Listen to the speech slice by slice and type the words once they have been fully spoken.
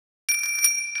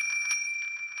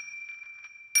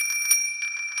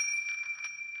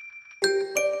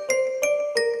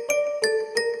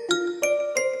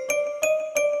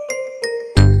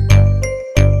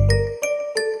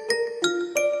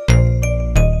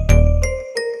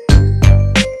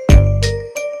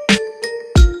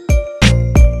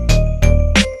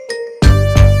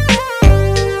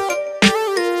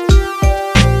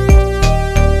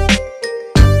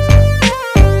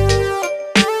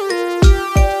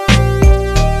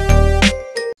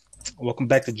Welcome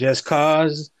back to Just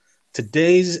Cause.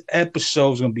 Today's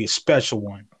episode is going to be a special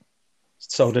one.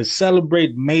 So, to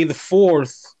celebrate May the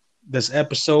 4th, this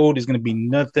episode is going to be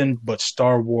nothing but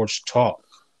Star Wars talk.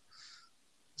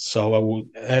 So,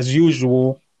 as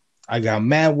usual, I got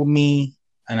Matt with me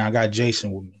and I got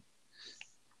Jason with me.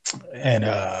 And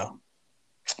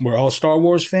we're all Star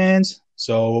Wars fans.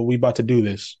 So, we about to do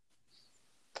this.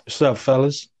 What's up,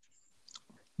 fellas?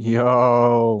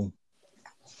 Yo,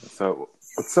 So,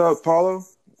 what's up, Paulo?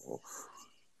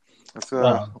 Let's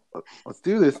uh, Uh, let's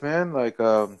do this, man.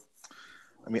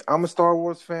 I'm a Star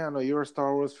Wars fan. I know you're a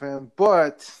Star Wars fan,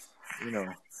 but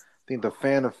I think the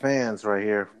fan of fans right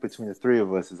here between the three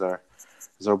of us is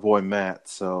our boy Matt.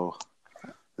 So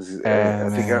I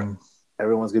think man.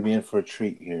 everyone's gonna be in for a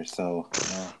treat here. So,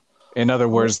 In other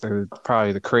I'm, words, they're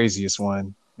probably the craziest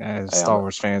one. As hey, Star I'm,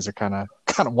 Wars fans are kind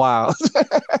of wild.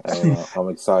 I'm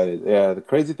excited. Yeah, the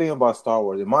crazy thing about Star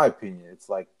Wars, in my opinion, it's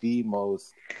like the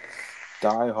most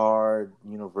diehard,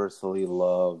 universally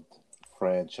loved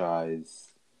franchise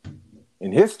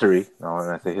in history. No, when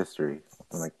I say history,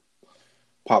 like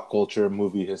pop culture,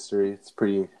 movie history. It's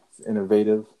pretty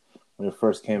innovative when it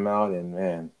first came out, and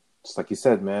man, just like you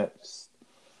said, Matt, just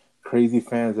crazy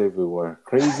fans everywhere,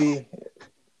 crazy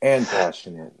and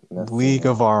passionate. And League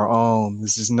of our own.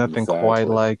 This is nothing quite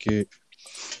exactly. like it.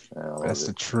 I love That's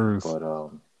the it. truth. But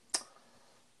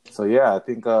so yeah, I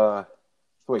think. So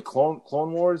wait, Clone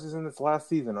Wars is in its last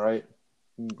season, right?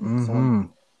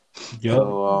 Someone. Mm-hmm. yep.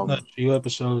 So A few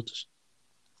episodes.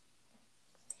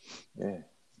 yeah.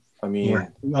 I Yeah.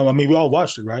 mean, I mean, we all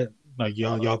watched it, right? Like,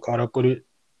 y'all caught up with it?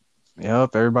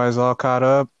 Yep. Everybody's all caught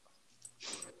up.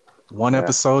 One yeah.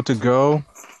 episode to go.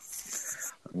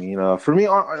 I mean, for me,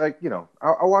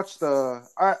 I watched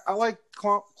I like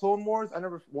Clone Wars. I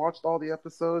never watched all the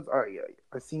episodes.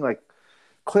 I seen like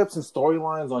clips and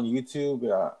storylines on YouTube.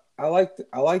 Yeah, I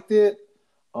liked it.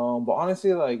 But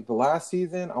honestly, like the last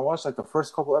season, I watched like the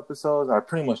first couple episodes. I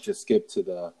pretty much just skipped to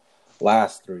the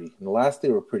last three. And the last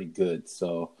three were pretty good.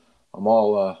 So I'm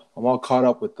all caught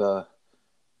up with the.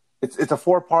 It's a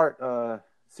 4-part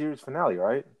series finale,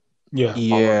 right? Yeah.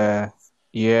 Follow. Yeah. Oh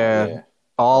Yeah. yeah.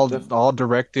 All Def- all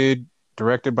directed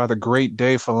by the great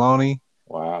Dave Filoni. This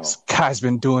wow. guy's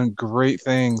been doing great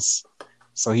things.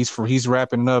 So he's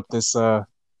wrapping up these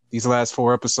last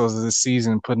 4 episodes of this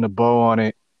season, putting a bow on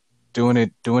it, doing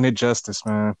it justice,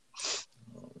 man.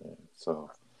 Oh, man.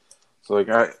 So like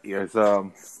it's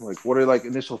like what are like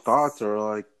initial thoughts or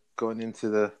like going into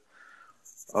the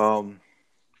um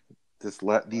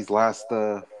these last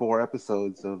 4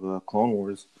 episodes of Clone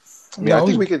Wars. I mean, I No, it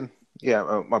think was, we can.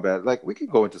 Yeah, my bad. Like we can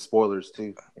go into spoilers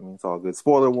too. I mean, it's all good.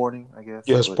 Spoiler warning, I guess.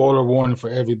 yeah, But spoiler warning for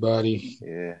everybody.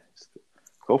 yeah, just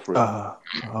go for it. Uh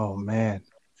oh man.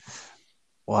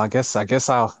 Well, I guess I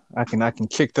can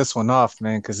kick this one off,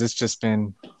 man, because it's just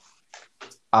been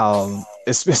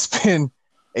it's been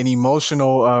an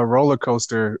emotional roller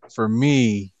coaster for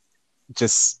me,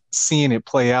 just seeing it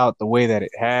play out the way that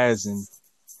it has, and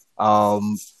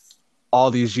um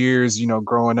all these years,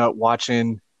 growing up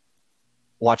watching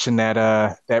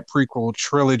that prequel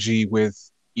trilogy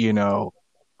with you know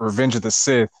Revenge of the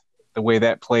Sith, the way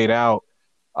that played out.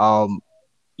 Um,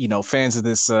 fans of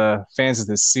this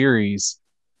series,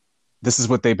 this is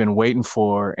what they've been waiting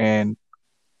for, and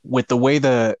with the way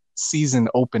the season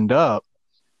opened up,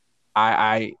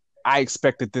 I I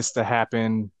expected this to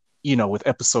happen, with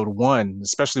episode one,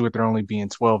 especially with there only being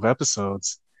 12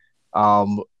 episodes.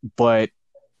 Um, but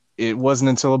it wasn't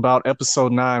until about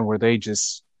episode nine where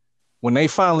when they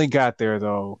finally got there,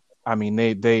 though, I mean,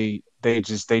 they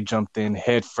jumped in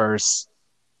head first.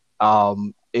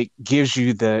 It gives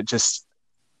you the just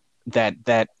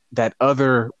that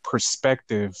other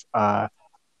perspective.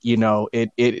 It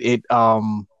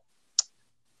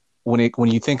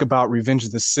when you think about Revenge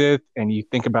of the Sith and you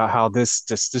think about how this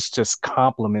just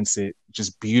complements it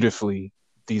just beautifully.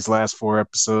 These last 4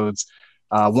 episodes,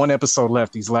 one episode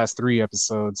left. These last 3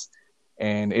 episodes,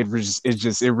 and it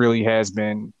really has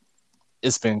been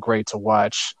it's been great to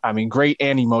watch. I mean, great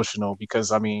and emotional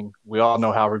because I mean we all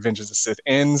know how Revenge of the Sith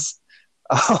ends.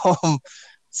 Um,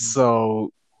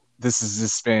 so this has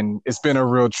just been a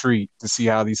real treat to see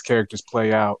how these characters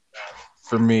play out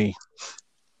for me.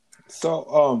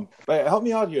 So but help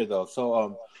me out here though.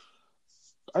 So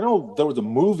I know there was a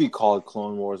movie called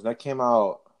Clone Wars that came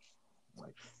out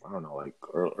like I don't know like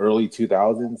early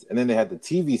 2000s, and then they had the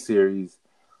TV series.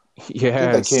 I think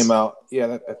that came Yes. out.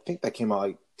 Yeah, I think that came out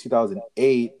like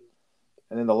 2008.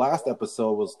 And then the last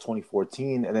episode was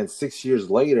 2014, and then 6 years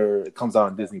later, it comes out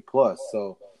on Disney Plus.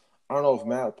 So I don't know if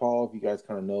Matt, Paul, if you guys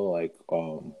kind of know like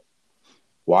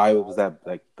why was that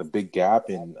like the big gap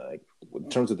in like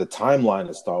terms of the timeline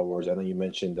of Star Wars, I know you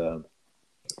mentioned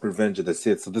Revenge of the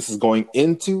Sith. So this is going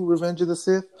into Revenge of the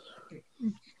Sith.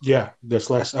 Yeah, this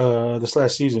last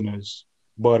season is.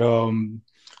 But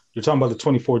you're talking about the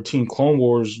 2014 Clone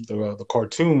Wars, the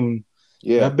cartoon.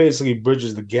 Yeah, That basically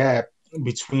bridges the gap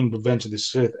between Revenge of the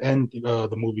Sith and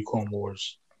the movie Clone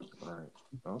Wars. right.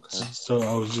 Okay. So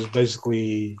I was just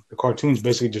basically the cartoon's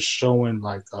basically just showing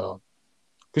like because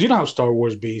you know how Star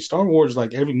Wars be. Star Wars,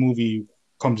 like every movie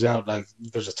comes out, like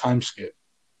there's a time skip,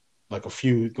 like a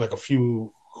few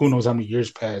who knows how many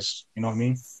years pass. You know what I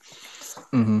mean?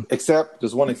 Mm-hmm. Except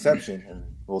there's one exception, and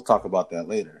we'll talk about that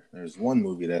later. There's one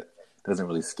movie that doesn't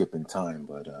really skip in time,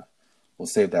 but we'll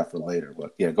save that for later.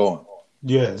 But yeah, go on.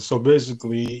 Yeah. So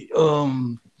basically,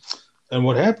 and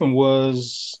what happened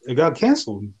was it got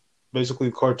canceled. Basically,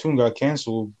 the cartoon got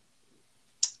canceled.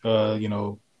 You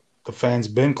know, the fans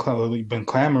been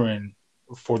clamoring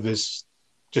for this,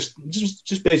 just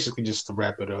basically just to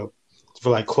wrap it up for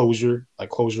like closure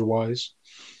wise.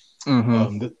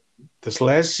 Mm-hmm. This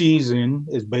last season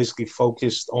is basically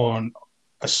focused on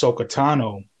Ahsoka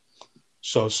Tano.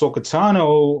 So Ahsoka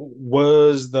Tano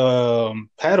was the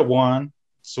Padawan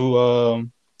to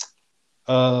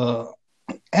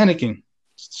Anakin.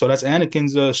 So that's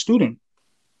Anakin's student.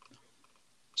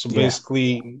 So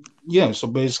basically,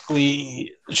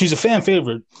 she's a fan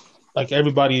favorite. Like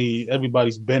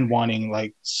everybody's been wanting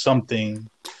like something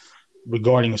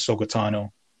regarding Ahsoka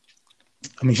Tano.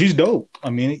 I mean, she's dope.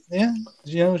 I mean, yeah,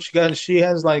 you know, she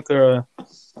has like the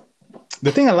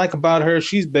thing I like about her,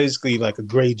 she's basically like a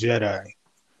gray Jedi.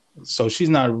 So she's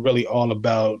not really all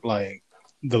about like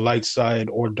the light side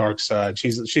or dark side.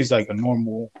 She's like a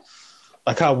normal,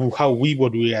 like how we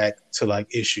would react to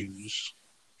like issues.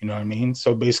 You know what I mean?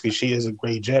 So basically, she is a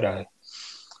gray Jedi.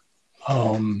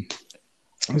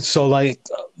 So like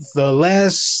the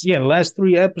last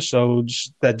 3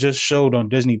 episodes that just showed on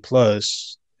Disney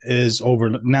Plus is over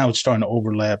now. It's starting to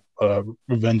overlap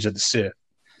Revenge of the Sith,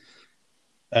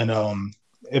 and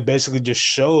it basically just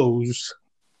shows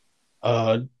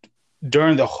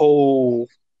during the whole,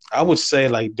 I would say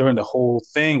like during the whole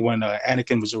thing when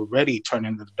Anakin was already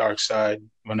turning to the dark side,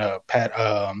 when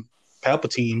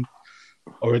Palpatine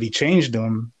already changed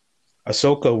him.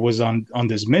 Ahsoka was on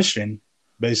this mission,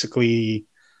 basically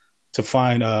to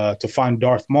find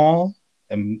Darth Maul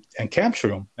and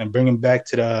capture him and bring him back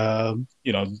to the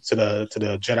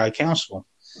Jedi Council.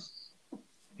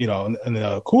 You know, and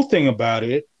the cool thing about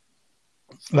it,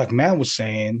 like Matt was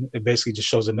saying, it basically just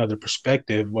shows another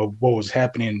perspective of what was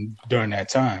happening during that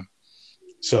time.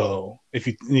 So if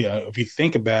you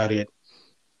think about it,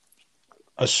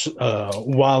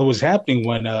 while it was happening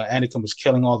when Anakin was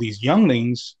killing all these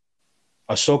younglings,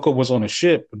 Ahsoka was on a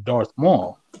ship with Darth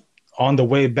Maul on the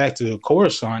way back to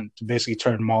Coruscant to basically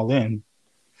turn them all in.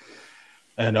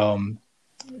 And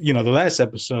the last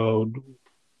episode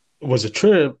was a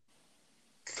trip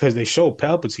because they showed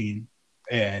Palpatine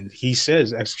and he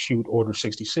says execute Order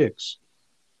 66.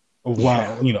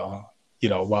 While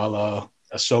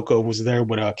Ahsoka was there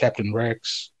with Captain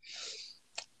Rex.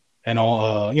 And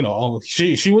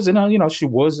she was in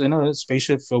a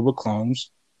spaceship filled with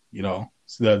clones, so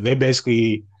they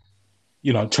basically,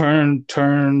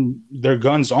 turn their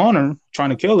guns on her, trying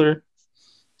to kill her.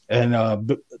 And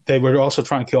they were also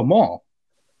trying to kill Maul,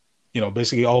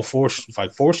 basically all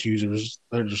force users.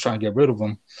 They're just trying to get rid of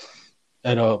them.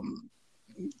 And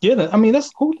that's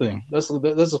a cool thing. That's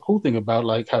a cool thing about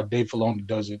like how Dave Filoni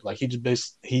does it. Like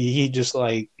he just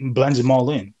like blends them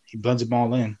all in. He blends them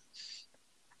all in.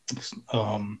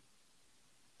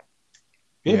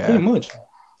 Pretty much.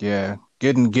 Yeah.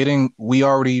 Getting we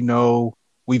already know,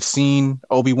 we've seen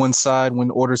Obi-Wan's side when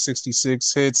Order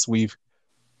 66 hits. We've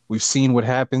seen what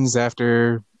happens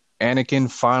after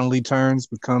Anakin finally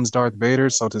becomes Darth Vader.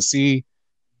 So to see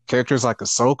characters like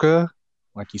Ahsoka,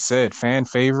 like you said, fan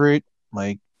favorite,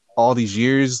 like all these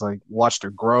years, like watched her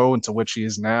grow into what she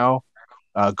is now,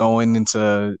 going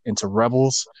into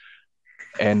Rebels,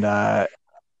 and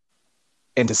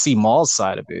to see Maul's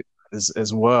side of it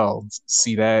as well.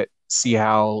 See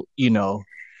how,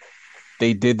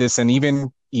 they did this, and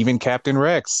even Captain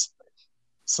Rex.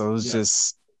 So it's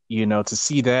just, to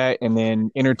see that, and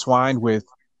then intertwined with,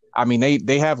 I mean,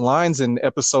 they have lines in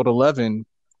episode 11,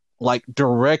 like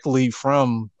directly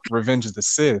from Revenge of the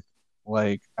Sith.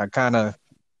 Like I kind of,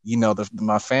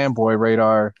 my fanboy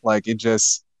radar, like it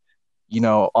just,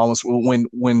 almost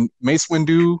when Mace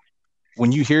Windu,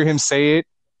 when you hear him say it,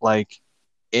 like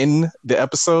in the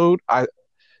episode, I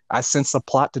sense a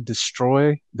plot to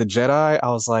destroy the Jedi. I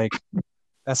was like,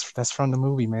 that's from the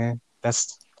movie, man.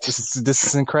 This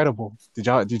is incredible. Did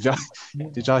y'all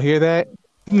hear that?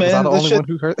 Man, was I the only one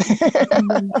who heard?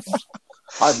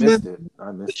 I Man, missed it.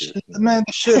 I missed it. man,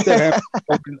 the shit that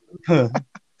happened,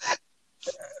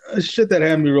 the shit that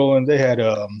had me rolling. They had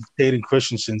Hayden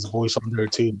Christensen's voice on there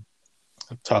too,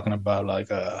 talking about like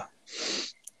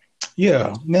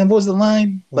yeah, man, what was the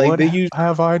line? Like What they used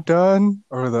have I done?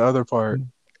 Or the other part?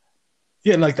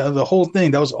 yeah, like the whole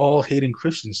thing that was all Hayden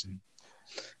Christensen,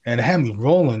 and it had me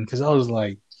rolling because I was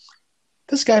like,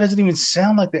 this guy doesn't even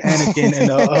sound like the Anakin.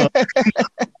 And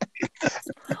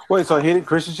Wait, so Hayden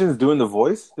Christensen is doing the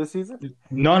voice this season?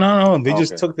 no, Okay.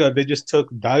 they just took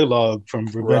dialogue from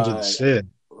Revenge of the Right. Sith.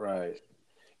 Right.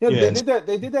 Yeah, Yeah, they did that.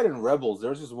 They did that in Rebels. There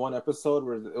was just one episode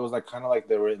where it was like kind of like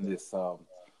they were in this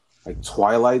like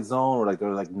Twilight Zone, or like there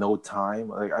was like no time.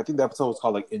 Like I think the episode was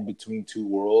called like In Between Two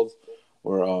Worlds,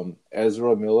 where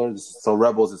Ezra Miller. So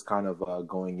Rebels is kind of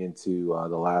going into A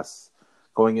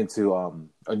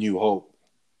New Hope,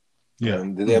 yeah,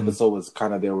 and the episode was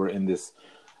kind of they were in this.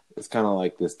 It's kind of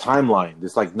like this timeline,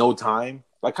 this like no time,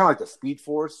 like kind of like the Speed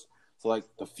Force. So like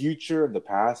the future and the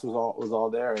past was all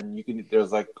there, and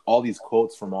there's like all these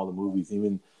quotes from all the movies,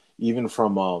 even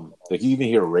from like you even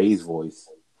hear Ray's voice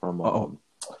from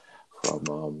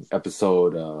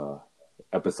episode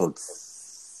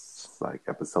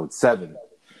 7.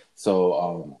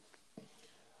 So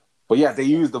but yeah, they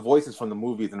use the voices from the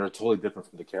movies, and they're totally different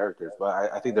from the characters.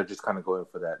 But I think they're just kind of going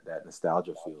for that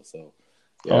nostalgia feel. So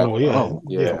yeah, oh yeah,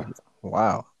 yeah.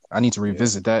 Wow. I need to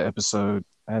revisit that episode.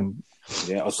 And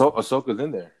Yeah, Ahsoka's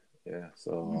in there. Yeah,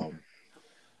 so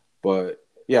but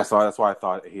yeah, so that's why I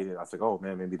thought he did. I was like, oh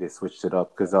man, maybe they switched it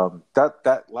up because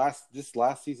this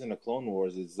last season of Clone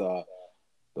Wars is the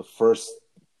first.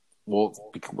 Well,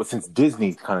 since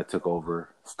Disney kind of took over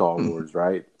Star Wars,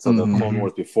 right? So the Clone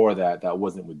Wars before that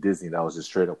wasn't with Disney. That was just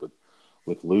straight up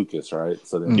with Lucas, right?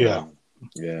 So then, yeah,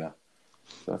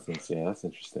 that's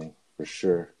interesting for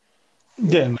sure.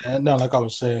 yeah, man. No, like I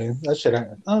was saying, that shit.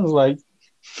 I was like,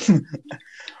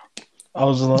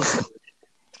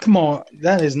 come on,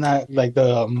 that is not like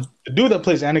the dude that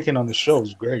plays Anakin on the show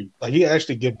is great. Like he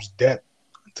actually gives depth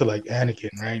to like Anakin,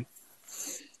 right?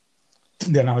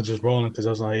 Then I was just rolling because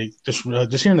I was like, just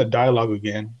hearing the dialogue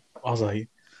again. I was like,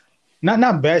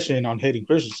 not bashing on Hayden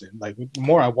Christensen. Like the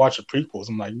more I watch the prequels,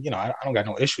 I'm like, I don't got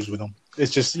no issues with them.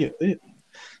 It's just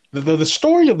the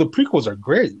story of the prequels are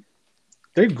great.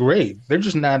 They're great. They're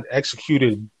just not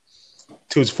executed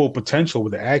to its full potential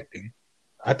with the acting.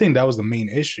 I think that was the main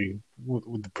issue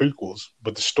with the prequels.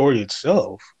 But the story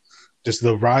itself, just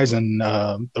the rise and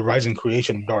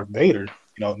creation of Darth Vader,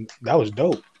 that was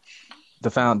dope.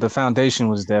 the foundation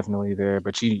was definitely there,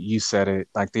 but you said it,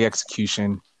 like the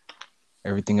execution,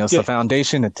 everything else, the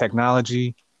foundation, the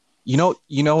technology. You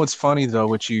know what's funny though,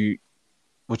 what you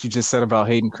just said about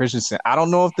Hayden Christensen. I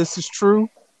don't know if this is true.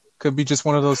 Could be just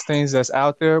one of those things that's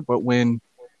out there. But when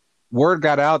word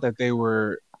got out that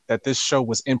this show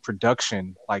was in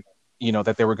production, like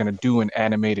that they were going to do an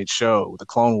animated show, the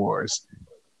Clone Wars.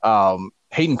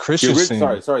 Hayden Christensen.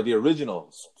 The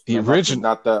original. The original,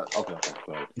 not the okay.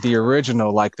 The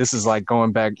original, like this is like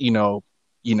going back,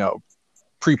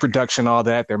 pre-production, all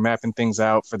that. They're mapping things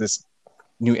out for this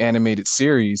new animated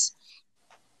series.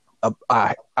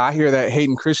 I hear that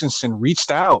Hayden Christensen reached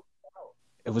out.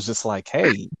 It was just like,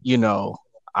 hey,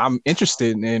 I'm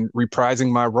interested in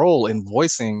reprising my role in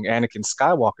voicing Anakin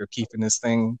Skywalker, keeping this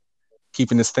thing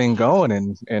going,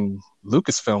 and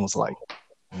Lucasfilm was like,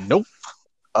 nope.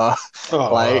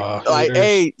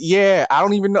 Hey, yeah, I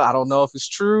don't even know. I don't know if it's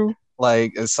true.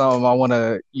 Like, it's something I want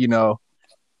to,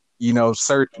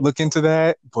 look into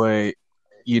that. But,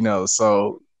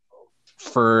 so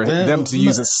for them to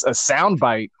use a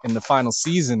soundbite in the final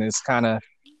season is kind of,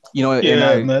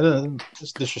 man,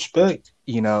 it's disrespect.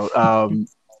 And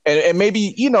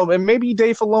maybe,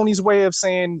 Dave Filoni's way of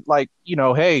saying, like,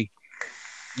 hey,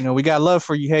 we got love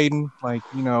for you, Hayden. Like,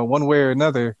 one way or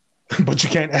another. But you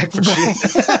can't act for shit.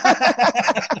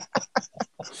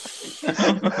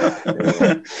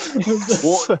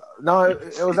 Well, no,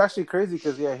 it was actually crazy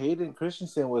because Hayden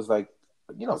Christensen was like,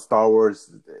 Star Wars.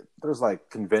 There's like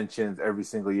conventions every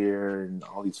single year, and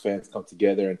all these fans come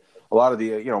together, and a lot of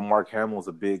the Mark Hamill's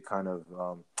a big kind of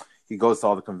he goes to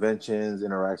all the conventions,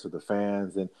 interacts with the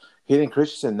fans, and Hayden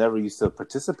Christensen never used to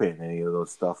participate in any of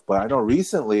those stuff. But I know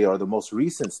recently, or the most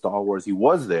recent Star Wars, he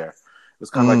was there. It was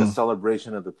kind of like a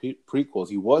celebration of the prequels.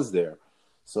 He was there.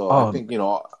 So I think,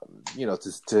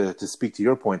 to speak to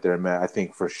your point there, Matt, I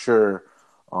think for sure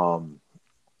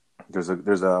there's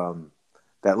that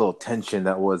little tension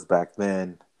that was back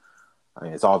then. I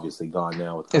mean, it's obviously gone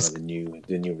now with kind of the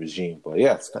new regime. But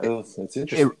yeah, it's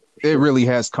interesting. It really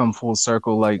has come full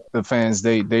circle. Like the fans,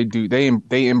 they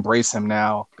embrace him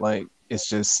now. Like it's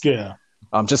just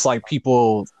just like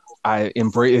people I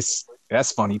embrace.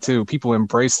 That's funny too. People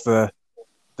embrace the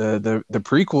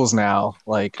prequels now.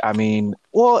 Like, I mean,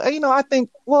 well, I think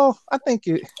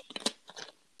it.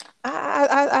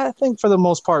 I think for the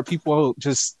most part, people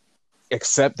just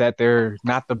accept that they're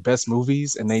not the best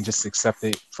movies, and they just accept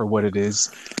it for what it is.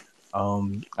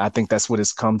 I think that's what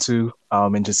it's come to.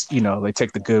 And just they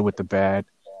take the good with the bad.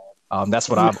 That's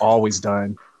what I've always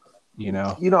done.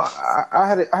 I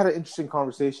had an interesting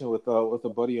conversation with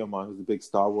a buddy of mine who's a big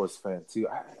Star Wars fan too.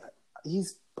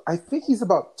 I think he's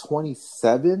about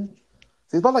 27. So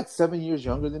he's about like 7 years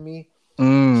younger than me.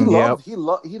 Yep. He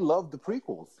loved the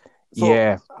prequels. So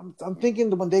Yeah. I'm thinking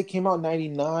when they came out in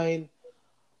 '99.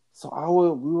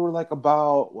 So we were like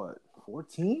about what,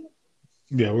 14?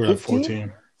 Yeah, we were 15? like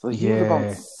 14. So he was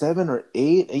about 7 or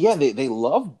 8. And yeah, they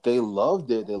loved it. They loved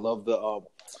the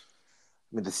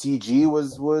CG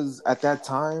was at that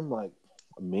time like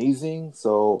amazing.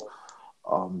 So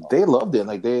they loved it.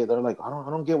 Like they're like, I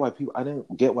didn't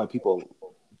get why people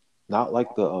not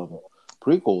like the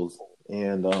prequels.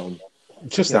 And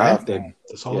just the acting.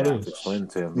 That's all it is. Explain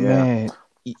to him. Man,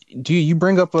 you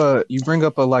bring up a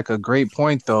like a great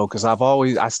point though, because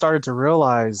I started to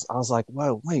realize, I was like,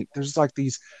 well, wait, there's like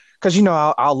these, because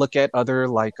I'll look at other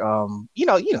like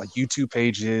YouTube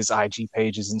pages, IG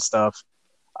pages and stuff,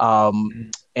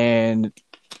 and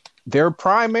they're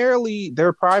primarily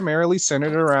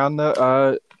centered around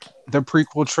the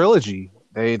prequel trilogy.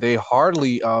 They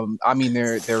hardly I mean,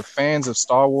 they're fans of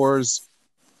Star Wars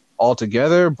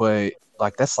altogether, but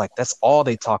that's all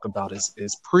they talk about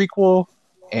is prequel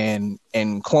and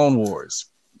Clone Wars,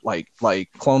 like the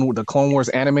Clone Wars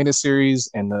animated series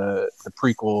and the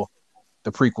prequel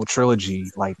trilogy.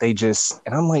 Like they just,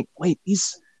 and I'm like, wait,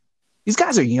 these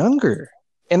guys are younger,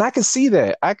 and I could see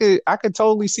that. I could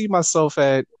totally see myself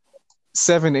at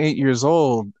 7, 8 years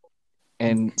old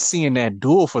and seeing that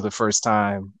duel for the first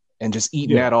time and just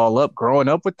eating that all up, growing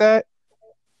up with that.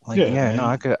 Like, no,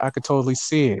 I could totally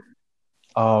see it.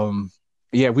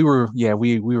 We were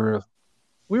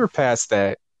past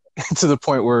that to the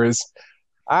point where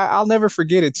I'll never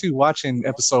forget it too, watching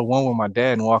episode 1 with my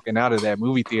dad and walking out of that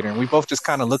movie theater, and we both just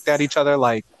kind of looked at each other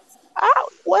like,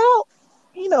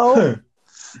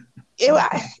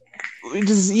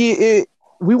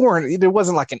 we weren't, there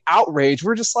wasn't like an outrage.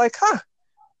 We're just like,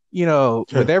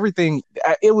 with everything,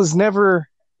 it was never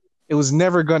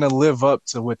going to live up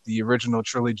to what the original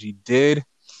trilogy did.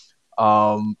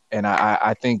 And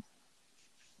I think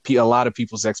a lot of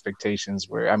people's expectations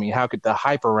were, I mean, how could the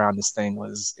hype around this thing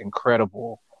was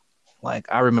incredible.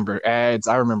 Like, I remember ads,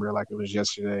 I remember like it was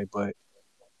yesterday, but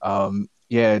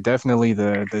definitely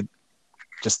the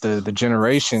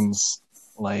generations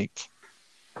like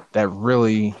that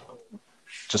really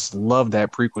just love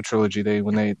that prequel trilogy.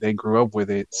 When they grew up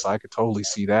with it, so I could totally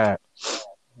see that.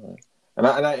 And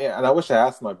I wish I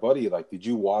asked my buddy, like, did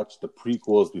you watch the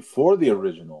prequels before the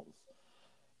originals?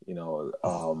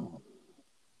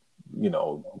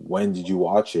 When did you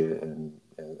watch it and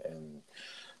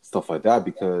stuff like that?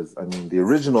 Because I mean, the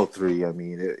original 3, I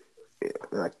mean, it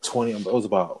was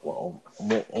about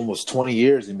almost 20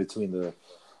 years in between the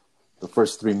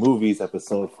first 3 movies,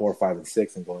 episode 4, 5, and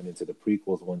 6, and going into the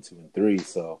prequels 1, 2, and 3.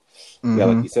 So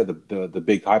like you said, the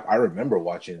big hype. I remember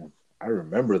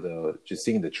just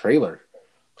seeing the trailer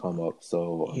come up.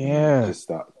 So just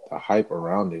the hype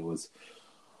around it was,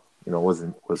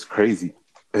 was crazy.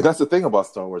 And that's the thing about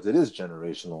Star Wars; it is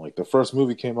generational. Like the first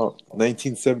movie came out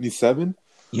 1977.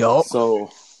 Yup. So,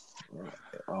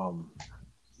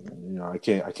 I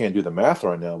can't do the math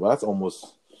right now, but that's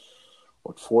almost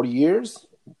 40 years.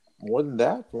 More than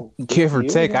that, give or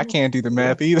take. I can't do the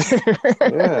math either.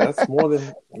 That's more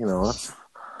than That's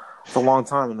a long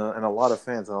time, and a lot of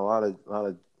fans, and a lot of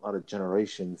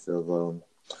generations of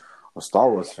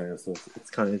Star Wars fans. So it's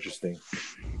kind of interesting.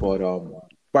 But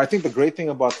I think the great thing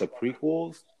about the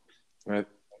prequels, right,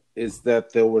 is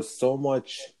that there was so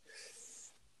much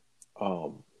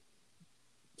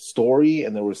story,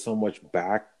 and there was so much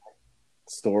back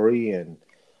story, and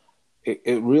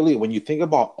it really, when you think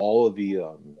about all of the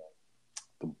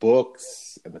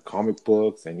books and the comic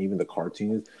books and even the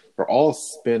cartoons, they're all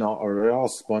spun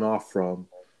off from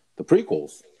the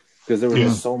prequels, because there was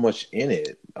just so much in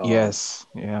it. Yes.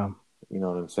 Yeah. You know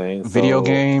what I'm saying? Video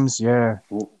games. Yeah.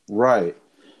 Right.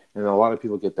 And a lot of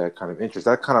people get that kind of interest.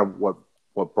 That kind of what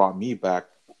brought me back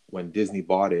when Disney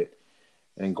bought it,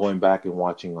 and going back and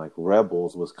watching like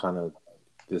Rebels was kind of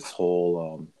this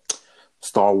whole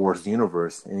Star Wars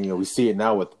universe. And we see it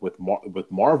now with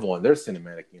Marvel and their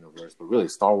cinematic universe, but really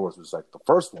Star Wars was like the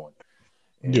first one.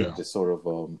 And just sort of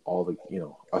all the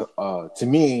to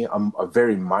me, I'm a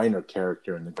very minor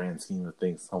character in the grand scheme of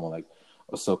things. Someone like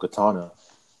Ahsoka Tano,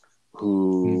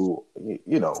 who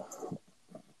you know,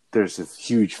 there's this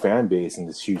huge fan base and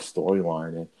this huge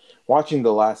storyline. And watching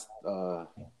the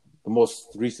most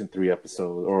recent 3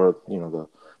 episodes, or the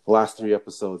last 3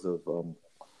 episodes of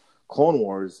Clone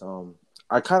Wars, I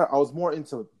was more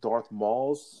into Darth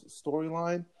Maul's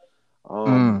storyline,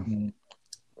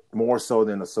 more so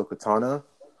than Ahsoka Tano.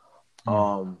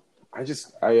 I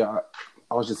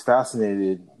was just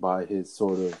fascinated by his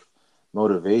sort of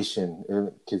motivation,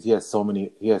 because he has so many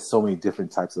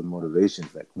different types of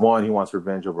motivations. Like, one, he wants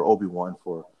revenge over Obi-Wan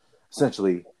for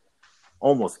essentially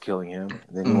almost killing him.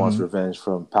 And then he wants revenge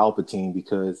from Palpatine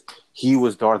because he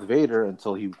was Darth Vader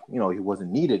until he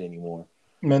wasn't needed anymore.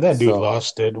 Man, that dude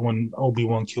lost it when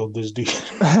Obi-Wan killed this dude.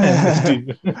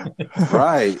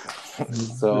 Right.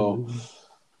 So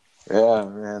yeah,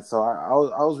 man. So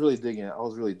I was really digging it. I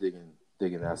was really digging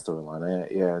that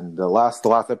storyline. Yeah, and the last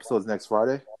episode is next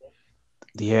Friday.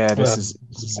 Yeah, this is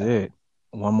it.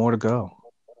 One more to go.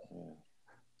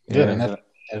 Yeah,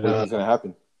 what's gonna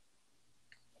happen?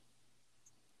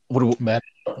 Man,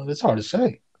 it's hard to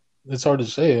say.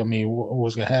 I mean,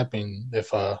 what's gonna happen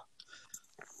if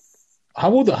how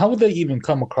would they even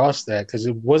come across that? Because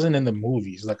it wasn't in the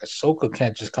movies. Like, Ahsoka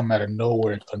can't just come out of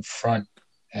nowhere and confront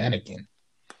Anakin,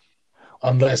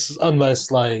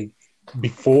 unless like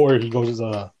before he goes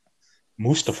to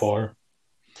Mustafar.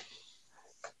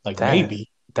 Like,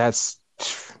 maybe that's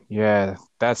a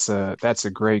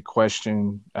great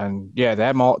question. And yeah,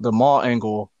 the Maul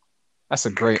angle, that's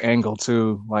a great angle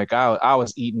too. Like, I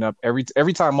was eating up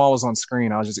every time Maul was on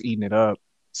screen, I was just eating it up.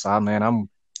 So man,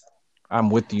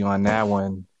 I'm with you on that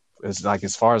one. It's like,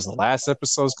 as far as the last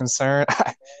episode is concerned,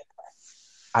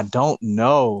 I don't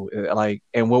know. Like,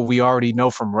 and what we already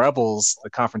know from Rebels, the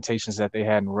confrontations that they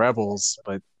had in Rebels,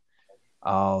 but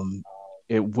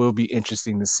it will be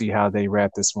interesting to see how they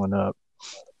wrap this one up.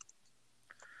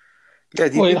 Yeah,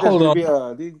 do you think there's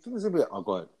going to be oh,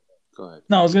 go ahead.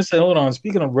 No, I was going to say, hold on.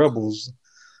 Speaking of Rebels,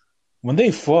 when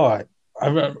they fought,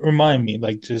 remind me,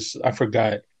 like, just, I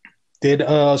forgot. Did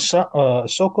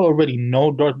Ahsoka already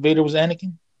know Darth Vader was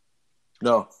Anakin?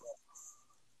 No.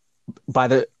 By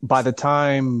the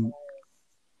time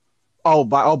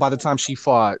she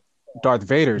fought Darth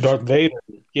Vader.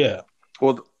 Yeah.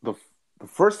 Well, the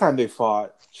first time they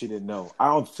fought, she didn't know. I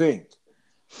don't think.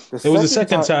 It was the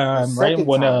second time, right?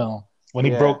 When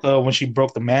she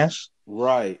broke the mask.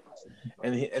 Right.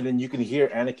 And then you can hear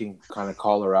Anakin kind of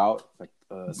call her out, like,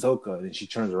 Ahsoka, and then she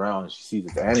turns around and she sees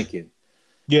it's Anakin.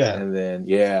 Yeah. And then,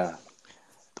 yeah.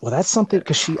 Well, that's something,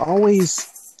 because she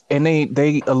always, and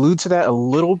they allude to that a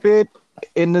little bit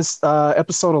in this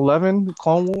episode 11,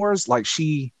 Clone Wars. Like,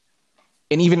 and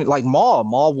even like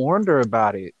Maul warned her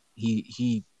about it.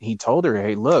 He told her,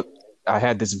 hey, look, I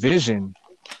had this vision,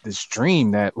 this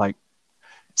dream that, like,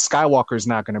 Skywalker's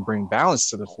not going to bring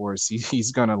balance to the Force.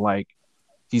 He's going to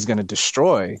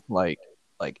destroy like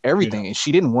everything. Yeah. And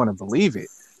she didn't want to believe it.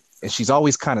 And she's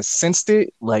always kind of sensed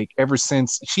it, like, ever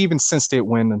since. She even sensed it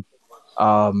when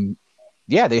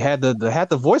they had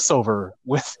the voiceover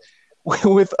with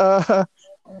the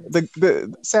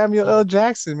Samuel L.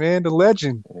 Jackson, man, the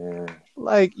legend. Yeah.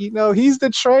 Like, he's the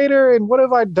traitor, and what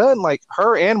have I done? Like,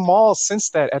 her and Maul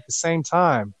sensed that at the same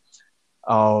time.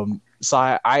 So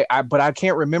I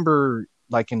can't remember,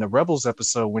 like, in the Rebels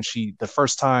episode, when the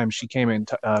first time she came in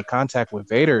contact with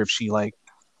Vader, if she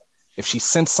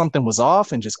sensed something was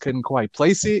off and just couldn't quite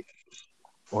place it,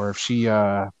 or if she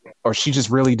just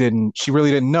really didn't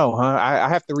know, huh? I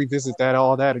have to revisit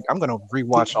all that. I'm gonna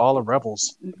rewatch all the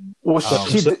Rebels. Well,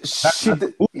 she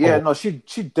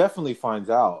definitely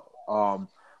finds out.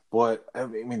 But I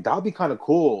mean, that'd be kind of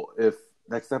cool if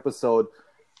next episode,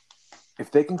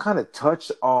 if they can kind of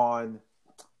touch on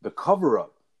the cover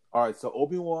up. All right, so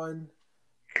Obi-Wan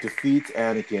defeats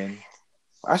Anakin.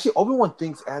 Actually, Obi-Wan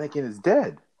thinks Anakin is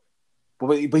dead,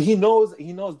 but he knows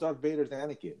Darth Vader's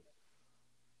Anakin.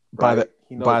 Right?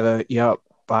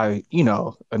 By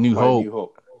A New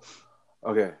Hope.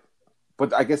 Okay,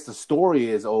 but I guess the story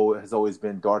has always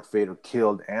been Darth Vader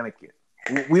killed Anakin.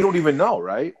 We don't even know,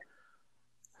 right?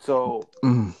 So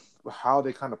how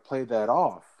they kind of play that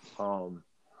off?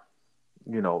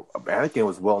 Anakin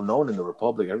was well known in the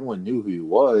Republic. Everyone knew who he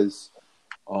was.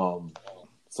 So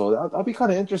that'd be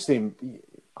kind of interesting,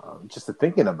 just to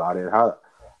thinking about it. How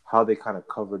they kind of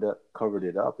covered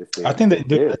it up. I think they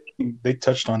did. They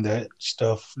touched on that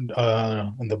stuff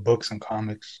in the books and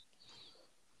comics.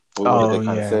 What did they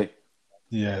kind of say?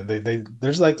 Yeah, they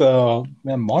there's like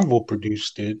Marvel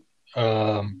produced it.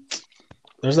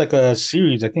 There's like a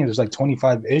series. I think there's like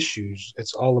 25 issues.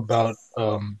 It's all about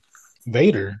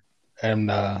Vader,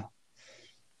 and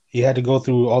he had to go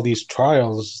through all these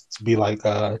trials to be like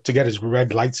to get his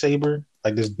red lightsaber.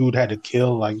 Like this dude had to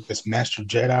kill like this master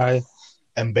Jedi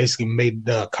and basically made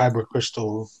the kyber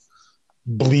crystal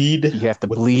bleed. You have to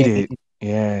bleed it.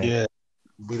 Yeah. Yeah.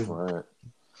 Right.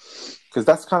 Because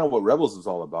that's kind of what Rebels is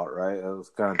all about, right? It was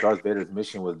kind of Darth Vader's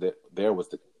mission was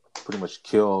to pretty much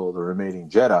kill the remaining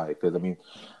Jedi. Because I mean,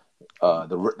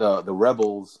 the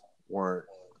Rebels weren't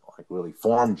like really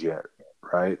formed yet,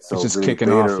 right? So it's just really kicking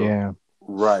Vader, off, yeah.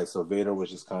 Right. So Vader was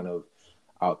just kind of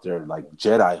out there like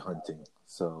Jedi hunting.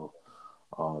 So,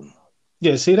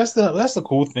 yeah. See, that's the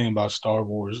cool thing about Star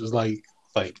Wars is like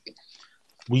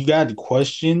we got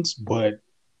questions, but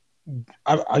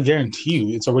I guarantee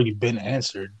you, it's already been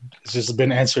answered. It's just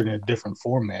been answered in a different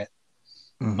format,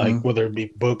 like whether it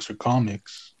be books or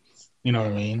comics. You know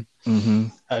what I mean? Mm-hmm.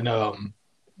 And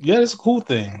yeah, it's a cool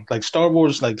thing. Like Star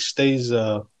Wars, like stays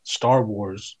Star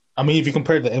Wars. I mean, if you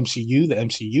compare the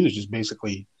MCU is just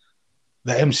basically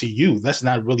the MCU. That's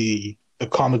not really the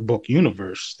comic book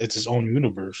universe. It's its own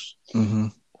universe. Mm-hmm.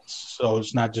 So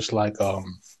it's not just like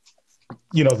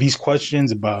these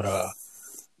questions about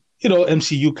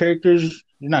MCU characters.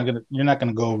 You're not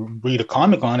gonna go read a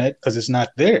comic on it because it's not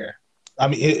there. I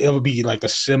mean, it would be like a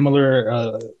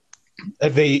similar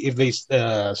if they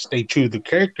stay true to the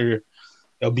character,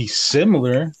 it'll be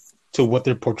similar to what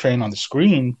they're portraying on the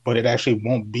screen, but it actually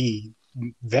won't be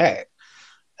that.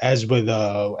 As with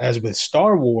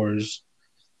Star Wars,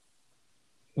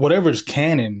 whatever is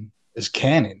canon is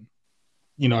canon.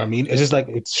 You know what I mean? It's just like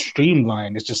it's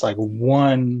streamlined. It's just like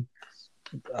one.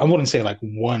 I wouldn't say like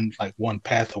one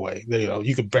pathway.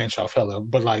 You could branch off hella,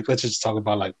 but like let's just talk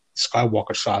about like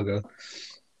Skywalker saga,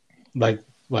 like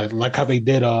how they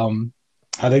did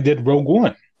Rogue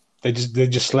One. They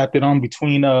just slapped it on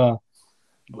between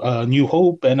New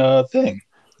Hope and thing.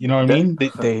 You know what I mean?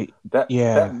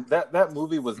 That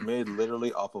movie was made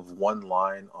literally off of one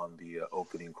line on the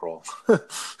opening crawl.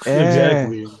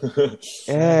 Exactly.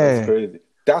 That's crazy.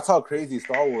 That's how crazy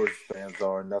Star Wars fans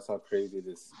are, and that's how crazy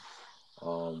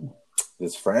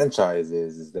this franchise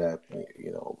is that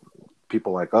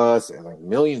people like us and like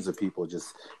millions of people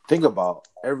just think about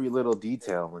every little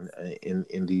detail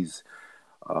in these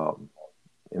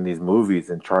movies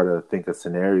and try to think of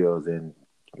scenarios, and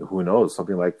who knows,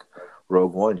 something like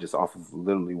Rogue One, just off of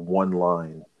literally one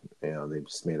line, they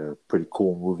just made a pretty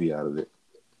cool movie out of it.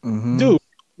 Mm-hmm. Dude,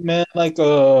 man, like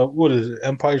what is it?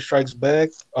 Empire Strikes Back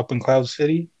up in Cloud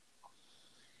City.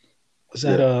 Was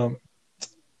that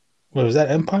what was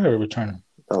that, Empire or Return?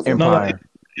 That was Empire.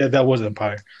 Yeah, that was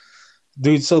Empire.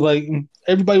 Dude, so like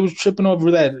everybody was tripping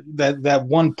over that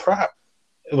one prop.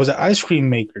 It was an ice cream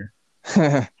maker.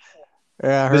 Yeah,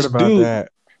 I heard about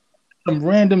that. Some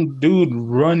random dude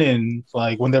running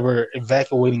like when they were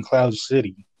evacuating Cloud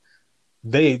City.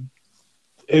 This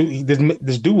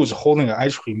dude was holding an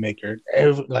ice cream maker.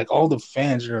 Like all the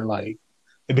fans are like,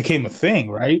 it became a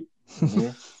thing, right? Mm-hmm.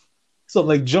 So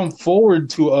like jump forward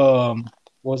to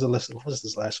what was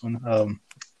this last one?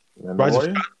 Rise of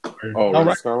Skywalker. Rise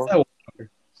of Skywalker.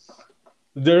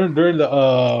 During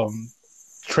the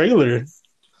trailer,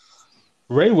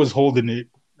 Rey was holding it,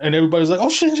 and everybody's like, "Oh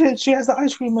shit! She has the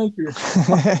ice cream maker."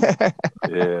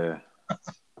 Yeah.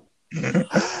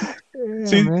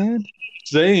 See, man.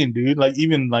 Insane, dude. Like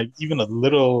even a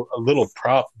little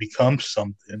prop becomes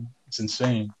something. It's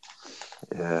insane.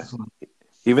 Yeah.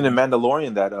 Even in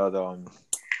Mandalorian, that other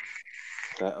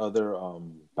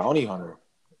bounty hunter,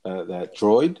 that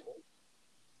droid.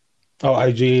 Oh,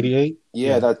 IG-88.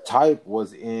 Yeah, that type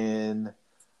was in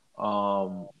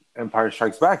Empire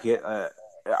Strikes Back. It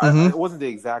wasn't the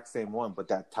exact same one, but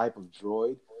that type of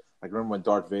droid. Like remember when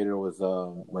Darth Vader was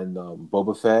when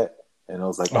Boba Fett and it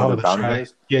was like that's bounty right.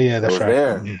 hunters? Yeah, that's right.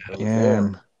 There.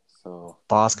 Yeah. So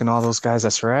Bosk and all those guys.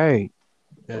 That's right.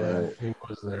 Yeah, right. he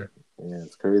was there. Yeah,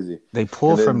 it's crazy. They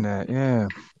pull from that. Yeah.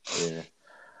 Yeah.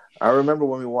 I remember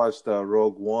when we watched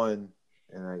Rogue One,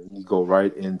 and you go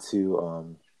right into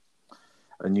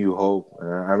A New Hope. And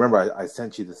I remember I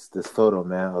sent you this photo,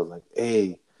 man. I was like,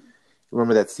 "Hey,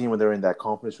 remember that scene when they're in that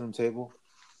conference room table,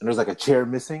 and there's like a chair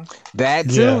missing?" That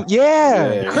too.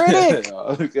 Yeah. Critic.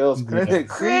 It was Critic.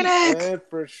 Critic. Man,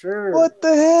 for sure. What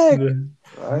the heck?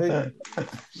 Right?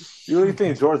 You really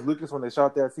think George Lucas when they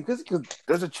shot that scene? Because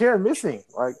there's a chair missing.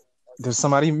 Like there's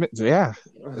somebody. Yeah.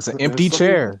 It's an empty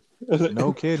chair.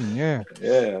 No kidding. Yeah.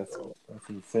 Yeah. That's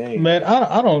insane. Man,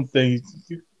 I don't think.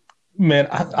 Man,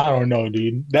 I don't know,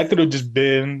 dude. That could have just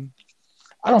been.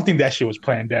 I don't think that shit was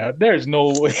planned out. There's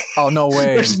no way. Oh, no way.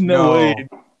 There's no way.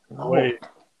 No way.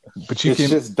 But you it's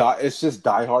just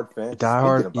diehard fans.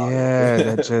 Diehard,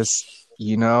 yeah. That just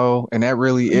and that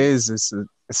really is. It's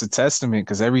it's a testament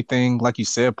because everything, like you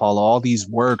said, Paul, all these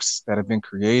works that have been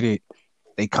created,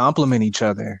 they complement each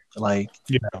other. Like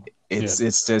Yeah, yeah,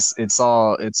 it's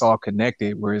all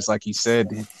connected. Whereas, like you said,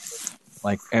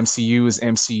 like MCU is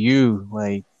MCU.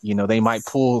 Like they might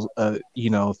pull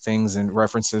things and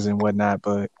references and whatnot,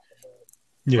 but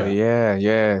yeah.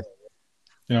 yeah.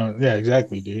 Yeah,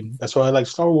 exactly, dude. That's why I like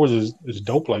Star Wars is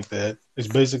dope like that. It's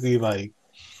basically like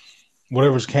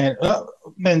whatever's canon.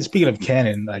 Man, speaking of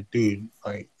canon, like, dude,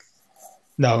 like,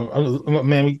 no,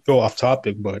 man, we go off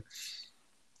topic, but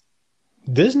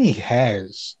Disney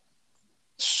has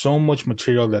so much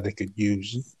material that they could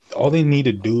use. All they need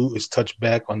to do is touch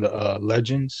back on the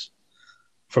legends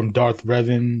from Darth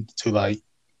Revan to like,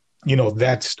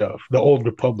 that stuff, the Old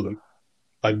Republic,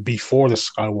 like before the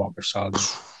Skywalker saga.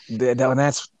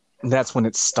 That's when it You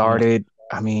know? started.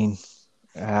 I mean,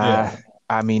 Yeah,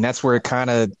 that's where it kind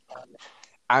of.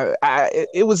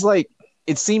 It was like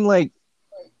it seemed like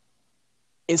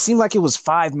it was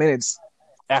 5 minutes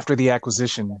after the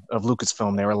acquisition of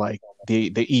Lucasfilm. They were like,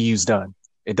 the EU's done.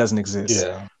 It doesn't exist.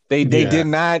 yeah, They yeah. did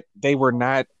not. They were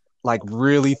not like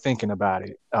really thinking about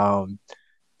it.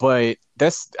 But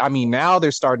now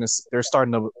they're starting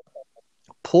to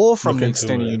pull from Look the into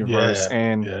extended it. universe, Yeah,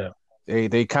 and yeah.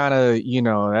 they kind of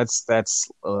that's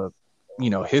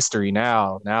history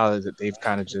now. Now that they've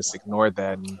kind of just ignored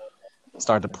that and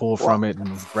started to pull from Well, it and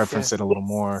yeah. reference it a little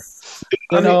more.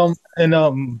 I mean,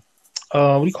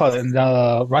 What do you call it? In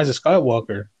Rise of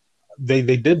Skywalker, they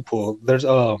did pull. There's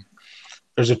a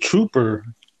trooper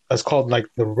that's called like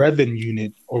the Revan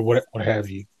unit or what have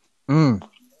you. Mm,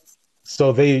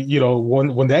 So they,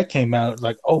 when that came out,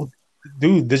 like, oh,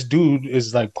 dude, this dude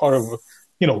is like part of,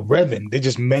 Revan. They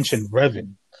just mentioned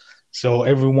Revan. So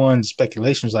everyone's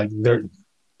speculation is like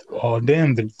oh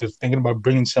damn, they're thinking about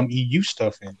bringing some EU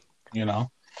stuff in,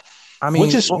 I which mean,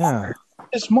 is yeah. smart.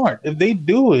 It's smart if they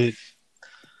do it.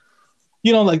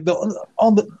 Like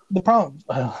the problem.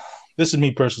 This is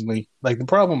me personally. Like the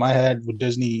problem I had with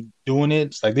Disney doing it,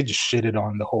 it's like they just shitted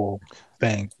on the whole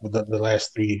thing with the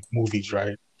last three movies,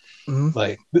 right? Mhm.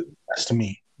 Like that's to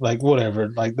me, like whatever.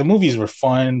 Like the movies were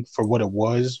fine for what it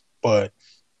was, but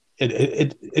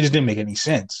it just didn't make any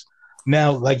sense.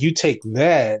 Now, like you take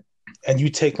that and you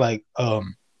take like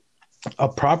a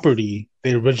property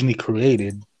they originally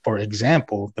created, for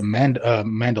example, the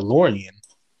Mandalorian.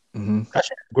 Mhm. That's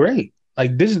great.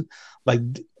 Like this, like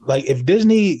like if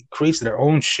Disney creates their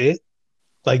own shit,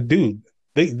 like dude,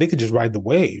 they could just ride the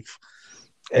wave,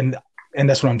 and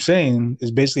that's what I'm saying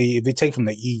is basically if they take from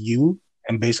the EU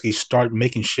and basically start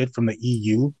making shit from the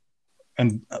EU,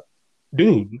 and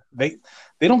dude, they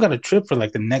don't got a trip for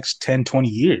like the next 10, 20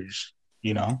 years,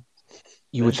 you know.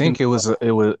 You They're would just gonna,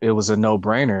 think it was a no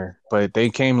brainer, but they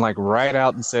came like right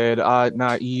out and said,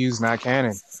 nah, EU's not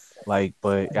canon. Like,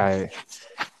 but I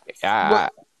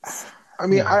but I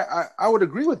mean, yeah, I would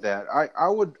agree with that. I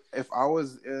would if I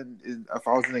was if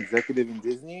I was an executive in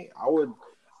Disney, I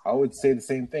would say the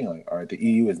same thing. Like, all right, the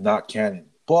EU is not canon,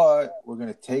 but we're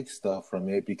gonna take stuff from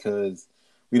it because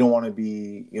we don't want to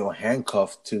be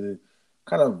handcuffed to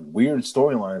kind of weird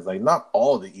storylines. Like, not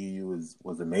all of the EU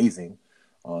was amazing.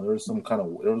 There was a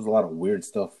lot of weird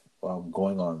stuff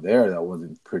going on there that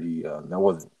wasn't pretty. That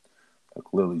wasn't like,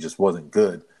 literally just wasn't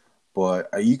good. But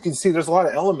you can see there's a lot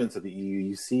of elements of the EU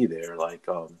you see there, like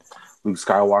Luke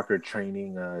Skywalker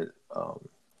training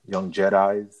young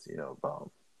Jedi's,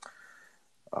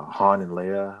 Han and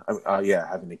Leia,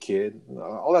 having a kid.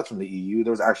 All that's from the EU.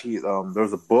 There was actually there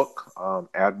was a book,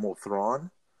 Admiral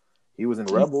Thrawn. He was in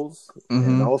Rebels, and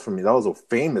mm-hmm. that was a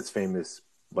famous,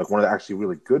 like one of the actually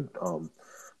really good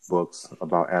books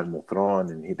about Admiral Thrawn,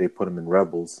 and they put him in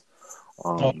Rebels.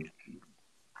 oh,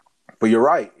 But you're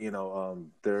right.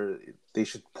 They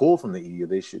should pull from the EU.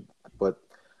 They should, but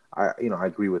I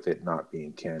agree with it not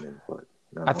being canon. But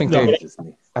I think no, they've but just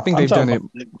me. I'm done talking it,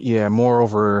 about yeah,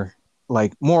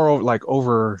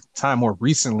 over time, more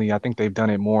recently. I think they've done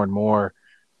it more and more.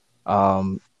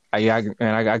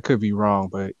 I could be wrong,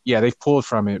 but yeah, they've pulled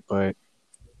from it, but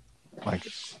like,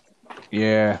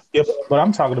 yeah. yeah, but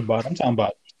I'm talking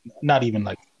about not even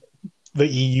like the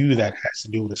EU that has to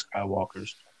do with the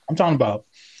Skywalkers. I'm talking about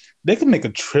they could make a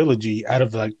trilogy out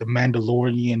of like the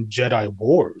Mandalorian Jedi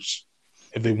Wars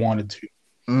if they wanted to.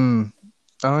 Mm.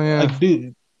 Oh yeah. Like,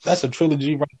 dude, that's a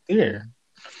trilogy right there.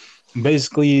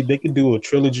 Basically, they could do a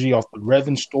trilogy off the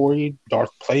Revan story,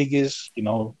 Darth Plagueis,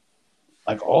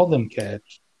 like all them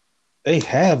cats. They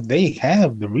have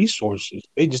the resources.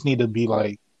 They just need to be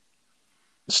like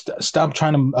stop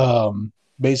trying to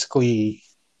basically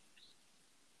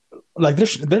like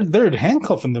they're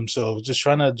handcuffing themselves, just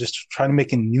trying to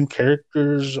making new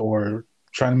characters or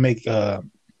trying to make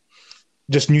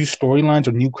just new storylines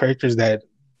or new characters that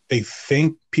they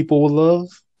think people will love,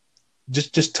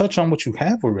 just touch on what you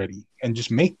have already and just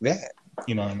make that.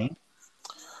 You know what I mean?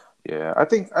 Yeah, I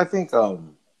think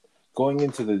going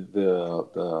into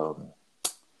the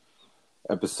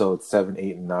episode 7,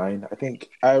 8, and 9,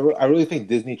 I really think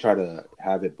Disney tried to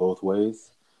have it both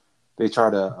ways. They try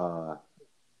to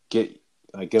get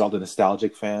get all the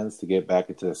nostalgic fans to get back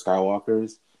into the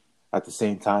Skywalkers. At the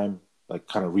same time, like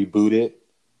kind of reboot it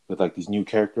with like these new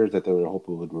characters that they were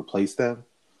hoping would replace them.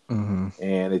 Mm-hmm.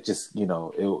 And it just they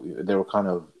were kind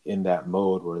of in that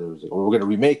mode where there was, or we're going to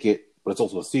remake it, but it's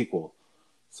also a sequel,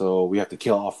 so we have to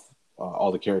kill off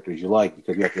all the characters you like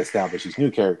because we have to establish these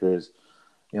new characters.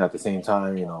 At the same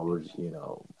time,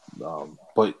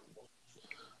 but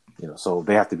so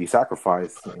they have to be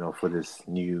sacrificed, for this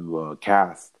new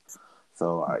cast.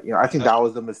 So I think that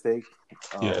was the mistake.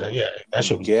 Yeah, that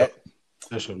should get.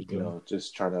 That should was good.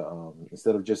 Just trying to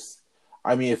instead of just,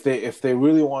 I mean, if they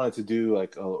really wanted to do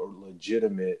like a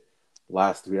legitimate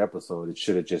last 3 episodes,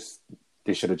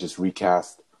 they should have just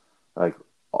recast like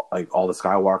all the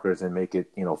Skywalkers and make it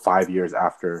 5 years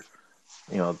after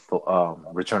the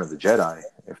Return of the Jedi,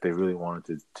 if they really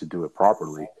wanted to do it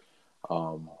properly.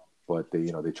 But they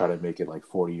try to make it like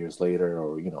 40 years later,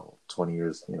 or 20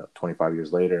 years, 25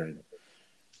 years later, and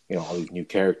all these new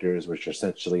characters, which are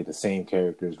essentially the same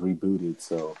characters rebooted.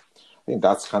 So I think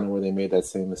that's kind of where they made that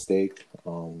same mistake.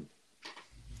 Man,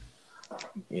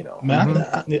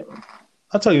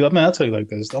 I'll tell you like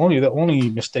this. The only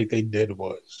mistake they did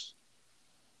was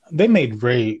they made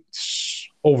Rey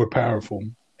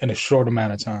overpowerful in a short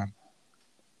amount of time.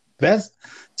 That's,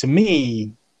 to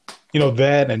me,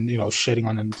 that and shitting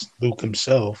on Luke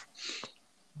himself.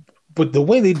 But the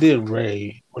way they did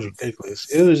Rey was ridiculous.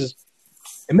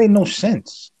 It made no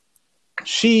sense.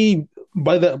 She,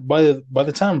 by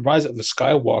the time Rise of the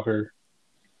Skywalker,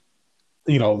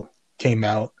 came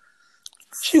out,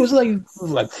 she was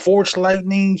like force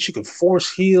lightning. She could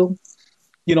force heal,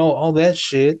 all that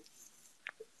shit.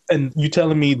 And you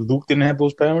telling me Luke didn't have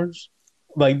those powers?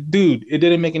 Like, dude, it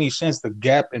didn't make any sense. The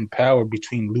gap in power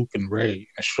between Luke and Rey in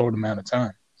a short amount of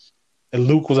time. And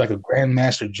Luke was like a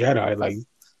Grandmaster Jedi, like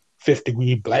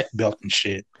 5th-degree black belt and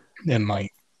shit. And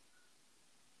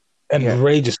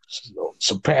Rey just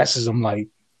surpasses him, like,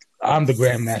 I'm the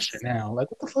Grandmaster now. Like,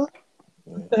 what the fuck?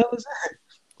 What the hell is that?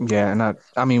 Yeah, and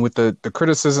I mean, with the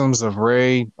criticisms of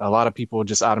Rey, a lot of people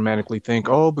just automatically think,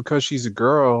 oh, because she's a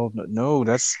girl. No,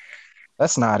 that's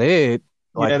not it.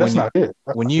 Like, that's not it.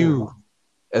 When you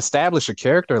establish a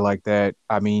character like that,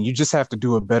 I mean, you just have to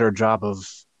do a better job of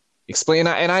explaining.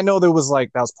 And I know there was that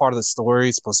was part of the story.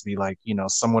 It's supposed to be like,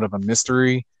 somewhat of a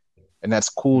mystery, and that's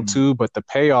cool too. But the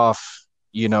payoff,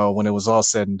 when it was all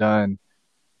said and done,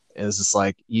 it was just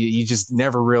like you just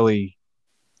never really,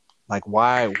 like,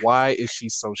 why is she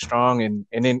so strong? And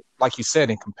then, like you said,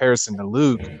 in comparison to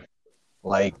Luke,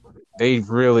 like, they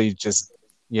really just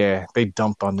they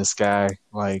dumped on this guy,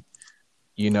 like,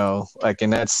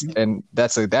 and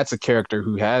that's a character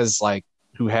who has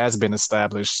been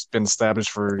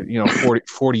established for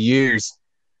 40 years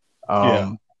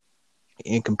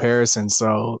in comparison.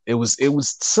 So it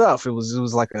was tough. It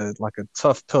was like a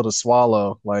tough pill to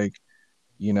swallow. Like,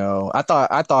 I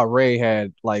thought Rey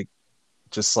had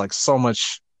just so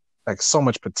much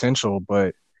potential,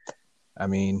 but I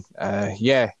mean,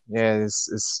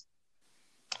 it's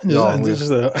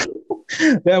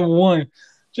that one,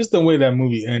 just the way that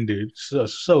movie ended, so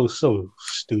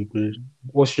stupid.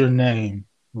 What's your name?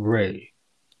 Rey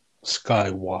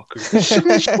Skywalker. Shut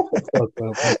the fuck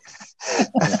up.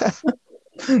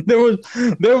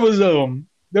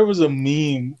 There was a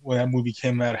meme when that movie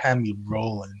came out, it had me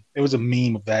rolling. There was a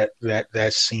meme of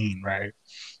that scene, right?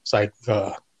 It's like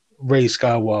Rey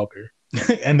Skywalker,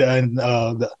 and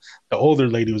the older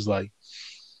lady was like,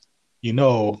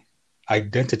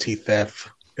 identity theft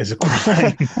is a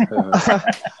crime.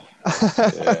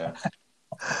 Yeah.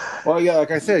 Well, yeah,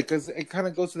 like I said, because it kind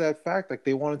of goes to that fact, like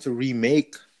they wanted to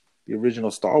remake the original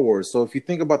Star Wars. So if you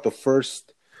think about the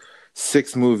first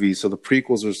 6 movies, so the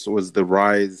prequels was the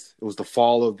rise, it was the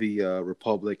fall of the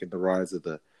Republic and the rise of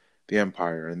the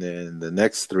Empire, and then the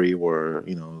next 3 were,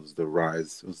 it was the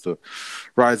rise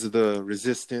of the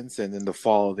Resistance, and then the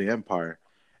fall of the Empire.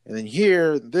 And then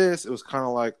here, it was kind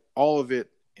of like all of it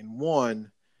in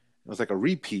one. It was like a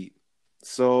repeat.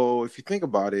 So if you think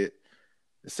about it,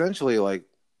 essentially, like,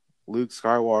 Luke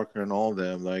Skywalker and all of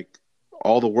them, like,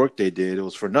 all the work they did, it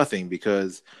was for nothing,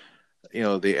 because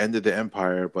they ended the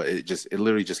Empire, but it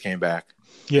literally just came back.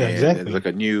 Yeah, and exactly. It's like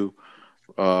a new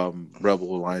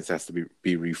Rebel Alliance has to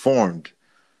be reformed.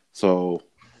 So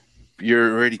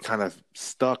you're already kind of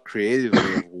stuck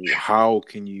creatively of how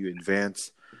can you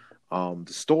advance the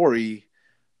story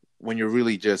when you're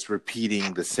really just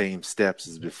repeating the same steps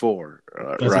as before,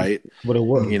 right? What it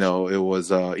was. It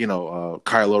was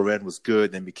Kylo Ren was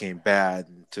good, then became bad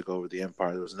and took over the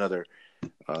Empire. There was another,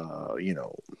 what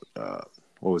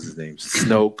was his name,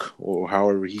 Snoke, or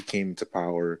however he came into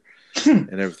power,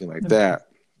 and everything like that.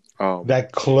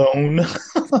 That clone,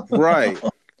 right?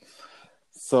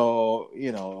 So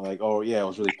like, oh yeah, it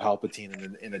was really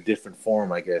Palpatine in a different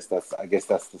form. I guess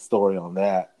that's the story on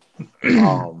that.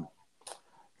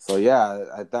 So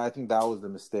yeah, I think that was the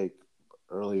mistake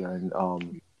earlier. And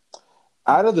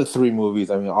out of the three movies,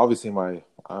 I mean, obviously my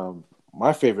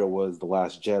favorite was The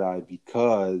Last Jedi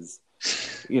because,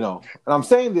 and I'm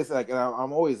saying this like, and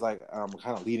I'm always like, I'm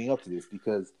kind of leading up to this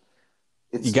because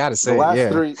You got to say the last yeah.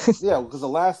 three, yeah, because the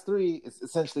last three is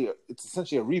essentially a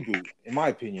reboot, in my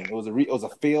opinion. It was a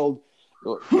failed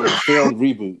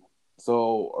reboot.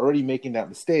 So already making that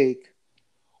mistake,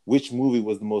 which movie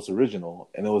was the most original?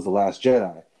 And it was The Last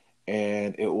Jedi.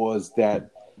 And it was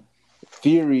that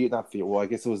theory, not theory. Well, I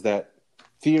guess it was that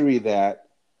theory that,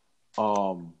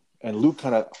 and Luke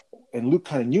kind of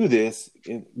knew this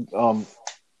in the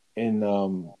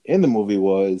movie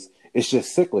was it's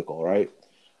just cyclical, right?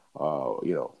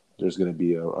 There's going to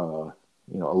be a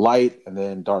light and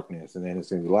then darkness, and then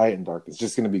it's going to be light and darkness. It's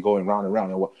just going to be going round and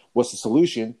round. And what's the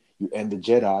solution? You end the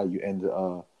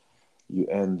Jedi. You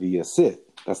end the Sith.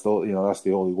 That's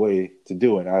the only way to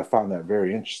do it. I found that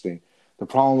very interesting. The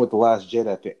problem with The Last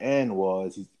Jedi at the end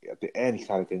was he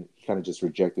kind of just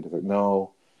rejected it. Like,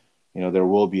 no, there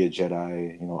will be a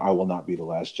Jedi. I will not be the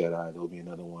last Jedi. There will be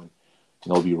another one.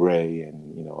 And there'll be Rey,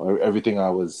 and everything I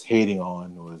was hating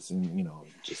on was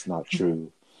just not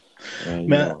true. And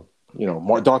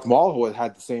Darth Maul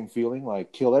had the same feeling,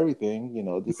 like kill everything.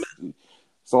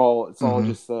 It's all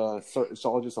just a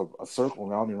circle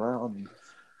round and round.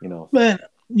 Man,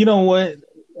 you know what?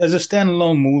 As a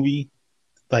standalone movie,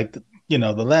 like The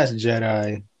Last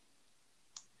Jedi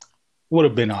would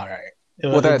have been all right.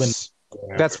 Well, that's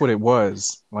what it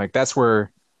was. Like that's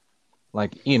where,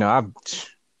 like I've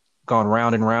gone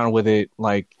round and round with it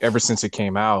like ever since it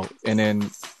came out, and then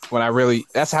when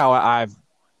that's how I've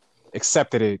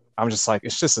accepted it. I'm just like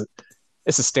it's a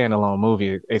standalone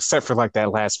movie, except for like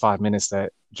that last 5 minutes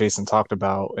that Jason talked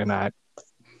about, and I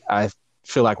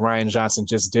feel like Rian Johnson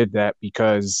just did that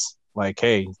because like,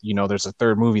 hey, there's a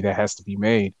third movie that has to be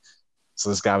made, so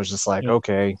this guy was just like,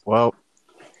 okay, well,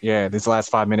 yeah, these last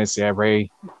 5 minutes, yeah,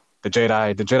 Rey, the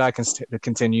Jedi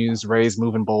continues, Rey's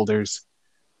moving boulders.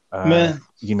 Man,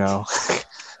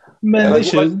 man, they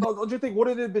should. Don't you think would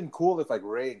it have been cool if like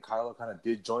Rey and Kylo kind of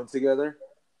did join together,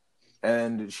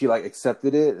 and she like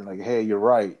accepted it and like, hey, you're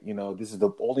right. This is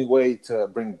the only way to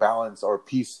bring balance or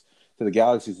peace to the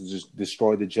galaxy, to just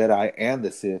destroy the Jedi and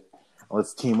the Sith.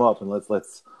 Let's team up and let's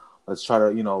try to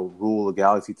rule the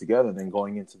galaxy together. And then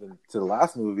going into the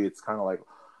last movie, it's kind of like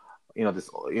what's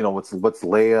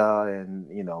Leia and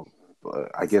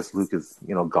I guess Luke is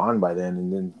gone by then,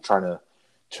 and then trying to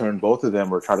turn both of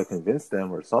them or try to convince them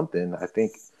or something. I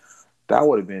think that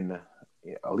would have been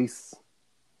at least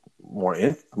more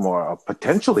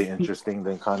potentially interesting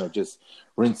than kind of just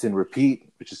rinse and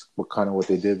repeat, which is what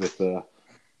they did with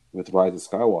Rise of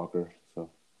Skywalker. So,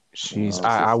 jeez,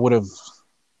 I would have.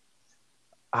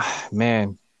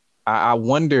 Man, I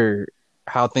wonder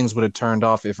how things would have turned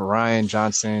off if Rian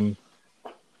Johnson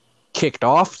kicked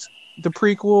off the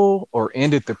prequel or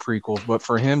ended the prequel, but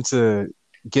for him to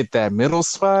get that middle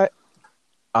spot,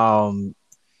 and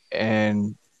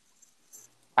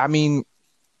I mean,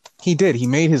 he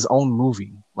made his own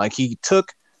movie. Like he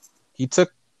took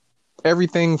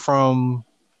everything from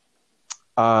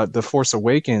The Force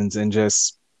Awakens and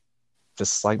just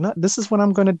like, no, this is what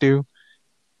I'm gonna do.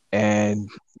 And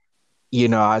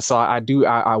I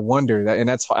wonder that, and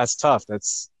that's tough.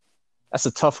 That's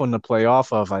a tough one to play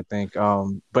off of, I think.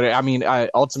 But I mean, I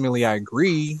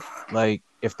agree. Like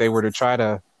if they were to try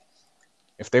to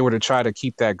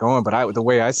keep that going, but the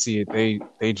way I see it,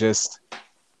 they just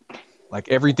like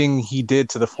everything he did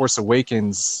to The Force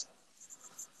Awakens,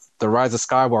 The Rise of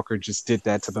Skywalker just did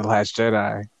that to The Last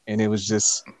Jedi, and it was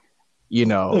just, it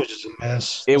was just a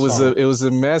mess. It was a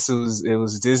mess. It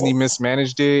was Disney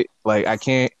mismanaged it. Like I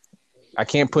can't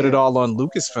put it all on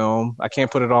Lucasfilm. I can't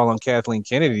put it all on Kathleen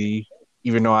Kennedy,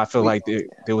 even though I feel like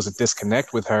there was a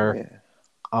disconnect with her. Yeah.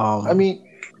 I mean,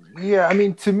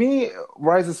 to me,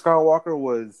 Rise of Skywalker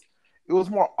was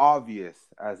more obvious,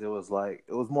 as it was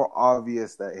more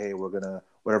obvious that, hey, we're gonna,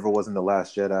 whatever was in The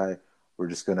Last Jedi, we're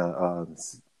just gonna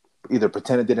either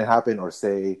pretend it didn't happen or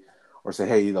say, or say,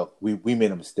 hey, look, we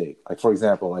made a mistake. Like, for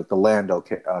example, like the Lando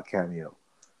cameo.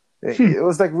 It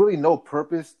was like really no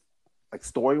purpose, like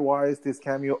story wise, this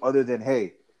cameo, other than,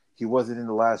 hey, he wasn't in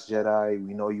the Last Jedi.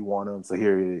 We know you want him, so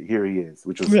here he is,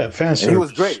 which was fan and he was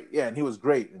service. great. Yeah, and he was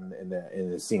great in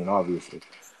the scene, obviously.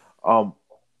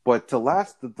 But the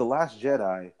Last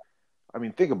Jedi, I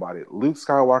mean, think about it. Luke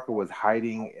Skywalker was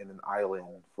hiding in an island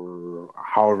for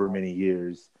however many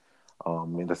years.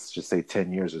 And let's just say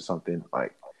 10 years or something.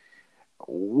 Like,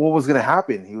 what was going to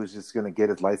happen? He was just going to get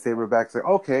his lightsaber back. Say,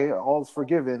 okay, all's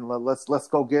forgiven. Let's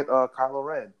go get Kylo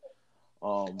Ren.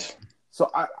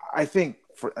 So I think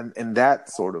in that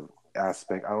sort of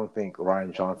aspect, I don't think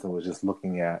Rian Johnson was just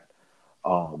looking at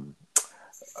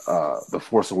The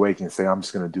Force Awakens, saying, I'm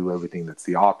just going to do everything that's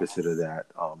the opposite of that.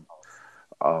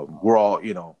 We're all,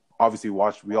 obviously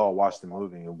we all watched the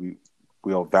movie, and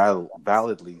we all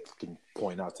validly can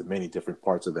point out to many different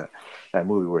parts of that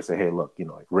movie where say, hey, look,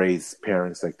 like Rey's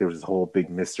parents, like there was this whole big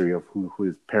mystery of who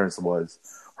his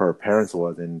her parents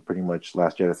was, and pretty much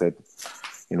Last Jedi said,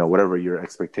 whatever your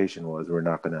expectation was,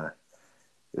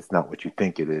 it's not what you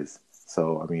think it is.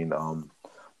 So, I mean,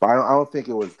 but I don't think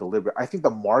it was deliberate. I think the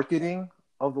marketing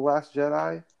of The Last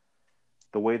Jedi,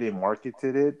 the way they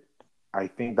marketed it, I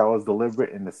think that was deliberate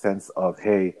in the sense of,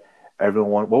 hey,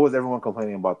 what was everyone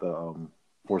complaining about the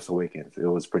Force Awakens? It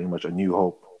was pretty much A New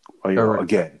Hope,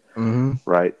 again,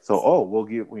 right? So, we'll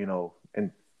give,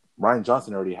 and Rian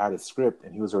Johnson already had a script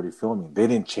and he was already filming. They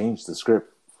didn't change the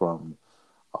script from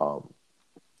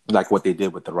like what they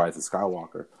did with The Rise of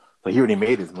Skywalker. So he already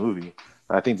made his movie.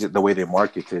 I think the way they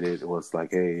marketed it was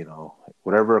like, hey,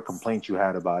 whatever complaint you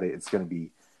had about it,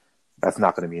 that's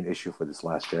not going to be an issue for this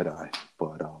Last Jedi.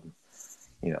 But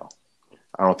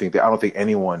I don't think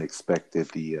anyone expected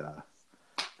the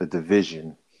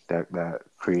division that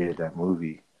created that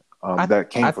movie. That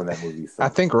came from that movie. So. I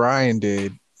think Ryan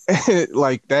did.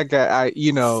 Like that guy,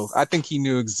 I think he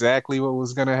knew exactly what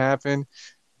was going to happen.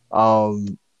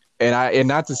 And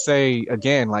not to say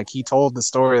again, like he told the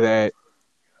story that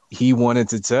he wanted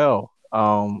to tell.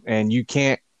 And you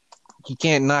can't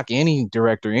knock any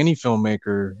director, any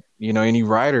filmmaker, any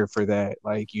writer for that.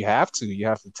 Like you have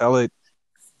to tell it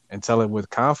and tell it with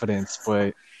confidence.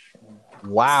 But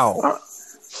wow.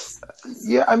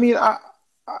 Yeah, I mean,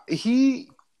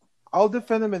 I'll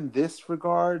defend him in this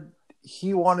regard.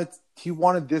 He wanted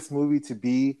this movie to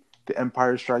be The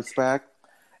Empire Strikes Back,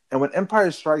 and when Empire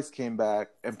Strikes came back,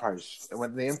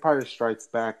 when The Empire Strikes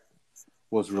Back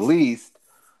was released,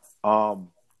 no,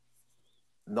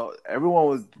 everyone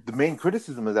was, the main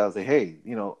criticism is that was like, hey,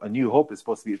 A New Hope is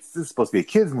supposed to be a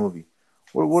kids movie.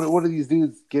 What are these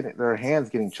dudes getting their hands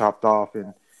getting chopped off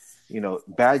and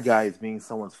bad guys being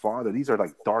someone's father? These are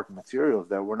like dark materials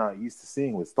that we're not used to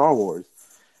seeing with Star Wars.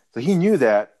 So he knew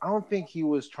that. I don't think he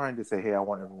was trying to say, hey, I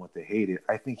want everyone to hate it.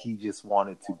 I think he just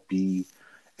wanted to be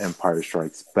Empire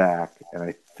Strikes Back. And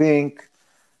I think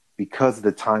because of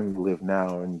the time we live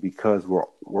now and because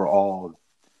we're all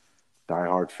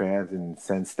diehard fans in the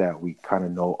sense that we kind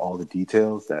of know all the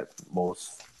details that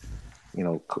most,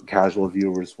 casual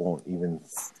viewers won't even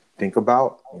think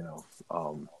about,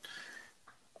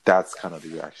 that's kind of the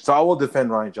reaction. So I will defend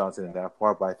Rian Johnson in that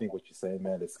part, but I think what you're saying,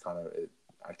 man, it's kind of,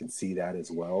 I can see that as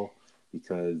well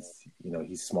because,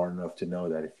 he's smart enough to know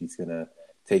that if he's going to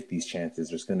take these chances,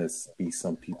 there's going to be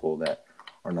some people that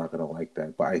are not going to like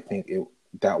that. But I think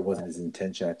that wasn't his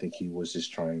intention. I think he was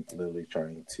just literally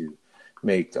trying to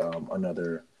make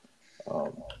another,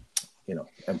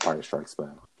 Empire Strikes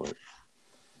Back. But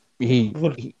he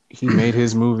made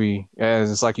his movie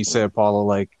as it's like you said, Paulo.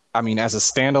 Like I mean, as a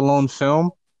standalone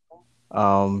film,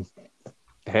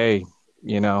 hey,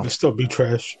 It still be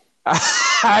trash.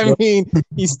 I mean,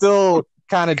 he still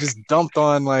kind of just dumped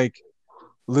on like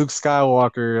Luke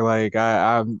Skywalker. Like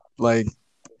I'm like,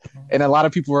 and a lot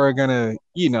of people are gonna,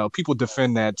 people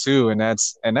defend that too, and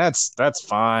that's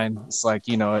fine. It's like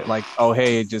like oh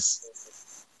hey, it just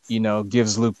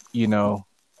gives Luke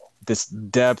this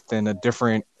depth and a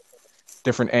different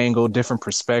angle, different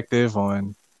perspective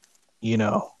on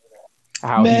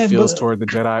how he feels toward the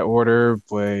Jedi Order.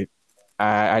 But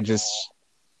I just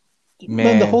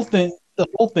man, the whole thing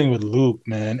with Luke,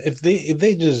 man, if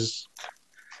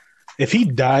he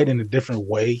died in a different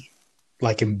way,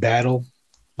 like in battle,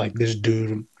 like this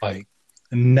dude, like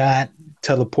not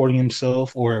teleporting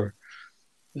himself or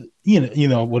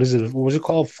what is it? What was it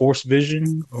called? Force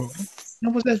vision? Or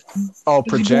what was that? Oh,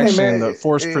 projection, the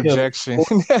force projection.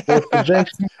 Force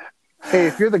projection. Hey,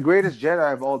 if you're the greatest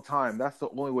Jedi of all time, that's the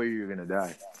only way you're gonna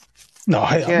die. No,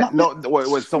 you can't.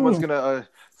 What? Someone's gonna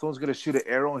shoot an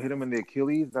arrow and hit him in the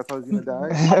Achilles. That's how he's gonna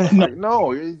die.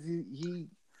 No, he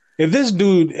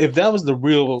if that was the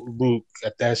real Luke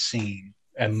at that scene,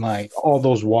 and like all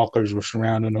those walkers were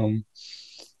surrounding him,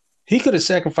 he could have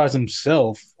sacrificed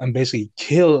himself and basically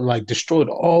killed, like destroyed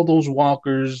all those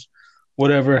walkers,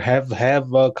 whatever. Have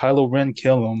Kylo Ren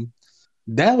kill him.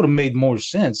 That would have made more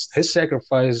sense. His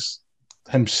sacrifice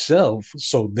himself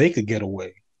so they could get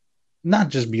away, not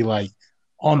just be like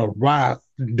on a rock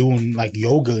doing like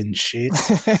yoga and shit.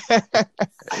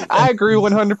 I agree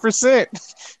 100%.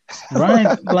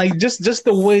 Right? Like just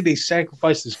the way they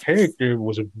sacrificed his character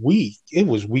was weak. It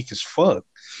was weak as fuck.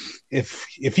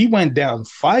 If he went down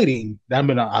fighting, that'd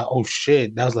been oh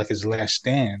shit, that was like his last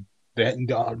stand. That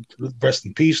rest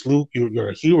in peace, Luke. You're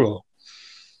a hero.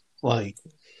 Like,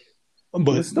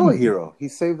 but He was still a hero. He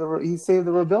saved the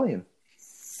rebellion.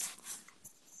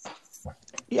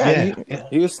 Yeah,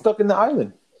 He was stuck in the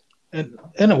island.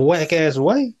 in a whack ass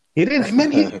way. He didn't.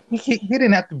 Man, he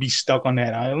didn't have to be stuck on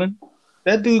that island.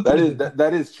 That dude.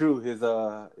 That is true.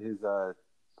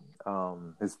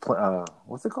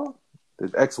 What's it called?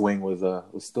 His X-wing was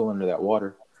still under that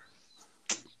water.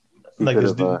 He like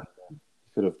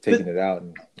could have taken it out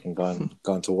and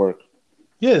gone to work.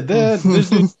 Yeah, this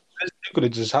dude could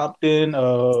have just hopped in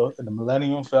the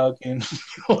Millennium Falcon.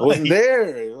 Wasn't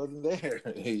there. It wasn't there.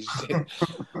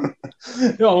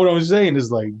 What I'm saying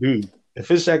is like, dude, if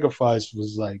his sacrifice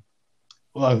was like,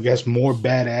 well, I guess more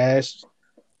badass,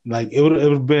 like it would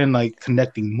have been like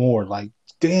connecting more. Like,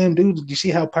 damn, dude, did you see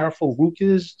how powerful Luke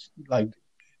is? Like,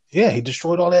 yeah, he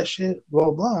destroyed all that shit,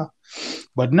 blah blah.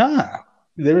 But nah,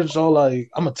 there's all like,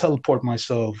 I'm gonna teleport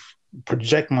myself,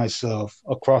 project myself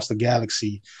across the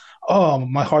galaxy. Oh,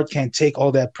 my heart can't take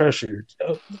all that pressure,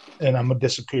 and I'm gonna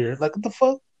disappear. Like, what the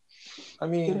fuck? I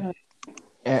mean,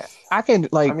 I can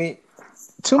like. I mean,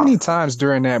 too many times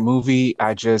during that movie,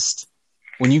 I just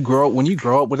when you grow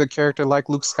up with a character like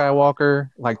Luke Skywalker,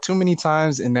 like too many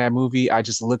times in that movie, I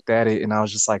just looked at it and I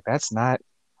was just like, that's not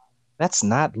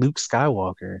Luke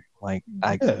Skywalker. Like,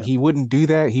 he wouldn't do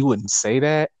that. He wouldn't say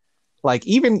that. Like,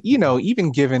 even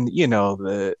given,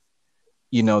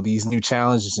 these new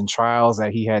challenges and trials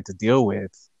that he had to deal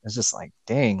with, it's just like,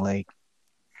 dang, like,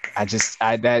 I just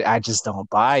don't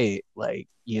buy it. Like,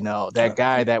 that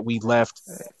guy that we left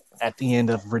at the end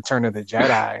of Return of the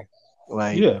Jedi,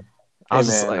 like, I was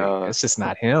just like, it's just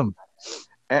not him.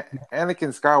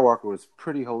 Anakin Skywalker was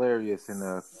pretty hilarious in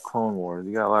the Clone Wars.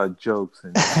 He got a lot of jokes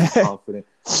and confident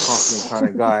kind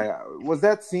of guy.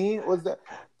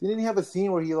 Didn't he have a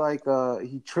scene where he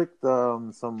tricked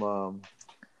some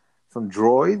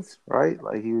droids, right?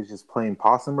 Like he was just playing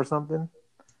possum or something.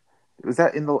 Was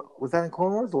that in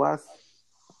Clone Wars? Do you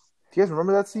guys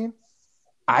remember that scene?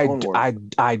 I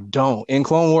don't. In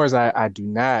Clone Wars, I do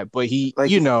not. But he,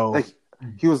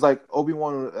 he was like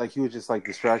Obi-Wan, like he was just like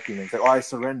distracting him. He's like, "Oh, I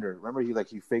surrender." Remember, he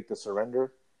faked the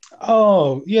surrender.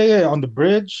 Oh yeah, on the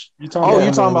bridge. You're talking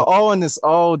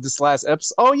about this last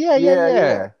episode. Oh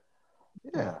yeah.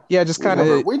 Just kind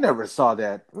of. We never saw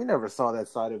that. We never saw that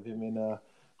side of him in the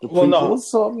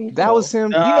prequels. No, that was him.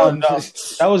 No,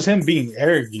 that was him being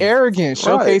arrogant,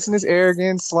 showcasing his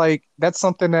arrogance. Like that's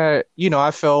something that I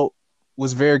felt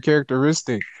was very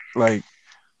characteristic. Like.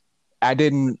 I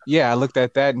looked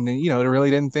at that and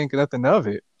really didn't think nothing of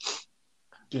it.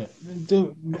 Yeah,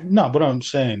 dude, no, but what I'm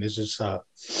saying is just,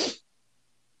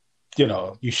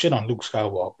 you shit on Luke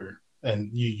Skywalker and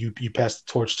you pass the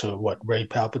torch to Rey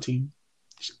Palpatine,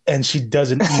 and she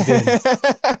doesn't even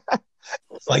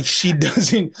she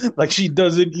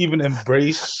doesn't even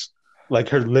embrace like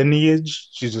her lineage.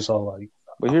 She's just all like.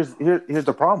 But here's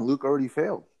the problem. Luke already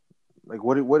failed. Like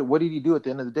what did he do at the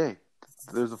end of the day?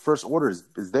 There's the First Order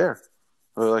is there.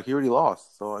 Or like he already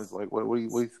lost, so I was like, "What are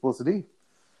you supposed to do?"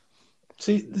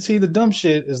 See, the dumb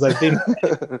shit is like they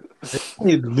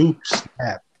made Luke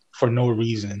snap for no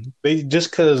reason. They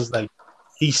just because like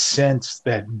he sensed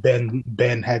that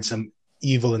Ben had some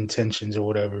evil intentions or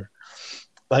whatever.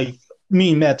 Like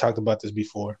me and Matt talked about this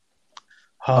before.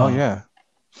 I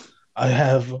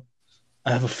have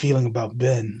a feeling about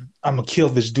Ben. I'm gonna kill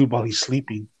this dude while he's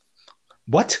sleeping.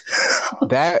 What?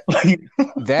 That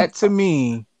to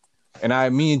me.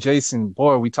 And me and Jason,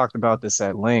 boy, we talked about this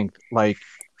at length. Like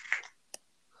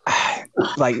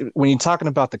when you're talking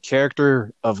about the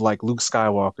character of like Luke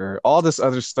Skywalker, all this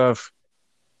other stuff,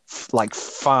 like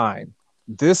fine.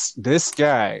 This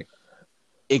guy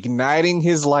igniting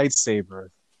his lightsaber,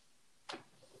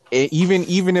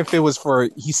 even if it was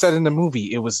he said in the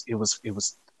movie,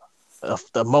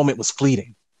 the moment was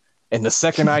fleeting, and the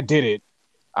second I did it,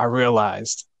 I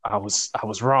realized I was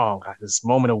wrong. This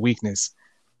moment of weakness.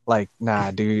 Like,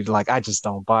 nah, dude. Like, I just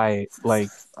don't buy it. Like,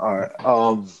 all right.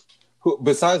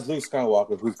 Besides Luke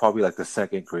Skywalker, who's probably like the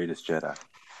second greatest Jedi?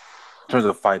 terms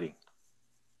of fighting.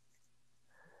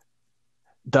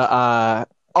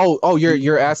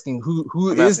 You're asking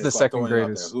who I'm is asking, the so I'm second throwing it out there.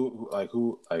 greatest?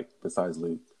 Who besides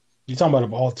Luke You talking about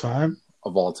of all time?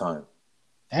 of all time?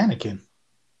 Anakin.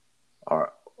 All right,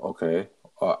 okay.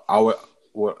 I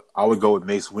would go with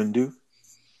Mace Windu.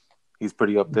 He's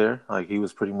pretty up there. Like he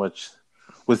was pretty much.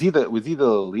 Was he the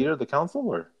leader of the council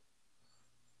or?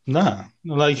 Nah,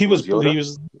 like he was. Yoda? He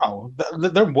was. No,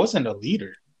 there wasn't a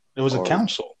leader. There was a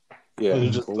council. Yeah, It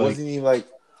was just but like, wasn't he like?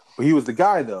 Well, he was the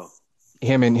guy though.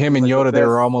 Him and like Yoda, the they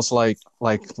were best almost like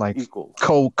equal.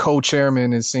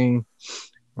 co-chairman and scene.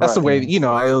 That's the way,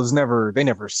 yeah. it was never, they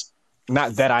never,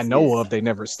 not that I know of, they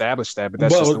never established that, but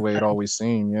that's just the way it always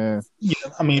seemed, yeah. Yeah,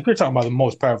 I mean, if you're talking about the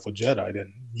most powerful Jedi,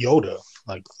 then Yoda,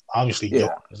 like, obviously Yeah.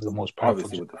 Yoda is the most powerful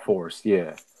Obviously Jedi. with the Force,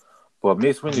 yeah. But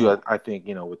Mace Windu, I think,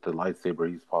 with the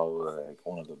lightsaber, he's probably like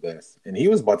one of the best. And he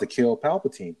was about to kill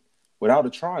Palpatine without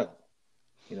a trial.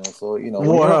 So when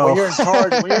you're in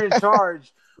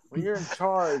charge, when you're in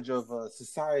charge of a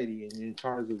society and you're in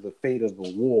charge of the fate of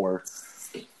a war.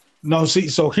 No, see,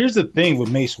 so here's the thing with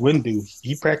Mace Windu.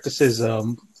 He practices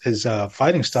his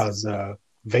fighting styles,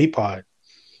 Vapod.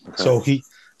 Okay.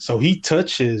 So he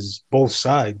touches both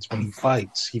sides when he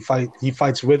fights. He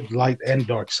fights with light and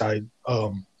dark side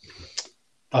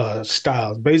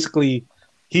styles. Basically,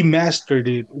 he mastered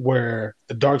it where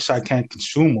the dark side can't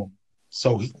consume him.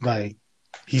 So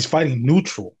he's fighting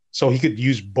neutral, so he could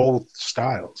use both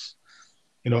styles.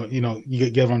 You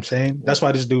get what I'm saying? That's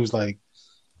why this dude's like,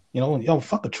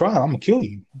 fuck a trial, I'm gonna kill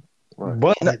you. Right.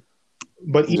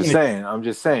 But I'm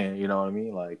just saying, you know what I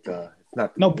mean? Like, it's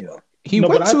not. He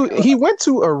went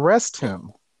to arrest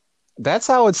him. That's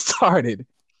how it started,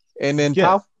 and then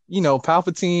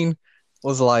Palpatine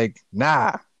was like,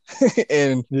 nah,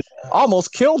 and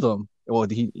almost killed him. Well,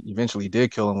 he eventually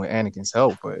did kill him with Anakin's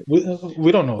help, but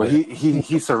we don't know. But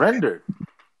he surrendered.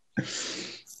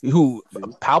 Who?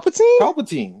 Palpatine?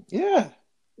 Palpatine, yeah.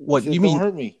 What you mean? Don't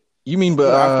hurt me. You mean?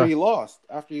 But after he lost,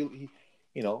 hey,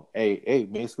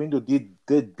 Mace Windu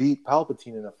did beat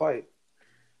Palpatine in a fight.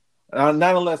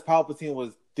 Not unless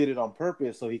Palpatine did it on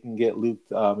purpose so he can get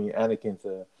Anakin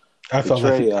to. I felt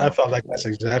like that's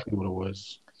exactly what it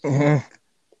was. Mm-hmm.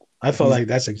 I felt like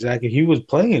that's exactly. He was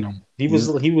playing him. He was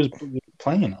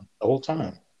playing him the whole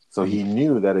time. So he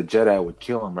knew that a Jedi would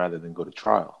kill him rather than go to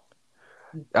trial.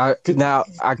 I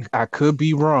could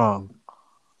be wrong,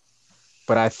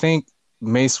 but I think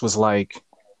Mace was like,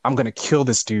 "I'm gonna kill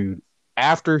this dude,"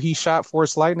 after he shot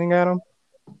Force lightning at him,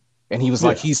 and he was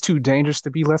like, "He's too dangerous to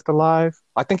be left alive."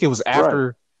 I think it was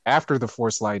after the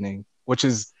Force lightning, which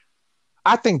is,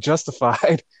 I think,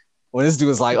 justified. When this dude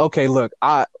was like, "Okay, look,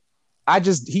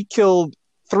 he killed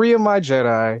 3 of my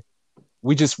Jedi.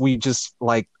 We just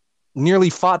like nearly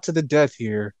fought to the death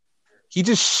here. He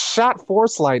just shot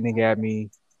Force lightning at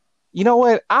me. You know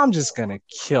what? I'm just gonna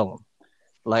kill him."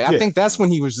 Like, I think that's when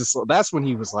he was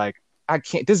like, "I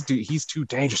can't. This dude, he's too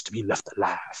dangerous to be left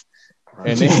alive."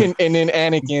 And then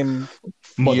Anakin,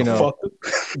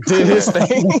 did his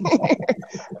thing.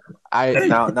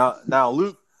 Now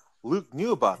Luke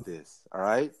knew about this. All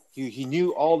right, he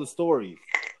knew all the stories.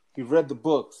 He read the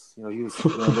books. He was.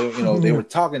 They were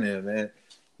talking to him, man.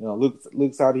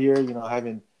 Luke's out here.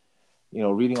 Having.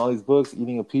 Reading all these books,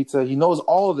 eating a pizza. He knows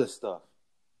all of this stuff.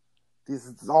 This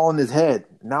is all in his head.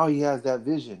 Now he has that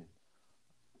vision.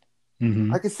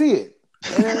 Mm-hmm. I can see it.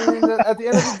 And at the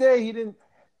end of the day, he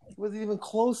wasn't even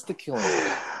close to killing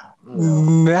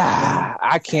him. Nah,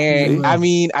 I can't. I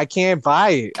mean, I can't buy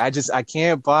it. I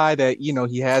can't buy that.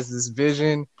 He has this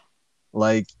vision,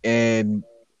 and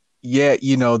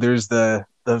there's the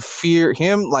fear.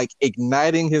 Him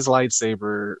igniting his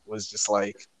lightsaber was just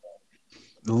like.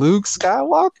 Luke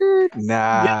Skywalker?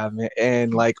 Nah, man.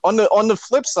 And on the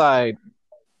flip side,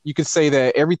 you could say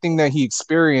that everything that he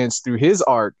experienced through his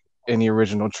arc in the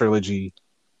original trilogy,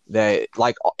 that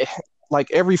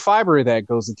every fiber of that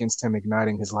goes against him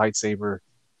igniting his lightsaber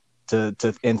to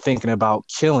and thinking about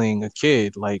killing a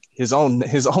kid, his own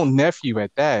nephew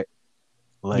at that.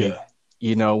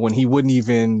 When he wouldn't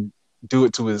even do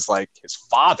it to his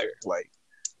father.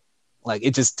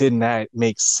 It just didn't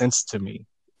make sense to me.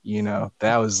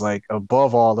 That was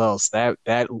above all else, that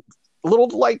little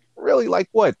really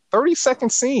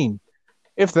 30-second scene,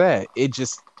 if that,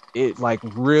 it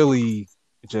really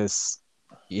just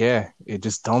it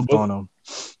just dumped on him.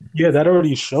 Yeah, that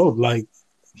already showed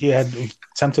he had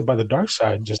tempted by the dark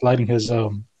side, just lighting his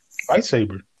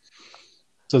lightsaber.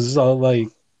 So this is all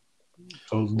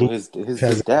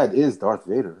his dad is Darth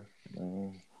Vader.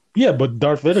 Yeah, but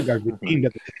Darth Vader got redeemed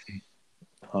at the end.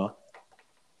 Huh?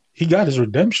 He got his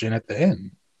redemption at the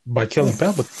end by killing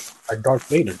Palpatine, like Darth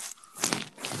Vader.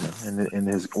 and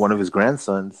his one of his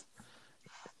grandsons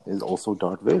is also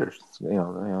Darth Vader.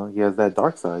 He has that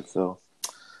dark side. So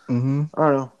Mm-hmm. I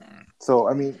don't know. So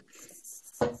I mean,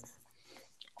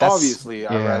 obviously,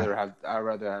 I'd rather have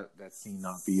that scene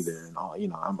not be there, and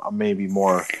I'm maybe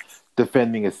more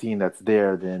defending a scene that's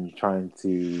there than trying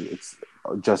to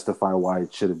justify why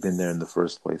it should have been there in the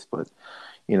first place. But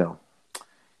you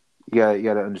got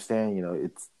to understand,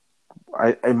 it's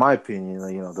in my opinion,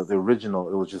 the original,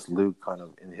 it was just Luke kind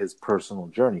of in his personal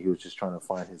journey. He was just trying to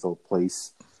find his own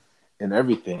place in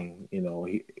everything.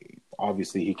 He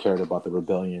obviously cared about the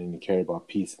rebellion and he cared about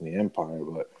peace in the Empire,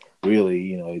 but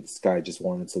really, this guy just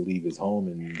wanted to leave his home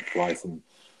and fly some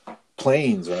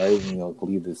planes, right?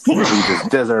 Leave this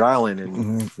desert island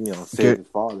and save his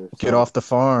father. Get off the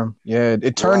farm. Yeah,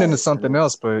 it turned into something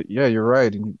else, but yeah, you're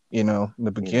right. In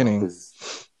the beginning,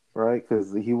 right?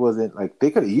 Because he wasn't like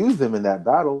they could have used him in that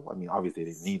battle. I mean, obviously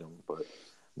they didn't need him, but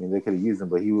I mean they could have used him.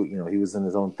 But he was in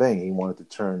his own thing. He wanted to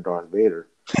turn Darth Vader,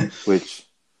 which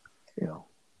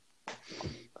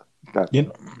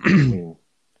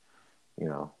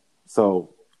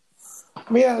So,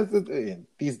 I mean,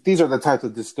 these are the types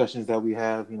of discussions that we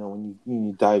have, when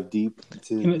you dive deep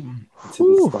into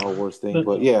the Star Wars thing.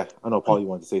 But yeah, I know, Paul, you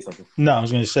wanted to say something. No, I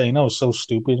was going to say, was so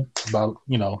stupid about,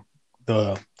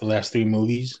 the last three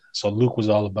movies. So Luke was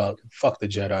all about fuck the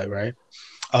Jedi, right?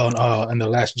 And the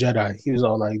Last Jedi, he was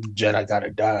all like, Jedi gotta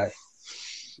die.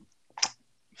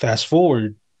 Fast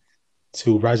forward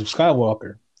to Rise of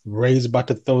Skywalker. Rey's about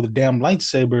to throw the damn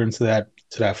lightsaber into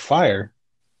that fire.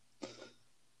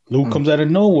 Luke comes out of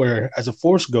nowhere as a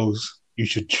Force ghost. You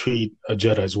should treat a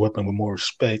Jedi's weapon with more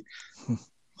respect.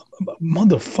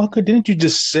 Motherfucker, didn't you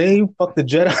just say fuck the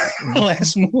Jedi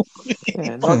last movie?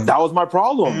 Yeah, no, that was my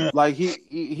problem. Like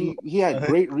he had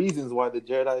great reasons why the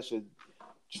Jedi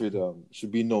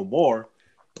should be no more.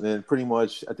 And then pretty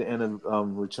much at the end of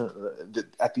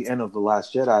at the end of the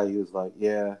Last Jedi, he was like,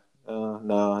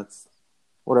 no, it's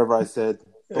whatever I said.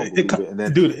 Don't believe it. And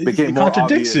then it became more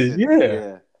contradicts obvious.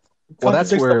 Yeah. Well,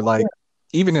 that's where, like,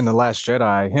 even in The Last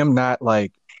Jedi,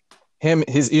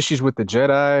 his issues with the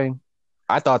Jedi,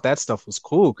 I thought that stuff was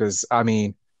cool because, I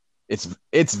mean, it's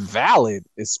valid,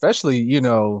 especially,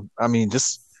 I mean,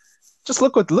 just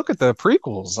look at the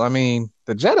prequels. I mean,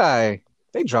 the Jedi,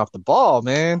 they dropped the ball,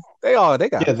 man. They got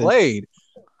played.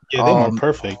 Yeah, they weren't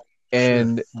perfect.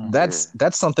 And that's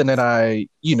something that I,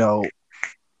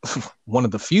 one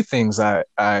of the few things I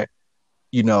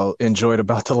enjoyed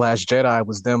about The Last Jedi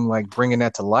was them like bringing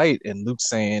that to light and Luke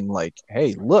saying like,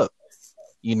 hey, look,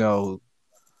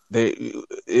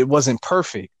 it wasn't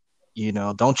perfect.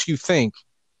 Don't you think,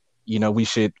 we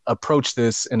should approach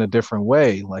this in a different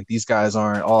way? Like these guys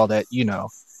aren't all that,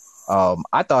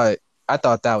 I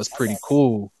thought that was pretty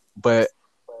cool, but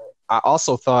I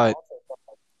also thought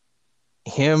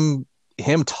him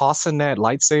tossing that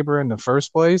lightsaber in the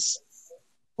first place,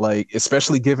 like,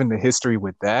 especially given the history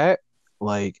with that,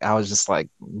 like, I was just like,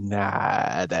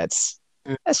 nah, that's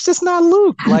just not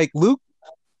Luke. Like, Luke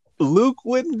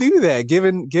wouldn't do that,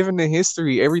 given the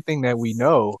history, everything that we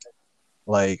know.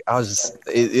 Like, I was just,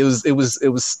 it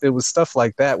was stuff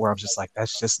like that where I'm just like,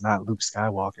 that's just not Luke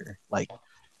Skywalker. Like,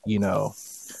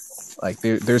 like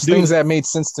there's things that made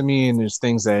sense to me, and there's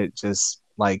things that just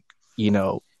like,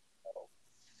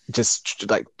 just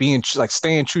like being like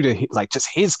staying true to like just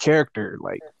his character,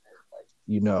 like.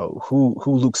 Who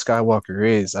Luke Skywalker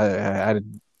is.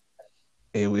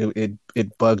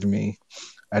 It bugged me.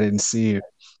 I didn't see it,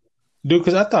 dude.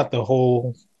 Because I thought the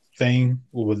whole thing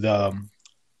with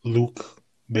Luke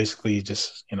basically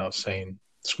just saying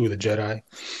screw the Jedi.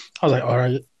 I was like, all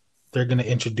right, they're gonna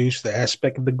introduce the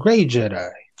aspect of the gray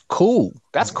Jedi. Cool,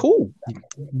 that's cool.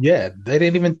 Yeah, they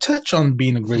didn't even touch on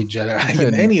being a gray Jedi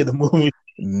in any of the movies.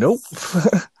 Nope,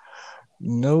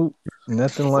 nope,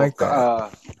 nothing like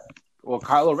that. Well,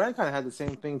 Kylo Ren kind of had the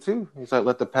same thing too. He's like,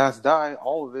 "Let the past die,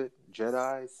 all of it."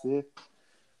 Jedi, Sith.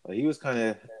 He was kind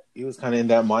of in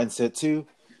that mindset too.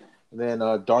 And then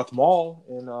Darth Maul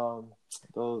in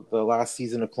the last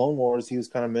season of Clone Wars, he was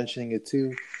kind of mentioning it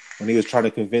too when he was trying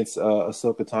to convince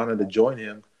Ahsoka Tano to join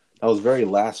him. That was very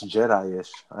Last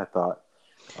Jedi-ish, I thought.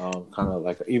 Kind of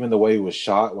like even the way he was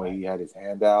shot, where he had his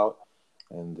hand out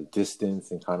and the distance,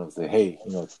 and kind of say, "Hey,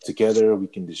 together we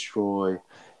can destroy."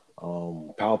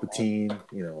 Palpatine,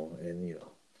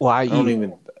 Well, I don't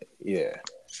even. Yeah,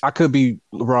 I could be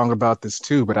wrong about this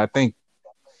too, but I think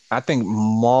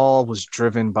Maul was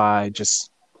driven by just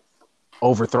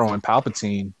overthrowing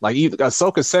Palpatine. Like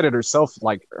Ahsoka said it herself,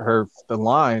 like the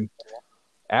line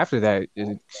after that,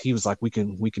 he was like, "We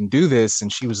can do this,"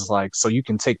 and she was like, "So you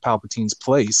can take Palpatine's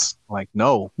place?" Like,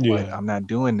 no, like, I'm not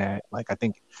doing that. Like, I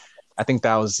think I think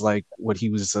that was like what he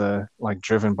was like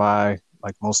driven by,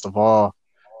 like most of all,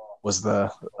 was the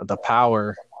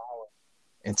power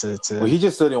into Well, to he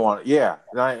just didn't want. Yeah,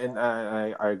 and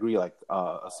I agree. Like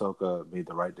Ahsoka made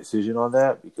the right decision on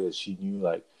that because she knew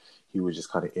like he was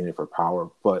just kind of in it for power.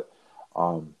 But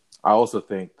I also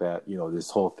think that this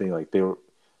whole thing, like they were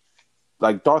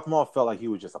like Darth Maul felt like he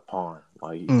was just a pawn.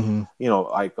 Like Mhm.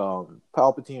 like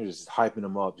Palpatine was just hyping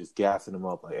him up, just gassing him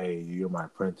up. Like, hey, you're my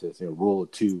apprentice. Rule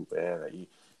of two, man. Like,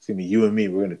 it's gonna be you and me.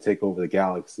 We're gonna take over the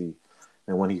galaxy.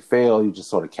 And when he failed, he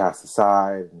just sort of cast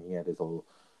aside, and he had his whole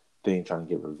thing trying to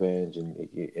get revenge. And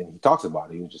he talks about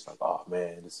it. He was just like, oh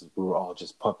man, we were all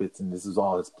just puppets, and this is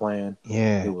all his plan.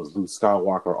 Yeah. It was Luke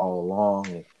Skywalker all along.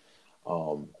 And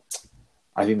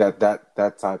I think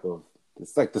that type of,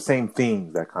 it's like the same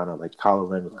things that kind of like Kylo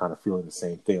Ren was kind of feeling the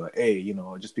same thing. Like, hey,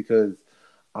 just because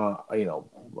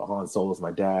Han Solo's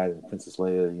my dad and Princess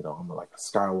Leia, I'm like a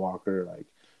Skywalker. Like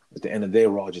at the end of the day,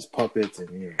 we're all just puppets,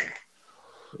 and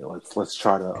let's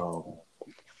try to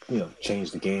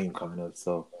change the game, kind of.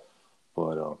 So,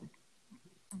 but No,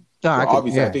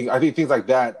 obviously, yeah. I think things like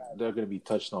that they're going to be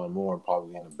touched on more and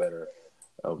probably in a better,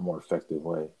 more effective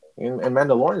way. And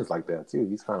Mandalorian's like that too.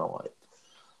 He's kind of like,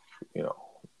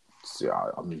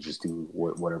 I'm gonna just do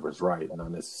whatever's right,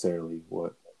 not necessarily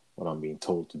what I'm being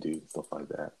told to do and stuff like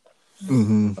that.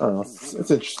 Mm-hmm. I don't know.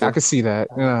 It's interesting. I can see that.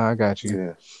 Yeah, I got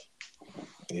you.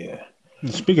 Yeah.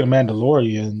 Speaking of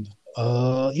Mandalorian,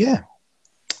 yeah.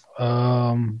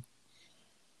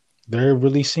 They're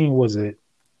releasing, was it,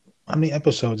 how many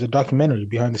episodes? A documentary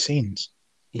behind the scenes.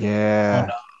 Yeah.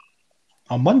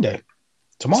 On Monday.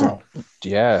 Tomorrow.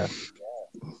 Yeah.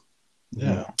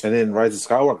 Yeah. And then Rise of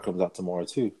Skywalker comes out tomorrow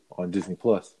too on Disney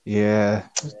Plus. Yeah.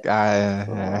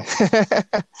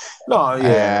 No,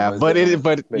 yeah. But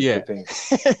yeah.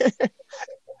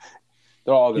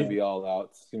 They're all gonna be all out.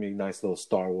 It's gonna be a nice little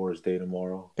Star Wars day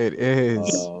tomorrow. It is.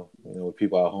 With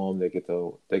people at home, they get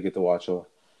to watch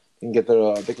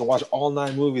they can watch all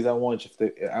 9 movies at once if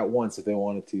they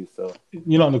wanted to. So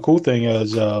the cool thing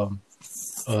is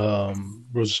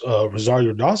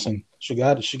Rosario Dawson. She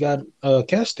got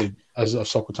casted as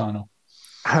Ahsoka Tano.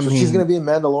 So she's gonna be in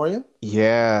Mandalorian?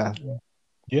 Yeah.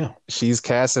 Yeah. She's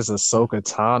cast as Ahsoka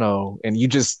Tano, and you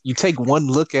take one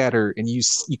look at her and you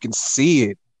can see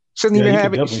it. She didn't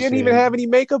even have any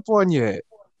makeup on yet.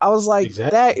 I was like,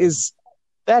 exactly.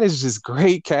 that is just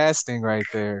great casting right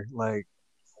there. Like,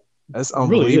 that's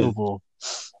unbelievable.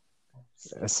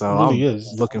 Really so really I'm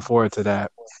looking forward to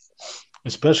that.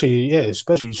 Especially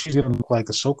she's gonna look like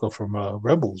Ahsoka from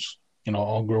Rebels,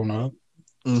 all grown up.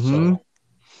 Mm-hmm.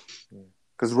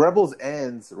 Because Rebels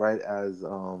ends right as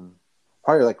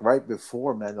probably like right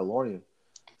before Mandalorian.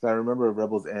 So I remember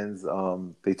Rebels ends.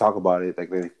 They talk about it,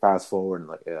 like they fast forward and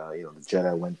like the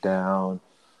Jedi went down.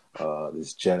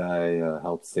 This Jedi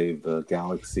helped save the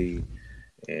galaxy,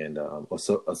 and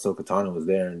Ahsoka Tano was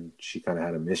there, and she kind of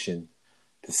had a mission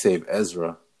to save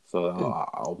Ezra. So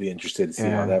I'll be interested to see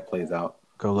how that plays out.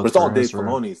 But it's all Dave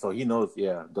Filoni, so he knows.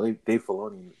 Yeah, Dave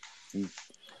Filoni, he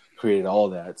created all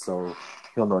that, so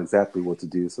he'll know exactly what to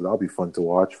do. So that'll be fun to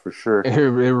watch for sure. It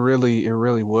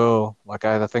really will. Like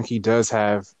I think he does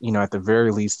have, at the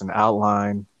very least, an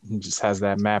outline. He just has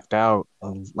that mapped out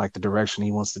of like the direction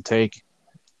he wants to take.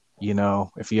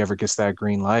 If he ever gets that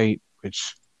green light,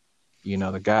 which,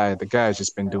 the guy's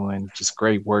just been doing just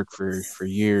great work for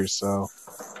years. So,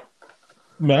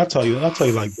 man, I'll tell you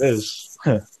like this.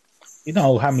 You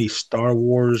know how many Star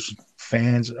Wars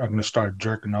fans are going to start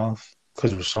jerking off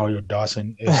because Rosario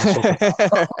Dawson is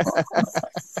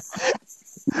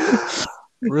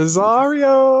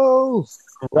Rosario.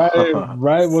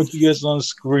 Right when he gets on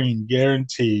screen,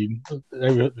 guaranteed.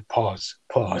 Pause.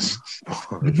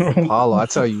 Paulo, I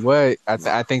tell you what,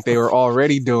 I think they were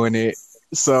already doing it.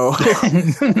 So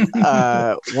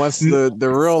once the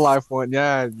real life one,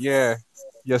 yeah.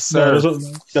 Yes, sir. No,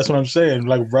 that's what I'm saying.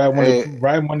 Like right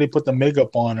when they put the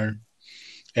makeup on her,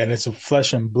 and it's a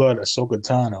flesh and blood Ahsoka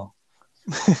Tano.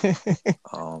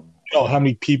 How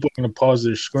many people are gonna pause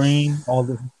their screen?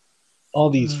 All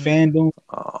these fandom.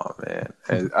 Oh man,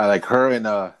 and I like her and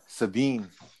Sabine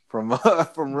from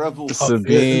Rebels.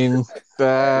 Sabine.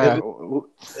 All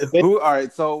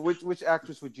right. So which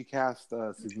actress would you cast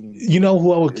Sabine? You know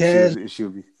who I would cast? She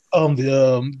would be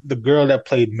the girl that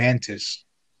played Mantis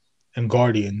in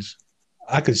Guardians.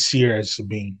 I could see her as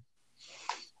Sabine.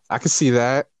 I could see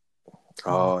that.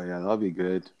 Oh yeah, that'll be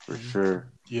good for sure.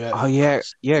 Yeah. Oh yeah,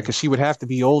 because she would have to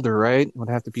be older, right? Would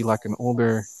have to be like an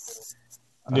older.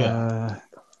 Yeah.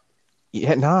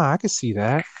 I could see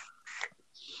that.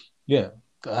 Yeah,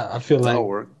 I feel that'll like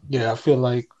work. Yeah, I feel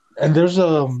like, and there's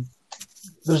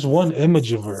there's one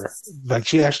image of her, like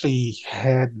she actually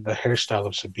had the hairstyle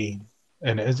of Sabine,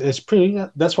 and it's pretty. Yeah,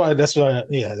 that's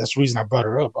the reason I brought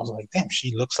her up. I was like, damn,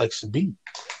 she looks like Sabine.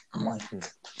 I'm like,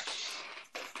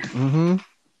 Mm-hmm.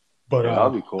 but Yeah,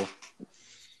 that'd be cool.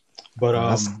 but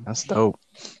That's dope.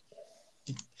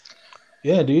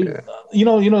 yeah, dude. Yeah.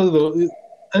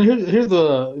 And here's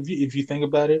the if you think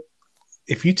about it,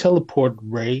 if you teleport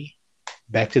Rey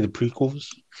back to the prequels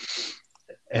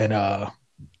and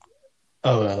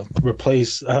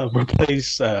replace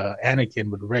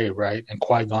Anakin with Rey, right? And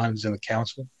Qui-Gon's in the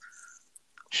council.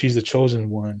 She's the chosen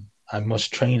one. I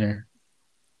must train her,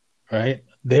 right?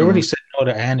 They already said no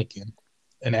to Anakin,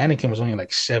 and Anakin was only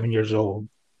like 7 years old.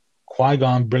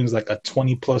 Qui-Gon brings like a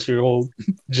 20-plus-year-old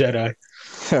Jedi.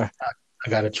 I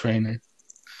gotta train her.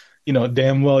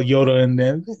 Damn well Yoda and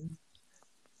them.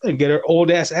 Get her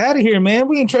old ass out of here, man.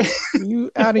 We ain't train.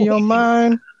 You out of your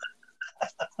mind.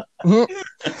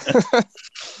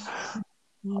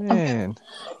 Man,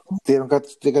 They're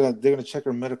gonna check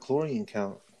her metachlorian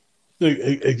count.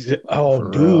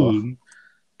 Oh,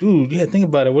 dude, yeah. Think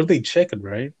about it. What are they checking,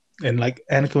 right? And like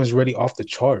Anakin was already off the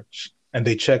charts, and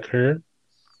they check her.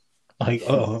 Like,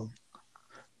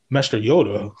 Master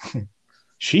Yoda,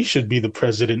 she should be the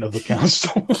president of the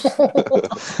council.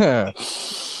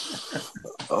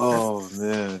 Oh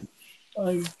man,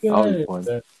 That'll be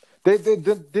fun.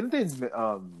 Didn't they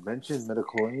mention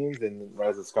metachlorians in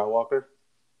Rise of Skywalker?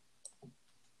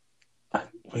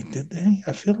 Wait, did they?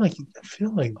 I feel like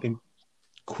they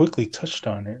quickly touched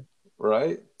on it.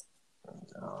 Right?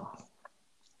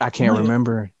 I can't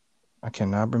remember. I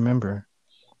cannot remember.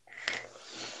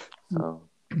 So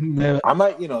I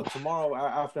might, tomorrow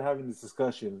after having this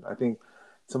discussion, I think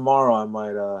tomorrow I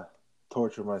might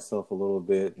torture myself a little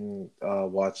bit and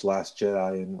watch Last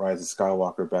Jedi and Rise of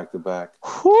Skywalker back to back.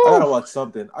 I gotta watch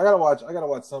something. I gotta watch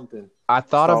something. I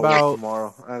thought Star Wars about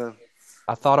tomorrow.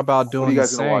 I thought about doing the gonna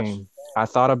same. I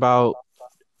thought about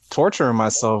torturing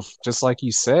myself, just like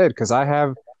you said, because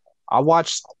I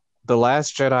watched The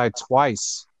Last Jedi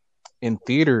twice in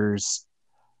theaters.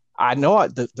 I know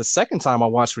the second time I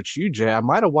watched with you, Jay, I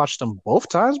might have watched them both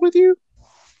times with you.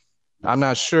 I'm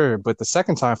not sure, but the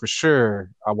second time for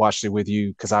sure I watched it with you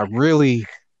because I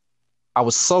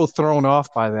was so thrown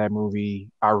off by that movie.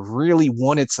 I really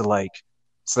wanted to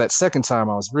so that second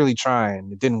time I was really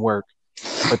trying. It didn't work,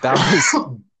 but that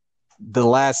was the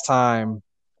last time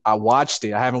I watched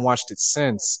it. I haven't watched it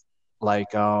since,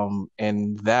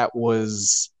 and that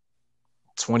was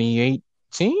 2018.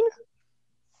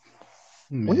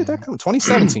 When did that come?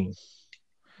 2017.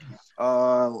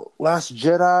 Last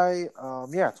Jedi,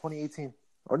 2018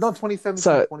 or no, 2017.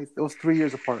 So, it was 3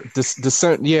 years apart.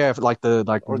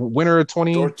 Winter of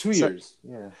 20 or 2 years,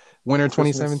 winter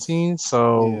 2017.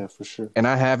 So yeah, for sure. And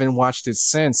I haven't watched it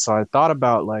since. So I thought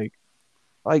about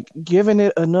giving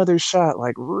it another shot,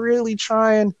 really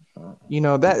trying,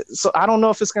 that. So I don't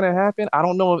know if it's gonna happen. I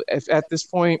don't know if at this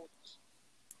point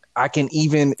I can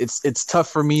even. It's tough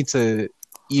for me to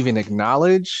even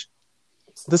acknowledge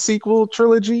the sequel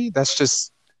trilogy. That's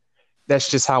just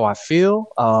how I feel.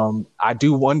 I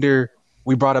do wonder.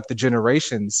 We brought up the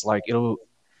generations. I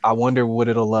wonder what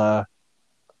it'll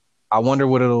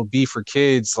be for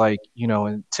kids.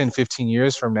 In 10, 15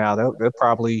 years from now, they'll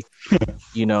probably,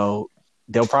 they'll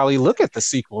probably look at the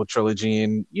sequel trilogy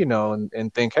and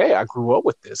and think, hey, I grew up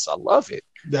with this. I love it.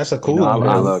 That's a cool. I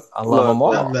love them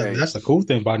all. That's the cool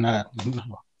thing about not.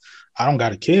 I don't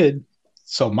got a kid.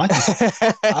 So I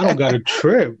don't got a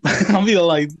trip. I'll be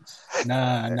like,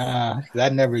 nah,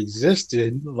 that never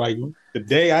existed. Like the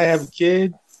day I have a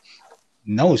kid,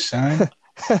 no, son.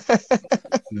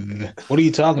 What are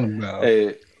you talking about?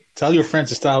 Hey, tell your friends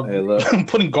to stop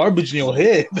putting garbage in your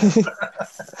head.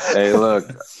 Hey, look,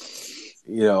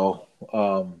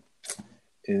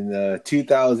 in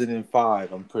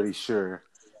 2005, I'm pretty sure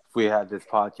if we had this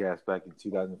podcast back in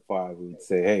 2005, we would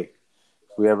say, hey,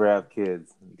 if we ever have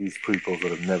kids, these prequels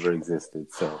would have never existed.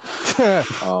 So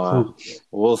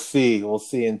we'll see. We'll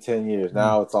see in 10 years.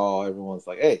 Now everyone's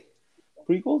like, hey,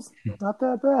 prequels, not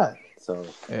that bad. So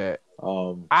yeah.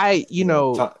 I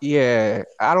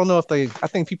don't know if I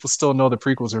think people still know the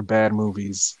prequels are bad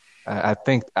movies. I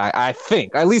think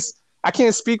at least I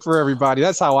can't speak for everybody.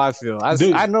 That's how I feel.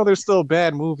 I know they're still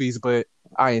bad movies, but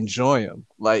I enjoy them.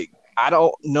 I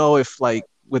don't know if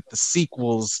with the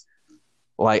sequels,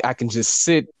 I can just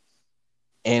sit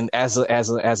and as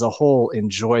a whole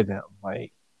enjoy them. I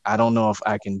don't know if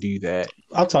I can do that.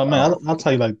 I'll tell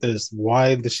you like this: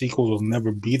 why the sequels will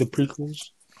never be the prequels?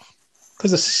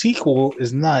 Because the sequel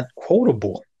is not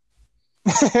quotable.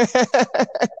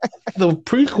 The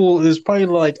prequel is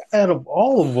probably out of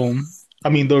all of them, I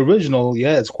mean, the original,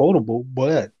 yeah, it's quotable,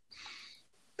 but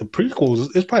the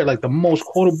prequels is probably like the most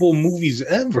quotable movies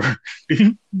ever.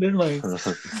 They're like,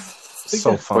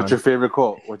 So fun. What's your favorite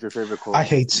quote? What's your favorite quote? I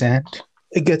hate sand.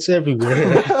 It gets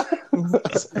everywhere.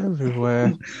 It's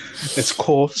everywhere. It's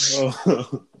coarse.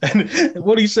 And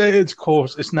what do you say? It's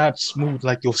coarse. It's not smooth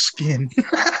like your skin.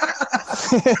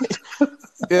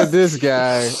 Yeah, this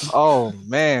guy. Oh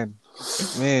man.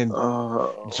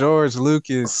 George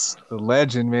Lucas, the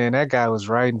legend, man. That guy was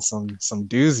writing some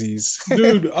doozies.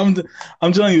 Dude,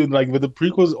 I'm telling you, like with the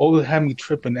prequels, always had me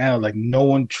tripping out. Like no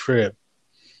one tripped.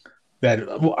 That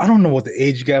well, I don't know what the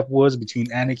age gap was between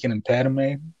Anakin and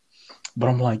Padme, but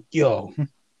I'm like, yo,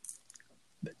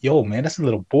 man, that's a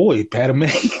little boy, Padme.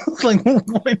 Like,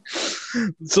 what?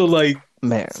 So like,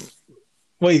 Man.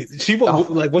 wait, she was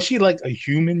like, was she like a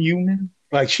human?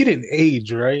 Like she didn't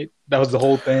age, right? That was the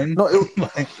whole thing. No,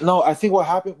 Like, no. I think what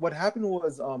happened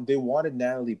was they wanted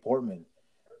Natalie Portman.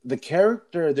 The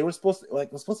character they were supposed to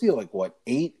like was supposed to be like what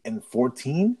 8 and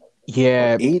 14,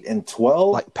 Yeah, 8 and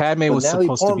 12. like Padme But was Natalie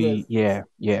supposed to be. Yeah.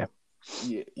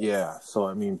 Yeah. So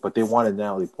I mean, but they wanted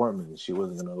Natalie Portman. She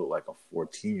wasn't gonna look like a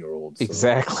 14-year-old. So,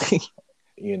 Exactly.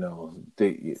 you know,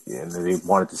 they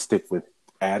wanted to stick with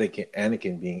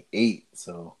Anakin being 8.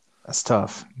 So That's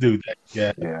tough. dude, that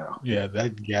gap, yeah. yeah,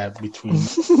 that gap between.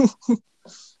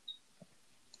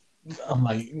 I'm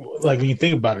like when you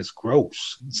think about it, it's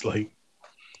gross. It's like,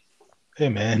 hey,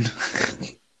 man.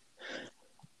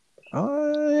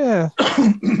 Oh yeah.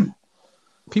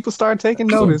 People started taking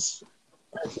notice.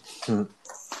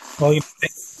 Well,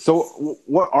 So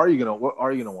what are you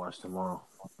gonna watch tomorrow?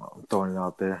 I'm throwing it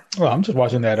out there. well, I'm just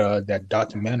watching that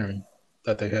documentary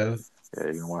that they have. Yeah,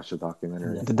 you're gonna watch the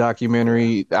documentary. The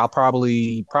documentary. I'll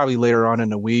probably later on in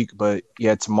the week, but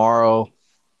yeah, tomorrow.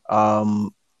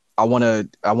 I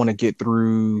wanna get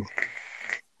through.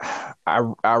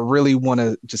 I really want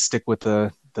to just stick with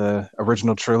the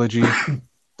original trilogy,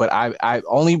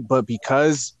 but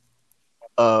because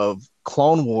of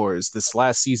Clone Wars, this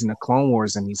last season of Clone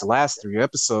Wars, and these last 3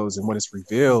 episodes, and what it's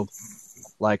revealed,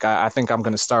 like I think I'm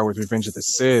gonna start with Revenge of the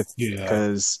Sith, Yeah,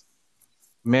 because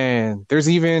man,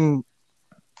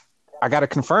 I gotta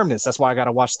confirm this. That's why I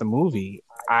gotta watch the movie.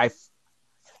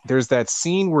 There's that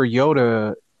scene where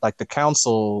Yoda, like the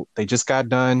council, they just got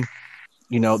done.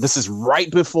 You know, this is right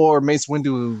before Mace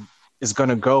Windu is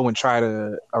gonna go and try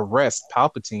to arrest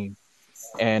Palpatine,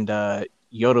 and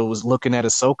Yoda was looking at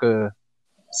Ahsoka,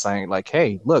 saying like,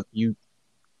 "Hey, look, you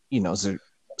know, is there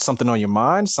something on your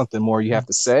mind? Something more you have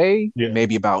to say? Yeah.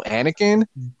 Maybe about Anakin?"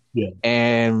 Yeah.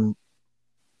 And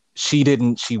she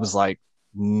didn't. She was like,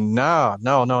 "No."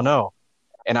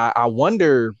 And I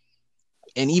wonder.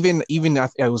 And even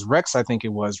it was Rex. I think it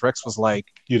was Rex was like,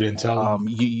 you didn't tell him.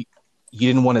 you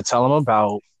didn't want to tell him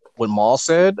about what Maul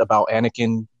said about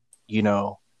Anakin,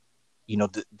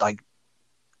 like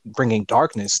bringing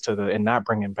darkness to and not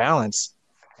bringing balance.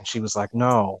 And she was like,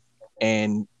 no.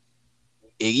 And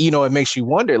it makes you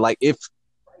wonder, like, if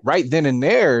right then and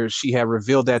there she had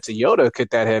revealed that to Yoda, could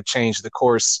that have changed the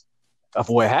course of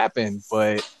what happened?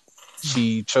 But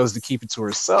she chose to keep it to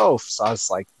herself. So I was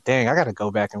like, dang, I got to go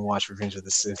back and watch Revenge of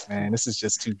the Sith, man. This is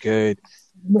just too good,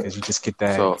 because you just get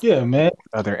that Yeah, man.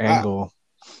 other angle.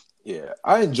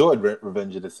 I enjoyed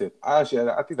Revenge of the Sith. I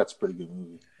think that's a pretty good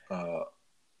movie.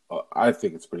 I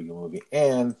think it's a pretty good movie,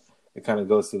 and it kind of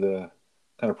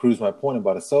proves my point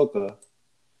about Ahsoka.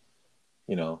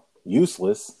 You know,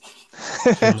 useless.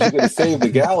 She's going to save the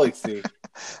galaxy.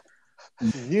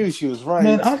 She knew she was right.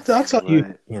 Man, I'll tell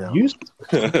you,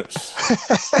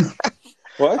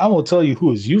 What? I will tell you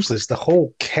who is useless. The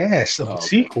whole cast of the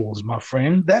sequels, my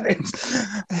friend. That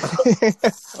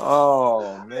is.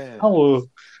 Oh man.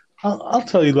 I'll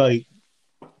tell you, like,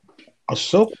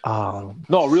 Ahsoka.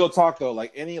 No, real talk though.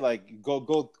 Like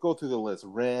go through the list.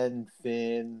 Ren,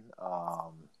 Finn.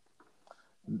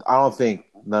 I don't think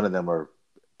none of them are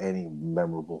any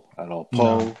memorable at all.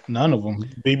 Poe, no, none of them.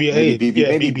 BB-8, maybe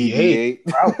BB-8.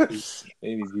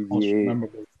 maybe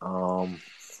BB-8.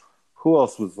 Who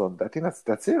else was on? I think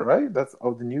that's it, right? That's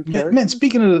of the new characters. Man,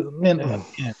 speaking of let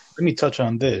me touch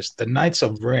on this. The Knights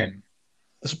of Ren.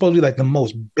 They're supposed to be like the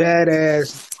most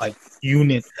badass like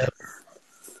unit ever.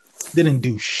 Didn't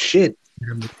do shit.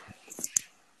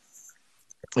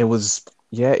 It was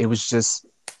just,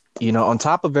 on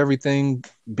top of everything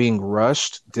being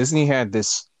rushed, Disney had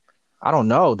this, I don't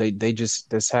know, they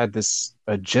just had this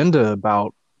agenda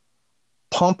about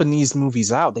pumping these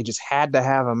movies out. They just had to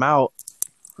have them out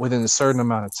within a certain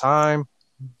amount of time.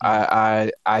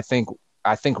 I think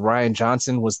Rian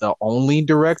Johnson was the only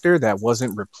director that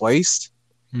wasn't replaced.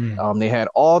 They had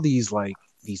all these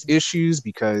issues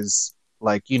because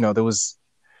there was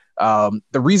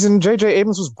The reason J.J.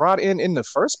 Abrams was brought in the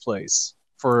first place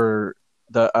for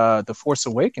the Force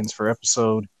Awakens for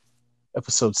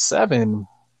episode 7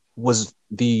 was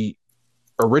the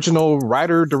original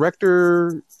writer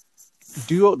director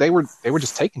duo. They were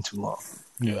just taking too long.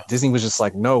 Yeah. Disney was just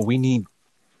like, no,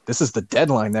 this is the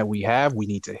deadline that we have. We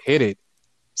need to hit it.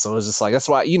 So it's just like, that's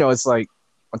why, it's like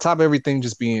on top of everything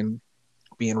just being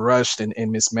rushed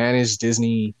and mismanaged,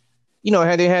 Disney,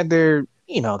 they had their,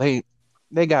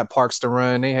 they got parks to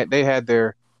run. They had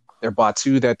their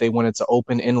Batu that they wanted to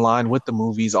open in line with the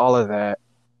movies, all of that.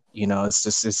 That's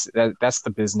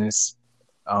the business.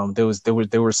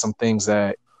 There were some things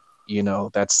that,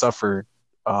 that suffered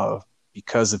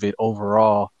because of it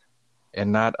overall,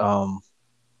 and not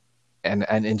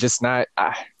and just not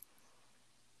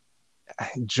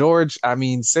George. I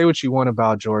mean, say what you want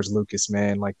about George Lucas,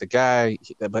 man. Like the guy,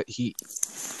 but he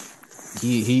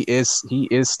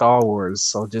is Star Wars,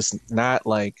 so just not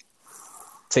like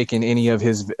taking any of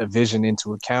his vision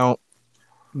into account,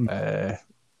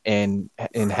 and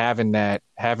having that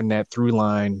through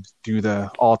line through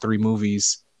all 3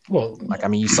 movies. Well, like, I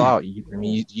mean,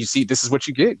 you see, this is what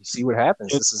you get. You see what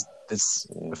happens. This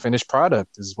the finished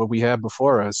product. This is what we have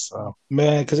before us. So.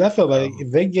 Man, because I felt like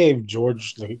if they gave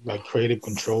George like creative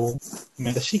control,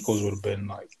 man, the sequels would have been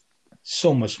like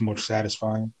so much more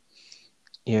satisfying.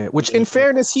 Yeah, which in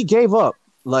fairness, he gave up.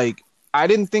 Like, I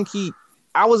didn't think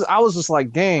I was just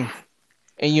like, dang.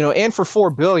 And and for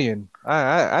 $4 billion,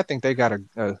 I think they got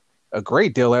a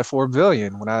great deal at $4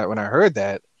 billion when I heard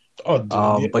that. Oh, dude,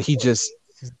 yeah. But he just,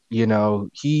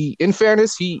 he, in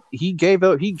fairness, he gave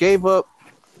up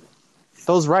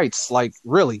those rights. Like,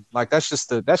 really, like that's just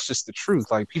the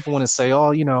truth. Like, people want to say,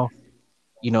 oh,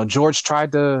 George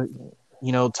tried to,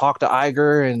 talk to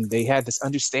Iger and they had this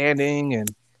understanding and,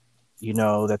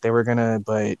 that they were gonna.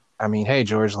 But I mean, hey,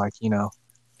 George, like,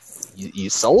 you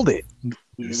sold it.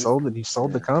 You sold it. You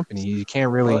sold the company. You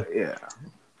can't really.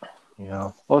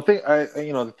 Well,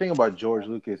 the thing about George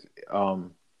Lucas,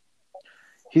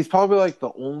 he's probably like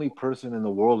the only person in the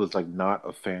world that's like not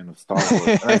a fan of Star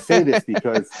Wars. And I say this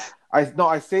because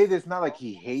I say this not like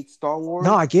he hates Star Wars.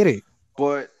 No, I get it.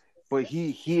 But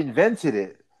he invented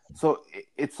it, so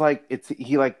it's like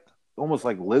he like almost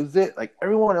like lives it. Like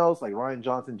everyone else, like Rian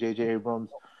Johnson, J.J. Abrams,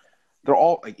 they're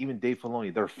all like, even Dave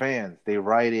Filoni, they're fans. They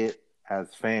write it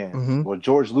as fans. Mm-hmm. Well,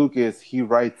 George Lucas, he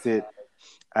writes it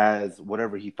as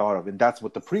whatever he thought of, and that's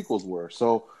what the prequels were.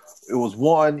 So it was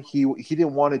he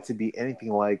didn't want it to be anything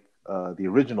like the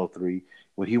original 3.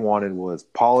 What he wanted was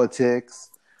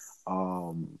politics,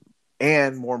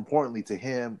 and more importantly to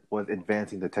him was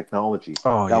advancing the technology.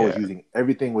 Was using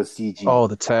everything was CG. Oh,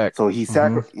 the tech. So he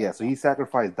he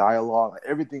sacrificed dialogue.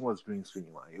 Everything was green screen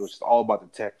line. It was just all about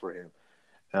the tech for him.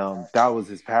 That was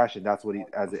his passion. That's what he,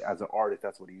 as an artist,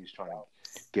 that's what he was trying to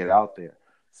get out there.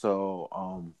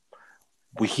 So,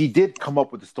 but he did come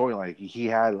up with the storyline. He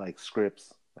had like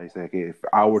scripts. Like, he said, okay, if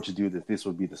I were to do this, this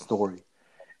would be the story.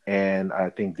 And I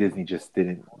think Disney just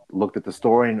didn't look at the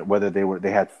story and whether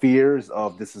they had fears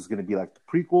of this is going to be like the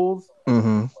prequels,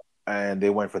 and they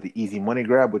went for the easy money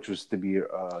grab, which was to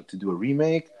do a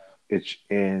remake. It's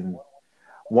in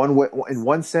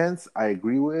one sense, I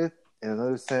agree with. In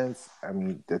another sense, I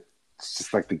mean, that's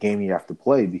just like the game you have to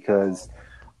play because,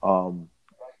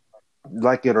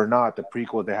 like it or not, the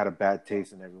prequel, they had a bad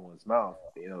taste in everyone's mouth.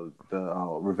 The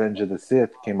Revenge of the Sith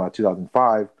came out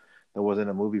 2005. There wasn't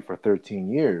a movie for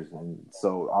 13 years. And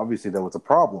so obviously there was a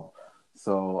problem.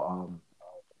 So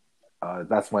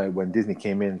that's why when Disney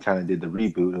came in and kind of did the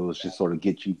reboot, it was just sort of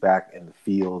get you back in the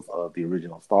feels of the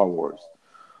original Star Wars.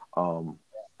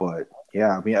 But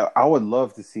yeah, I mean, I would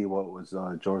love to see what was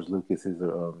George Lucas's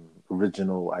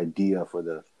original idea for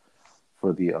the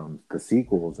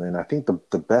sequels, and I think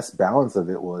the best balance of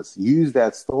it was use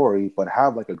that story, but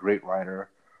have like a great writer,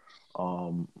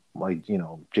 like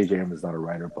J.J. Abrams is not a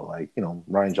writer, but like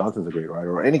Rian Johnson's a great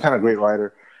writer, or any kind of great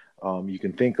writer you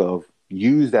can think of.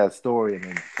 Use that story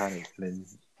and then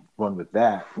run with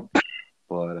that.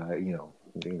 But I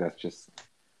think that's just.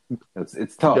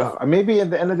 It's tough. Yeah. Maybe at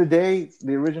the end of the day,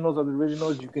 the originals are the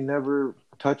originals. You can never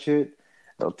touch it.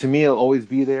 To me, it'll always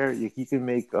be there. You can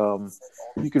make,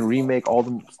 you can remake all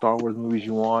the Star Wars movies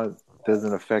you want. It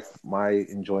doesn't affect my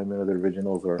enjoyment of the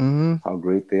originals or how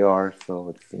great they are. So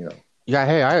it's Yeah,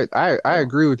 hey, I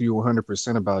agree with you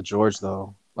 100% about George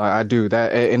though. I do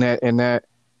that, and that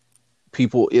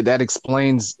people that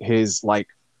explains his like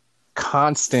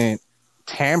constant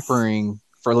tampering,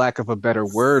 for lack of a better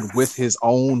word, with his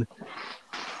own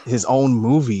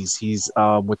movies. He's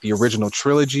with the original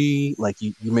trilogy, like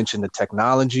you mentioned, the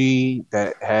technology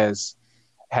that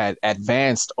had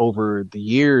advanced over the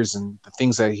years and the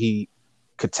things that he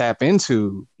could tap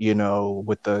into,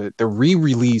 with the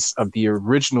re-release of the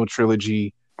original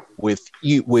trilogy with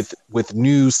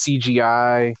new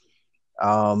CGI,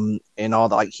 and all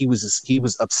that. Like he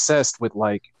was obsessed with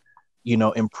like,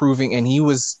 improving, and he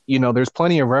was, there's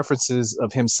plenty of references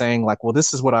of him saying like, well,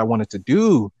 this is what I wanted to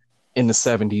do in the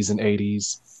 70s and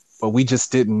 80s, but we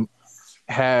just didn't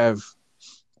have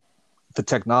the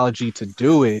technology to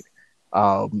do it.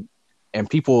 And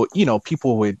people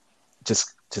would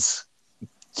just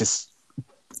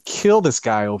kill this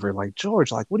guy over like,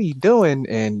 George, like, what are you doing?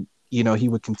 And he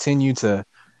would continue to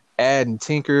add and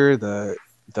tinker.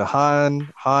 The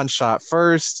Han shot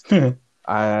first.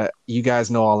 You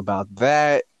guys know all about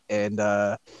that. And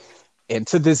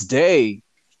to this day,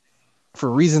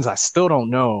 for reasons I still don't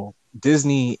know,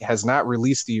 Disney has not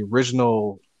released the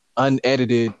original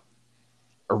unedited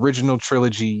original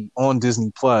trilogy on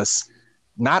Disney Plus.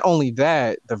 Not only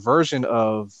that, the version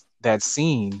of that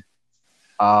scene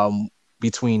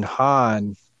between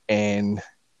Han and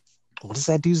what is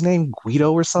that dude's name?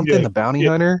 Guido or something? Yeah, the bounty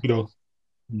hunter? Guido.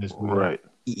 Right.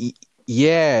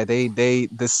 Yeah,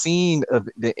 the scene of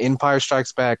the Empire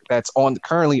Strikes Back that's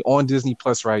currently on Disney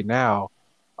Plus right now.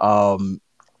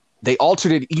 They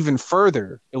altered it even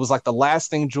further. It was like the last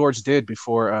thing George did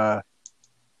before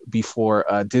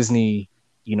Disney,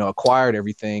 acquired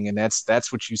everything, and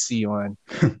that's what you see on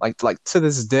like to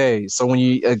this day. So when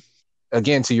you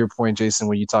again, to your point, Jason,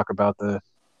 when you talk about the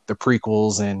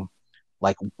prequels and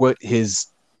like what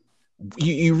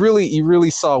you really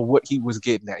saw what he was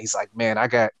getting at. He's like, man, I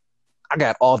got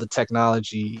all the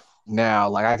technology now.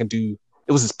 Like I can do.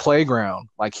 It was his playground.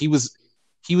 Like he was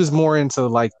more into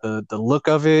like the look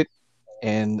of it,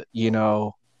 and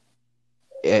and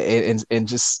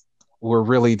just were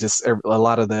really just a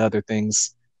lot of the other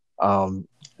things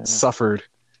suffered.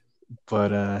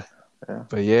 But yeah.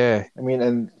 I mean,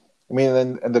 and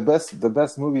the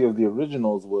best movie of the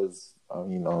originals was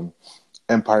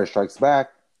Empire Strikes Back,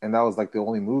 and that was like the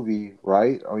only movie,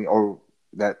 right? I mean, or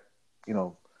that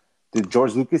did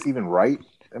George Lucas even write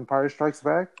Empire Strikes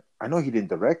Back? I know he didn't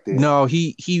direct it. No,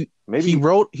 he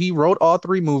wrote all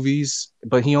three movies,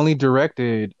 but he only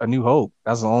directed A New Hope.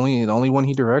 That's the only one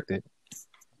he directed.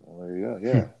 Well, there you go.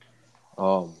 Yeah.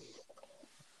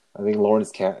 I think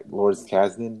Lawrence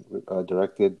Kasdan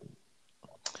directed.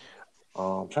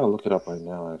 I'm trying to look it up right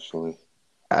now. Actually,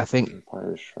 I think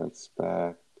Empire Strikes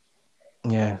Back.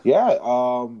 Yeah. Yeah.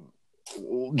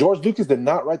 George Lucas did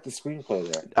not write the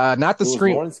screenplay there. Not the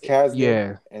screen. Lawrence Kasdan.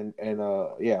 Yeah. And it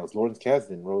was Lawrence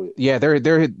Kasdan wrote it. Yeah,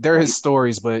 they're his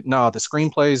stories, but no, the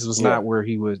screenplays was not where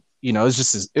he would. It was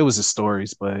just it was his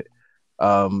stories, but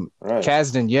right.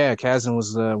 Kasdan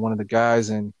was one of the guys,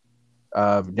 and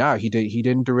he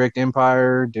didn't direct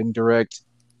Empire, didn't direct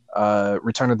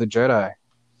Return of the Jedi.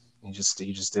 He just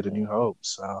did A New Hope.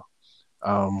 So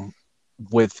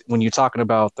when you're talking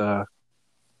about the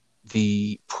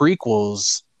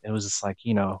prequels, it was just like,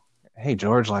 hey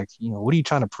George, like, what are you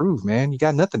trying to prove, man? You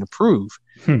got nothing to prove.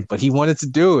 But he wanted to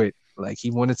do it. Like he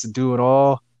wanted to do it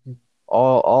all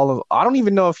of. I don't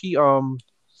even know if he I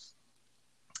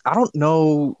don't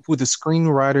know who the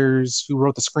screenwriters who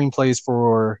wrote the screenplays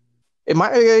for.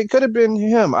 It could have been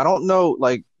him. I don't know,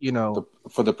 like,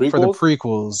 for the prequels? For the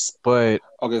prequels, but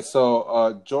okay,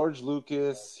 so George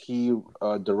Lucas, he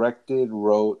directed,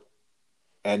 wrote,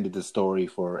 and did the story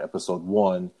for episode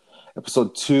 1.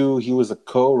 Episode 2, he was a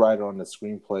co-writer on the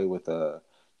screenplay with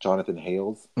Jonathan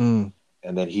Hales, and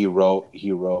then he wrote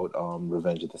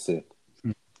Revenge of the Sith,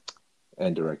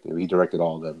 and directed. He directed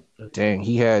all of them. Dang,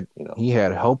 he had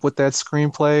help with that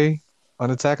screenplay on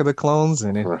Attack of the Clones,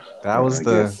 and that was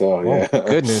goodness.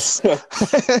 That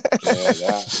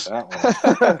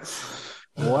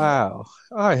one. Wow,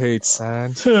 I hate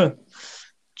sand.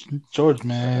 George,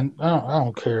 man, I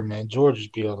don't care, man. George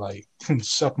just be like,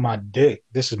 suck my dick.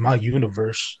 This is my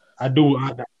universe.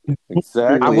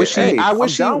 Exactly. I wish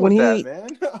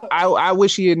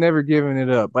he had never given it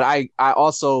up. But I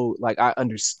also, like, I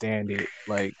understand it.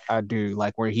 Like I do,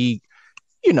 like where he,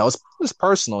 it's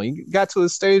personal. He got to a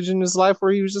stage in his life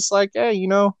where he was just like, hey,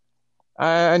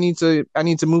 I need to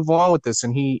move on with this,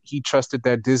 and he trusted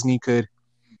that Disney could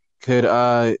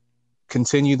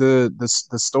continue the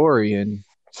story and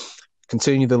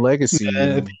continue the legacy.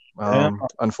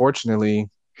 Unfortunately,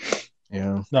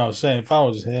 No, I'm saying if I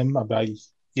was him, I'd be like,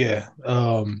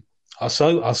 I'll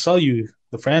sell you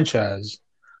the franchise,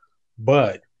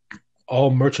 but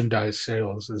all merchandise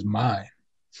sales is mine.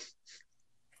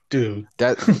 Dude.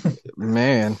 That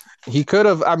man, he could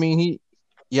have. I mean,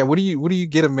 what do you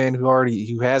get a man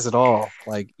who has it all?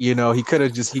 Like, he could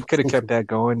have kept that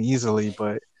going easily,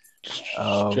 but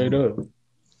straight up.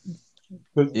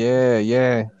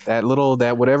 Yeah. That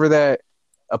whatever that.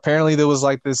 Apparently, there was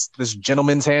like this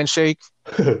gentleman's handshake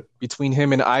between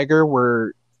him and Iger,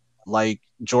 where like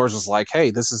George was like,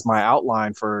 "Hey, this is my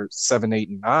outline for 7, 8,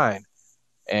 and 9,"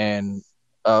 and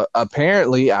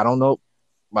apparently, I don't know.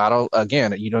 I don't.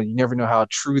 Again, you never know how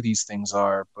true these things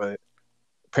are, but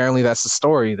apparently, that's the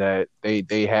story that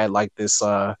they had like this,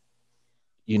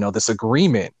 this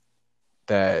agreement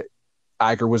that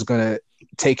Iger was going to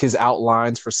take his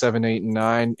outlines for 7, 8, and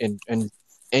 9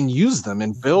 and use them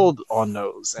and build on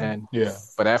those. And yeah.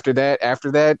 but after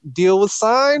that deal was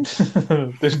signed,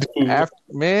 This dude, after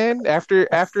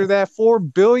that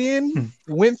 $4 billion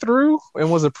went through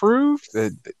and was approved,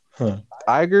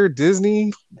 Iger,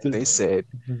 Disney, they said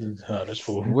that's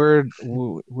fool.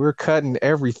 we're cutting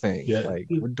everything. Yeah. Like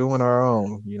we're doing our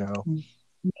own,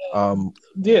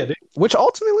 Yeah, which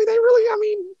ultimately they really, I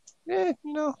mean,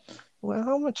 well,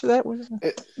 how much of that was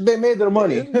They made their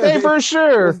money. they for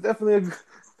sure. It's definitely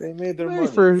they made their money.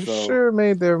 For so. sure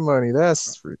made their money.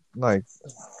 That's like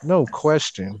no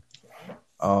question.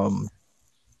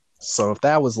 So if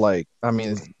that was like, I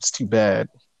mean, it's too bad.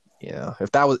 Yeah,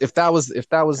 if that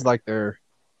was like their,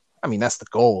 I mean, that's the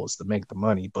goal is to make the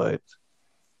money, but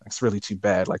it's really too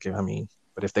bad. Like,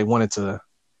 but if they wanted to,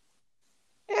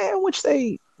 which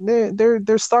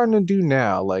they're starting to do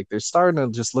now. Like they're starting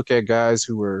to just look at guys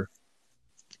who are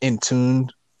in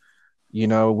tune,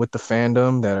 with the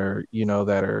fandom that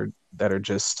are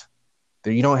just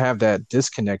that you don't have that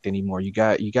disconnect anymore. You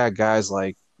got guys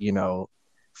like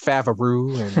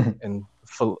Favreau and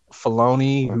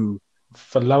Filoni who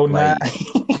Filoni.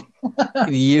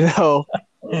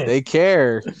 they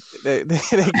care.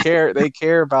 They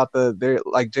care about they're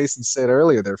like Jason said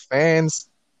earlier, they're fans.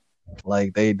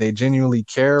 Like they genuinely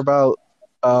care about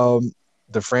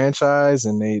the franchise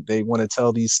and they want to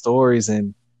tell these stories,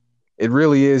 and it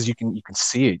really is you can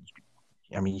see it.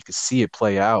 I mean, you can see it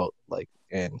play out, like,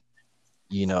 and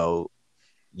you don't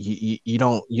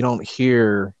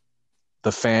hear the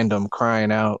fandom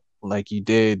crying out like you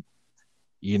did,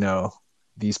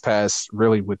 these past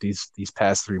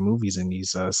three movies and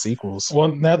these sequels. Well,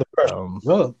 now the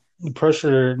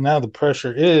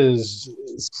pressure is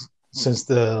since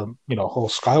the whole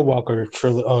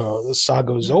Skywalker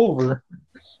saga is over.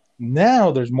 Now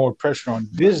there's more pressure on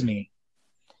Disney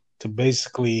to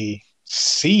basically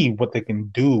see what they can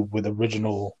do with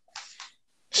original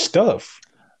stuff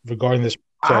regarding this.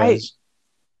 I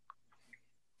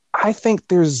think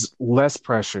there's less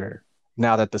pressure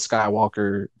now that the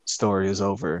Skywalker story is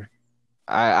over.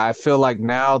 I feel like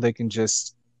now they can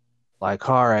just like,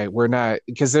 all right, we're not,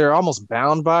 because they're almost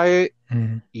bound by it.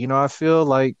 Mm-hmm. I feel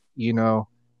like,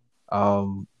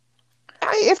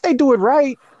 if they do it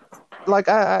right, like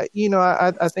I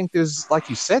think there's, like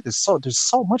you said, there's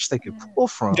so much they could pull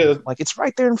from. Yeah. Like it's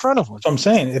right there in front of them. So I'm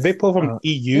saying if they pull from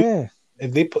EU,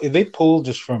 if they pull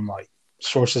just from like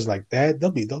sources like that,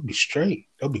 they'll be straight.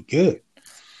 They'll be good.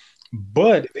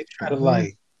 But if they try to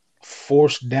like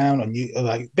force down on you,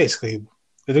 like basically,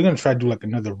 if they're gonna try to do like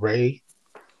another Rey,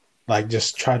 like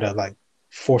just try to like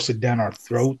force it down our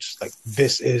throats, like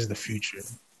this is the future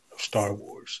of Star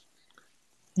Wars.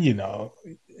 You're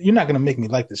not gonna make me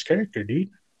like this character, dude.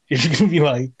 You're gonna be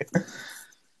like,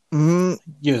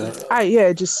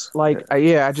 I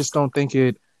just don't think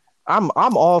it. I'm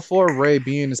all for Rey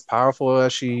being as powerful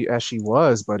as she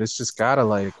was, but it's just gotta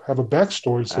like have a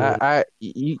backstory to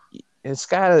it. It's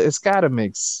gotta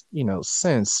make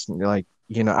sense. Like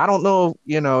I don't know.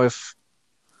 If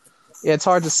it's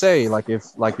hard to say. Like if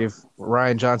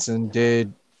Rian Johnson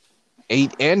did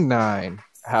 8 and 9,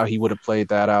 how he would have played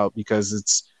that out,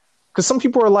 because some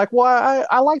people are like, well,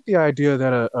 I like the idea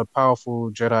that a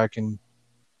powerful Jedi can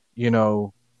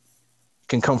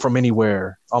come from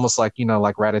anywhere, almost like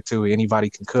like Ratatouille, anybody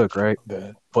can cook, right?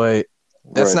 Yeah. But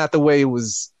that's not the way it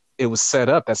was set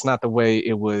up. That's not the way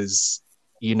it was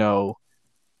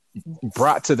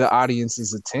brought to the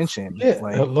audience's attention. Yeah,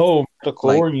 like, hello, the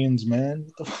Chlorians, man.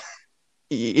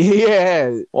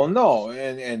 Yeah. Well, no,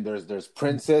 and there's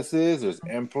princesses, there's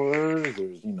emperors,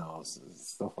 there's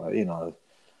stuff like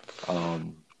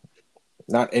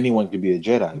not anyone could be a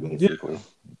Jedi, basically.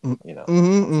 Yeah.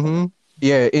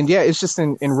 Yeah, and it's just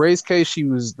in Rey's case,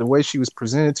 the way she was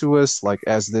presented to us, like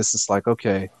as this, it's like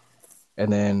okay,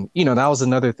 and then that was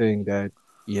another thing that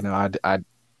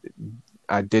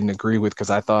I didn't agree with, because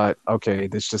I thought, okay,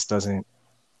 this just doesn't,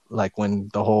 like when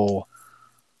the whole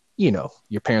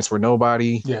your parents were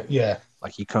nobody, yeah,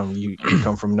 like you come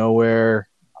from nowhere.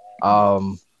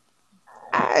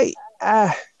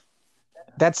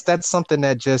 That's something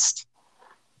that just,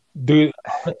 dude,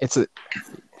 it's a.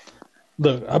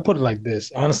 Look, I put it like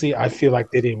this. Honestly, I feel like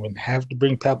they didn't even have to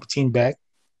bring Palpatine back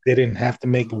they didn't have to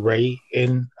make Rey a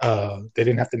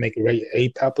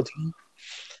Palpatine.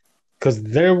 Because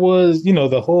there was,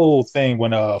 the whole thing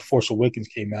when Force Awakens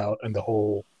came out and the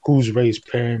whole who's Rey's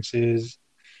parents is,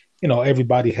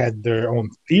 everybody had their own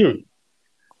theory.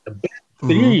 The best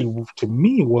theory to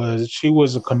me was she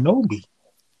was a Kenobi.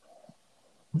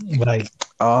 Like,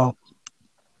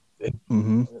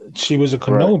 she was a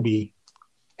Kenobi. Right.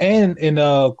 And in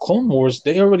Clone Wars,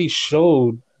 they already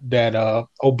showed that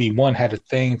Obi-Wan had a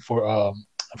thing for, I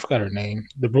forgot her name,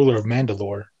 the ruler of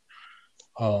Mandalore.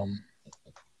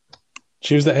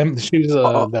 She was the empress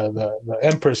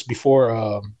before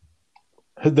I'm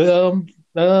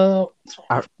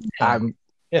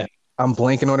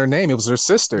blanking on her name. It was her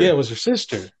sister. Yeah, it was her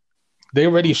sister. They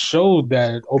already showed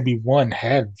that Obi-Wan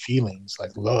had feelings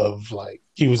like love, like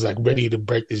he was like ready to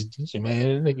break this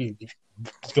man. Like he's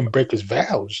gonna break his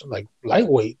vows, like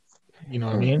lightweight. You know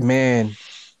what I mean? Man,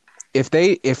 if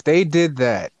they did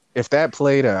that, if that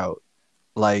played out,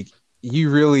 like you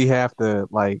really have to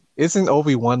like. Isn't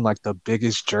Obi-Wan like the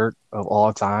biggest jerk of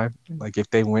all time? Like if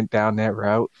they went down that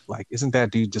route, like isn't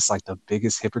that dude just like the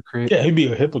biggest hypocrite? Yeah, he'd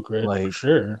be a hypocrite for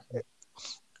sure.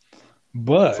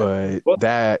 But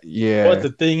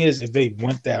the thing is, if they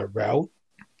went that route,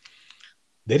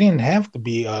 they didn't have to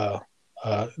be they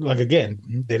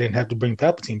didn't have to bring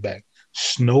Palpatine back.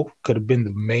 Snoke could have been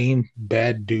the main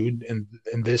bad dude in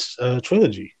this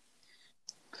trilogy.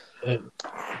 I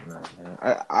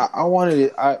wanted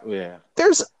it. I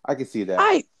can see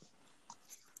that.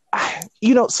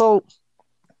 So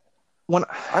when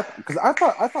because I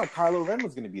thought Kylo Ren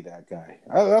was going to be that guy.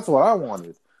 That's what I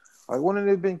wanted. Like, wouldn't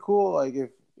it have been cool? Like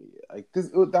if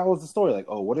that was the story. Like,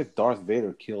 what if Darth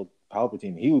Vader killed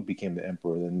Palpatine? He became the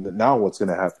Emperor. Then now what's going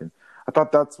to happen? I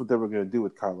thought that's what they were going to do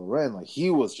with Kylo Ren. Like he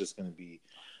was just going to be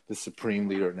the supreme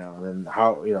leader now. And then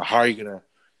how are you gonna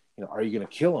are you gonna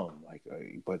kill him? Like,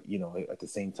 but at the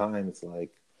same time, it's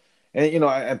like, and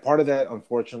and part of that,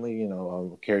 unfortunately,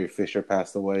 Carrie Fisher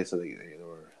passed away, so they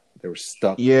were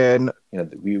stuck. Yeah,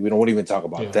 we don't even talk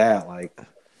about that. Like,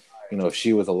 if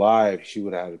she was alive, she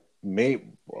would have made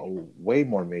a way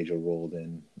more major role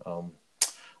than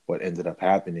what ended up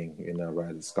happening in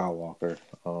Rise of Skywalker.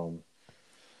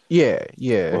 Yeah.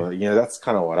 But, that's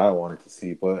kind of what I wanted to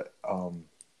see. But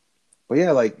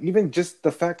yeah, like even just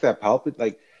the fact that Palpatine,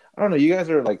 like, I don't know, you guys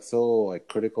are like so like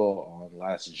critical on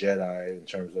Last Jedi in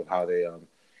terms of how they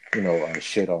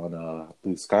shit on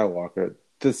Luke Skywalker.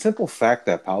 The simple fact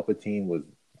that Palpatine was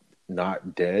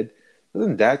not dead,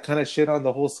 doesn't that kind of shit on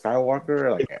the whole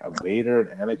Skywalker, like Vader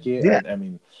and Anakin? Yeah.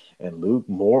 And Luke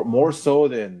more so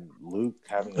than Luke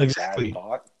having a bad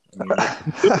thought. Look,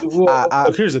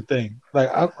 here's the thing. Like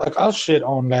I'll shit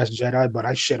on Last Jedi, but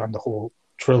I shit on the whole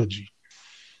trilogy.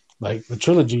 Like the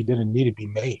trilogy didn't need to be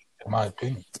made, in my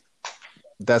opinion.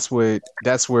 That's where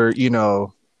that's the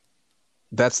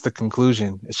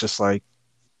conclusion. It's just like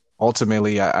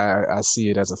ultimately I see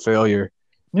it as a failure.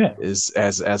 Yeah. Is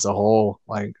as a whole.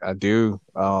 Like I do.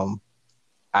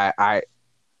 I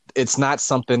it's not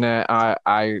something that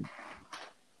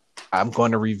I'm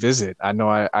going to revisit. I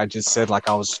know I just said like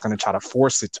I was going to try to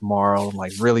force it tomorrow and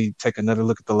like really take another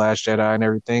look at The Last Jedi and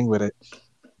everything with it.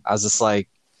 I was just like,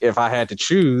 if I had to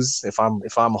choose, if I'm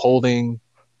holding,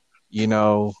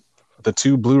 the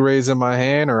 2 Blu-rays in my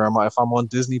hand, or if I'm on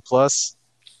Disney Plus,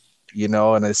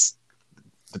 and it's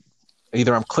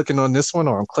either I'm clicking on this one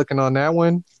or I'm clicking on that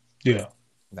one. Yeah.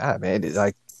 Nah, man, it's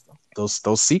like those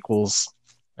sequels.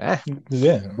 Yeah.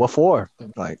 What for?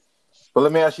 Like. But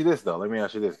let me ask you this,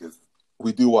 because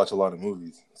we do watch a lot of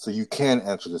movies, so you can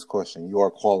answer this question. You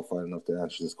are qualified enough to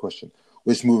answer this question.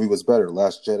 Which movie was better,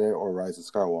 Last Jedi or Rise of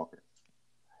Skywalker?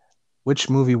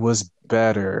 Which movie was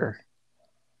better?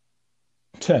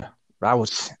 Yeah. I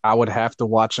would have to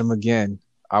watch them again.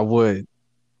 I would.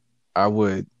 I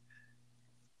really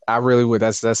would.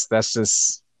 That's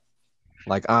just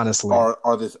like honestly. Are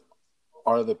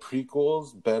the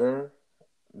prequels better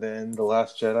than The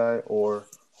Last Jedi or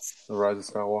The Rise of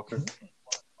Skywalker?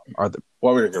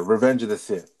 Revenge of the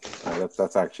Sith.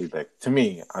 That's actually like, to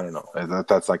me, I don't know.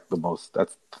 That's like that's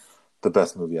the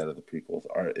best movie out of the prequels.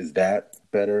 Is that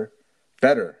better?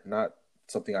 Better, not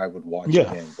something I would watch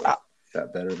again. But is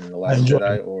that better than The Last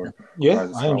Jedi or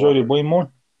Rise of Skywalker? I enjoyed it way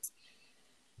more.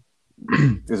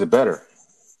 Is it better?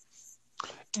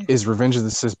 Is Revenge of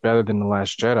the Sith better than The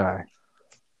Last Jedi?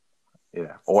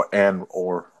 Yeah, or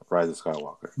Rise of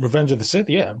Skywalker. Revenge of the Sith,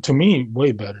 yeah, to me,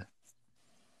 way better.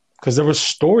 Because there was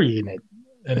story in it,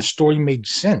 and the story made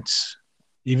sense.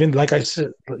 Even like I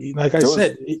said,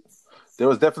 there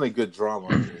was definitely good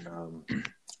drama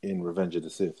in Revenge of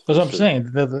the Sith. That's what I'm saying.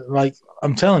 Like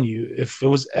I'm telling you, if it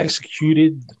was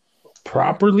executed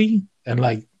properly and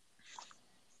like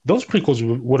those prequels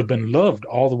would have been loved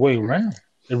all the way around.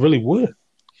 It really would.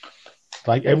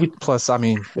 Like every Plus, I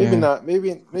mean, Maybe yeah, not.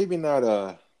 Maybe not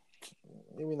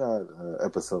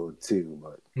episode 2,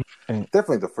 but and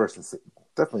definitely the first and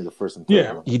definitely the first and third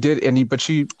yeah, one. you did, but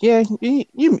you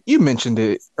mentioned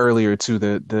it earlier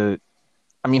too.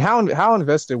 I mean, how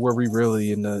invested were we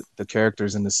really in the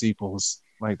characters in the sequels?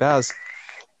 Like that was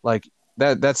like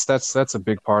that's a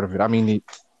big part of it. I mean,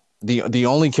 the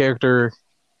only character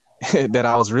that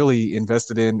I was really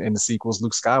invested in the sequels,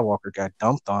 Luke Skywalker, got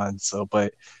dumped on. So,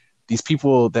 but these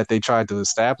people that they tried to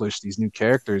establish, these new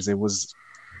characters, that was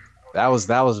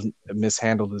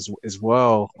mishandled as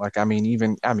well. Like, I mean,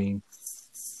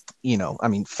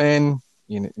 Finn,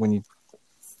 when you,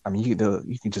 I mean, you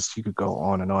could go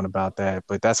on and on about that,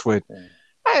 but that's what,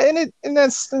 and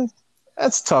that's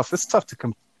tough. It's tough to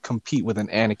compete with an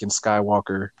Anakin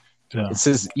Skywalker. yeah. It's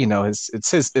his,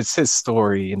 it's his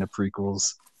story in the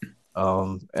prequels,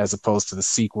 as opposed to the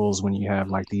sequels when you have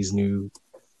like these new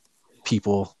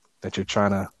people that you're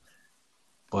trying to,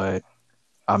 but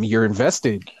you're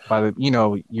invested by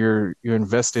you're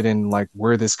invested in like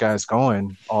where this guy's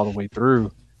going all the way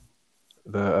through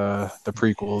the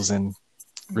prequels, and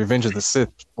Revenge of the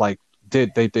Sith like they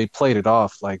played it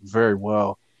off like very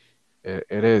well.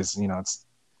 It is, it's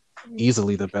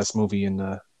easily the best movie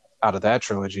out of that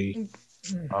trilogy.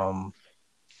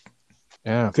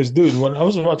 Yeah. Because, dude, when I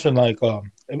was watching, like,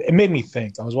 it made me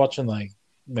think. I was watching, like,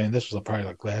 man, this was probably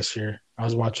like last year. I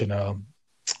was watching a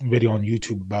video on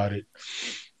YouTube about it.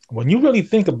 When you really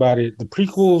think about it, the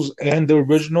prequels and the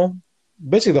original,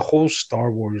 basically the whole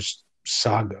Star Wars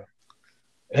saga,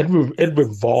 it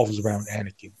revolves around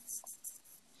Anakin.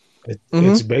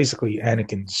 It's basically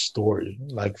Anakin's story,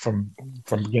 like from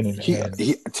beginning to end.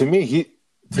 To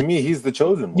me, he's the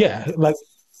chosen one. Yeah, like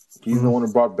he's the one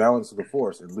who brought balance to the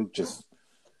Force, and Luke just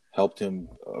helped him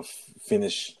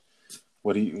finish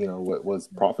what what was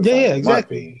prophesied. Yeah,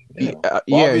 exactly.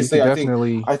 Obviously,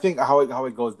 definitely. I think how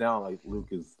it goes down, like Luke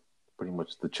is pretty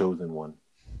much the chosen one.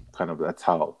 Kind of that's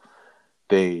how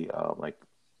they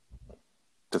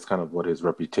that's kind of what his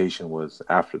reputation was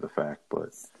after the fact. But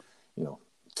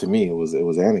to me, it was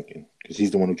Anakin, because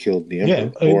he's the one who killed the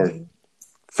Emperor, or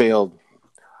failed,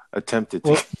 attempted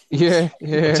to. Well, yeah.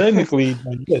 Technically,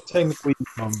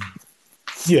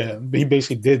 he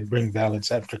basically did bring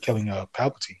balance after killing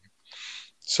Palpatine.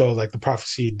 So, like, the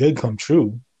prophecy did come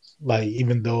true. Like,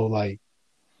 even though, like,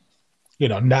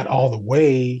 not all the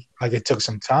way. Like, it took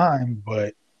some time,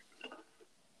 but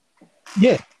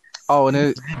yeah. Oh,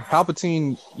 and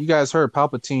Palpatine. You guys heard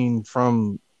Palpatine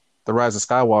from The Rise of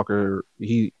Skywalker?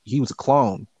 He was a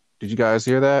clone. Did you guys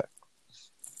hear that?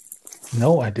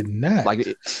 No, I did not. Like,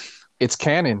 it's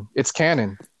canon. It's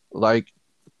canon. Like,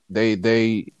 he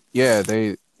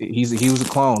was a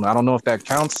clone. I don't know if that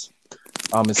counts.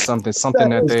 It's something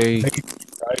that they.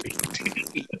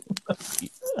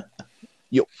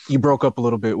 You broke up a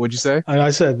little bit. What'd you say? And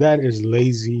I said that is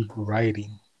lazy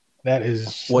writing. That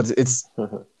is it's.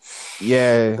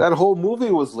 Yeah. That whole movie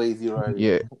was lazy writing.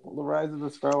 Yeah. The Rise of the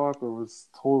Skywalker was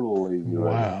total lazy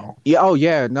writing. Wow. Yeah. Oh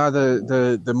yeah. No,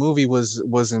 the movie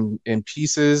was in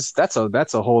pieces. That's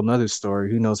a whole nother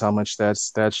story. Who knows how much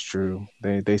that's true.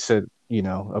 They said,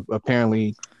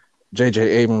 apparently J.J.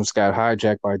 Abrams got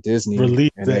hijacked by Disney.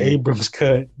 Released the Abrams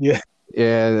cut. Yeah.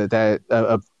 Yeah. That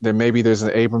there maybe there's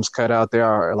an Abrams cut out there,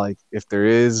 or like if there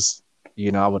is,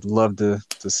 I would love to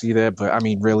see that. But I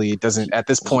mean, really, it doesn't at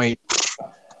this point.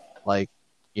 Like,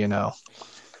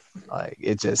 like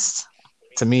it just,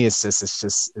 to me, it's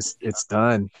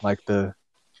done. Like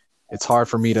it's hard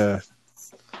for me to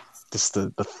just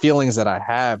the feelings that I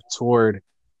have toward,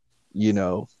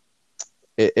 and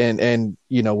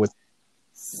with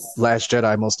Last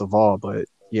Jedi most of all, but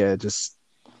yeah, just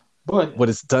what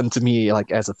it's done to me,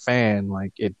 like as a fan,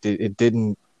 like it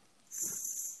didn't,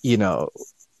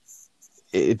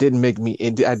 it didn't make me.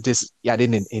 I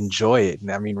didn't enjoy it. And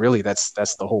I mean, really, that's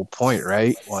the whole point,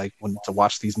 right? Like to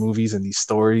watch these movies and these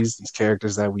stories, these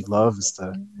characters that we love, is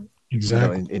to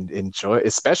enjoy,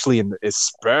 especially in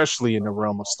the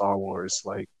realm of Star Wars.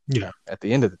 Like, at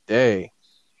the end of the day,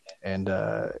 and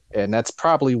that's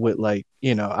probably what, like,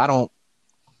 I don't.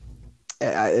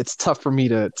 It's tough for me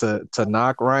to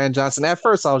knock Rian Johnson. At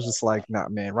first, I was just like, nah,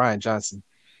 man, Rian Johnson,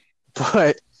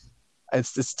 but.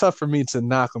 It's tough for me to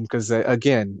knock him because,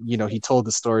 again, he told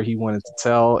the story he wanted to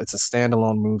tell. It's a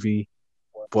standalone movie,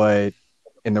 but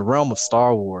in the realm of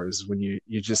Star Wars, when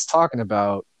you're just talking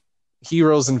about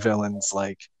heroes and villains,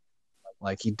 like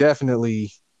he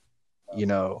definitely, he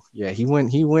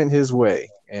went his way,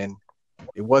 and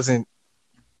it wasn't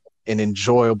an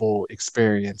enjoyable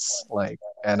experience. Like,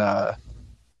 and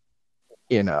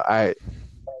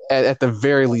at the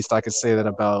very least, I could say that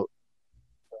about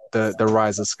the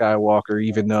Rise of Skywalker,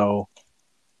 even though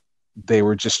they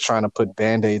were just trying to put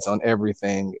band-aids on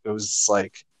everything. It was just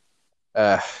like,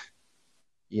 I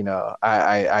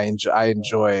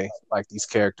enjoy like these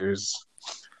characters,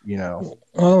 you know.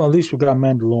 Well, at least we got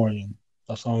Mandalorian.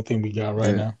 That's the only thing we got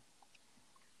right now.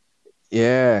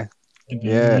 Yeah. You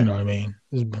know what I mean?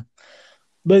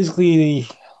 Basically,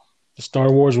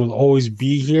 Star Wars will always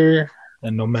be here,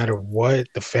 and no matter what,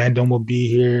 the fandom will be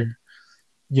here.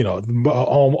 You know,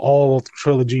 all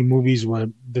trilogy movies,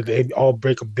 did they all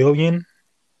break 1 billion?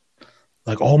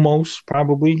 Like almost,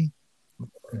 probably.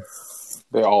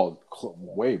 They all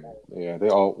they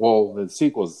all. Well, the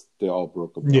sequels they all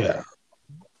broke 1 billion. Yeah,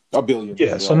 1 billion.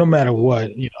 yeah. So no matter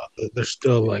what, you know, there's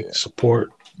still like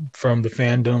support from the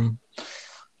fandom.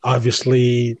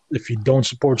 Obviously, if you don't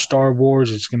support Star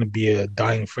Wars, it's going to be a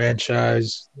dying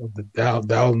franchise.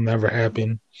 That'll never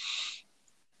happen.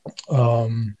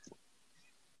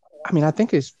 I mean, I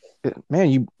think it's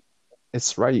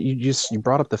right. You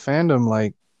brought up the fandom,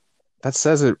 like that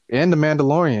says it, and the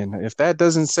Mandalorian. If that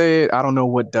doesn't say it, I don't know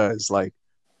what does. Like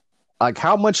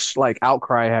how much like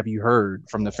outcry have you heard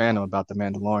from the fandom about the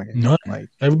Mandalorian? None. Like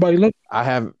Everybody look. I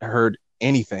haven't heard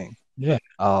anything. Yeah.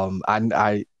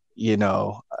 I you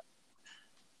know,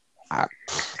 I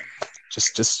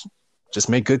just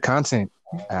make good content.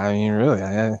 I mean, really,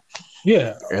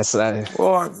 yeah.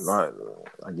 Well,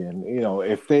 again, you know,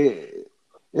 if the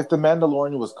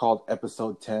Mandalorian was called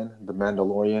Episode 10, The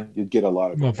Mandalorian, you'd get a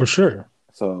lot of. Well, for sure.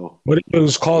 So, what if it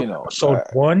was called Episode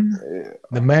 1,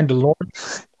 The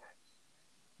Mandalorian?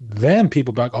 Then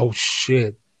people be like, "Oh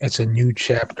shit, it's a new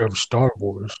chapter of Star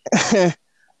Wars."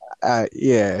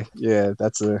 Yeah,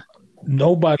 that's a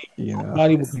nobody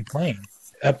will complain.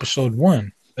 Episode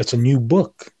 1, that's a new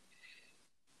book.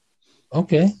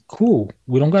 Okay, cool.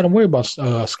 We don't got to worry about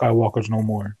Skywalkers no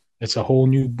more. It's a whole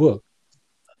new book.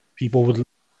 People would.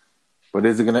 But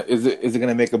is it gonna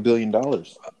make $1 billion?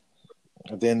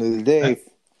 At the end of the day,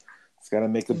 it's got to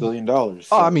make $1 billion.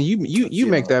 So, I mean, you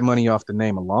make that money off the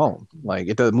name alone.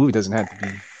 Like the movie doesn't have to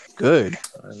be good.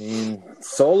 I mean,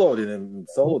 Solo didn't.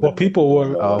 Well, people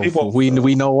were. People we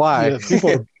know why. Yeah,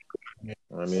 people.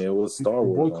 I mean, it was Star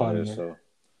Wars on there, so.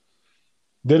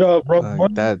 Did Rogue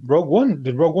One? Did Rogue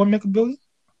One make $1 billion?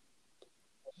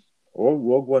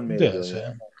 Rogue One made $1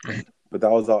 billion. But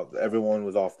that was everyone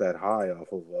was off that high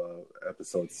off of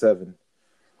Episode 7.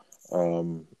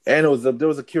 And there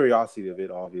was a curiosity of it,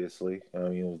 obviously. I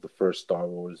mean, it was the first Star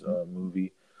Wars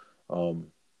movie. I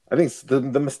think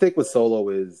the mistake with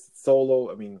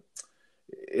Solo. I mean,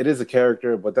 it is a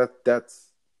character, but that's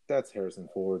Harrison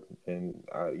Ford, and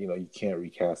you can't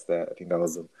recast that. I think that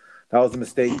was a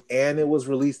mistake, and it was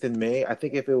released in May. I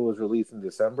think if it was released in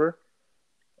December,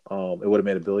 it would have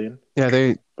made $1 billion.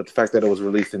 Yeah, but the fact that it was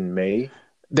released in May.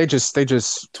 They just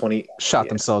shot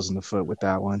themselves in the foot with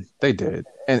that one. They did.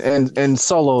 And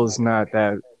Solo is not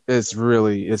that. It's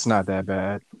not that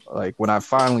bad. Like when I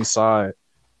finally saw it,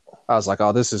 I was like,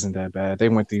 oh, this isn't that bad. They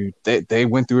went through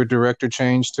a director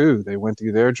change too. They went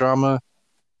through their drama,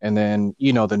 and then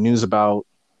the news about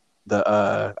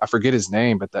the I forget his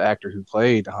name, but the actor who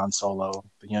played Han Solo,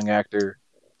 the young actor,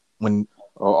 when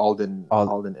Alden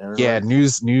Ehrenreich. Yeah,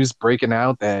 news breaking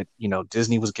out that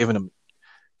Disney was giving him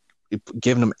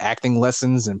acting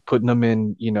lessons and putting him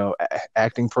in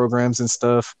acting programs and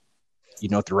stuff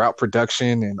throughout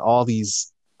production, and all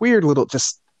these weird little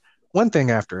just one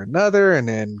thing after another, and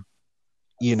then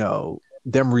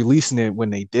them releasing it when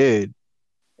they did,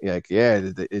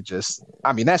 it just,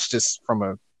 I mean, that's just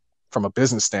from a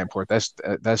business standpoint, that's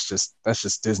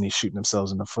just Disney shooting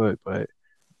themselves in the foot. But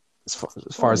as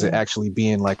far as it actually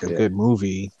being like a good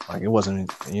movie, like it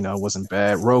wasn't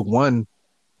bad. Rogue One,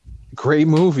 great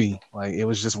movie. Like it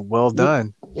was just well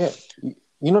done. Yeah,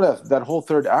 that whole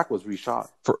third act was reshot.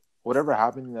 For whatever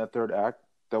happened in that third act,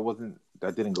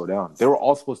 that didn't go down. They were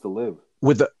all supposed to live.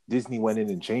 Disney went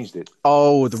in and changed it.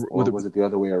 Oh, was it the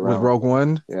other way around? With Rogue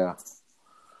One? Yeah.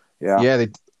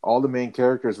 All the main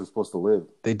characters were supposed to live.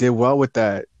 They did well with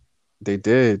that. They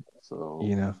did. So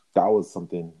that was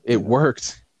something. It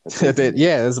worked.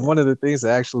 It's one of the things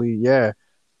that actually,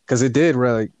 because it did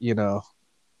really, they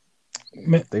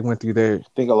went through there. I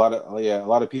think a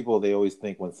lot of people, they always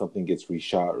think when something gets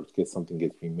reshot or something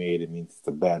gets remade, it means it's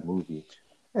a bad movie.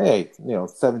 Hey,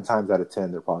 7 times out of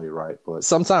 10, they're probably right, but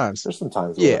sometimes there's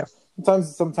sometimes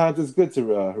sometimes it's good to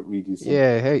redo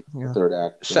some third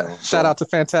act. Shout out to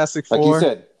Fantastic Four. Like you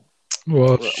said.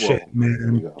 Well, shit, man.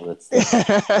 There we go. Let's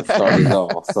start it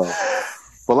all. So,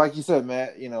 but like you said,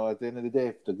 Matt, at the end of the day,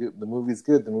 if the movie's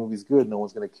good, the movie's good. No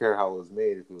one's gonna care how it was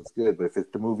made if it was good. But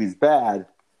if the movie's bad,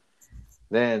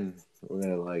 then we're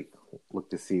gonna like look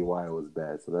to see why it was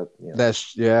bad. So that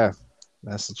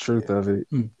that's the truth of it.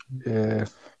 Mm. Yeah.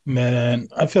 Man,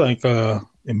 I feel like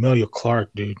Emilia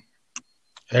Clarke, dude.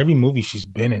 Every movie she's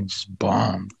been in just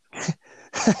bombed.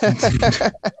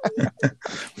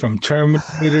 From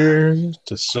Terminator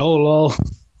to Solo.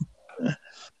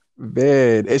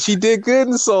 Man, and she did good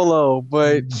in Solo,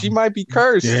 but she might be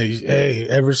cursed. Yeah, hey,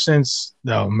 ever since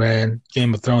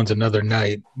Game of Thrones another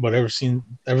night. But ever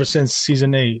since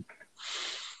season 8,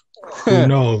 who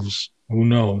knows? Who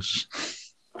knows?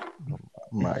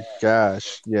 My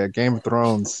gosh. Yeah, Game of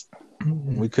Thrones.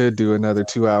 We could do another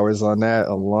 2 hours on that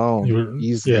alone.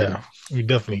 Easily. Yeah, we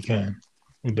definitely can.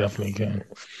 We definitely can.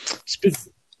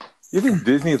 Do you think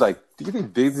Disney's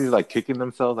like kicking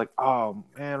themselves? Like, oh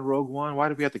man, Rogue One. Why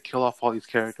did we have to kill off all these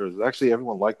characters? Actually,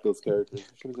 everyone liked those characters. We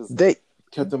should have just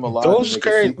kept them alive. Those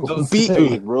characters,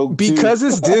 like Rogue because 2.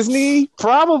 it's Disney,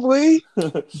 probably.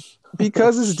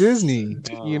 Because it's Disney,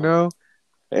 you know.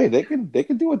 Hey, they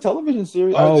can do a television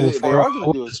series. Oh, they are going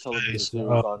to do a television series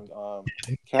on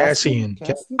Cassian.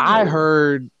 I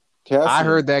heard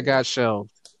that got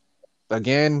shelved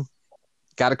again.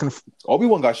 Got to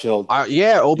Obi-Wan got shelved.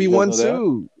 Obi-Wan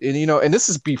too, and this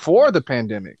is before the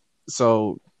pandemic.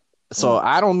 So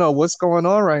I don't know what's going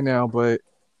on right now, but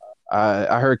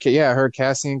I heard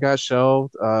Cassian got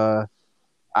shelved. I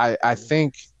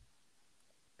think,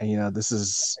 this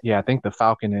is I think the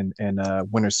Falcon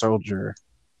and Winter Soldier.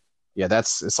 Yeah,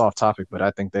 it's off topic, but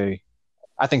I think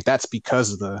that's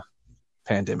because of the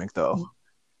pandemic though.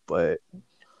 But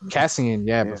Cassian,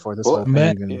 before this whole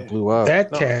thing even blew up.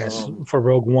 That cast for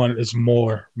Rogue One is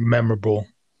more memorable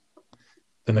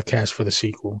than the cast for the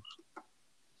sequel.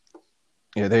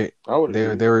 Yeah, they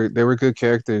were good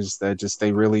characters that just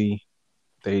they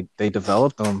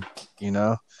developed them,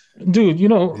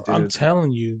 Dude, I'm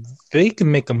telling you, they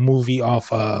can make a movie off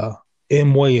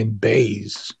Imwe and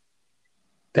Baze.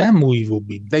 That movie will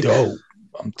be dope.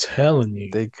 I'm telling you.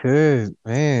 They could,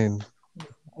 man.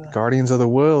 Guardians of the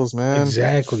Wills, man.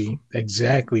 Exactly. They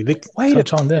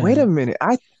touch on them. Wait a minute.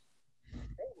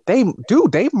 They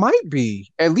might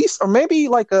be at least, or maybe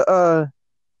like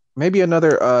maybe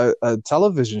another a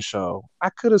television show. I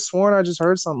could have sworn I just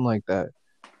heard something like that,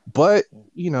 but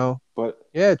yeah.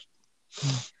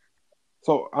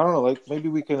 So I don't know. Like maybe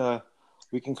we can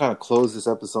kind of close this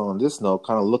episode on this note,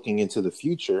 kind of looking into the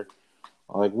future.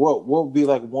 Like what would be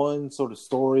like one sort of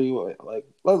story? Like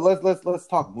let's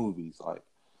talk movies. Like,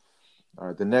 all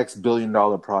right, the next $1 billion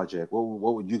project.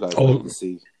 What would you guys like to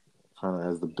see? Kind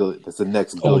of as that's the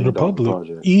next $1 billion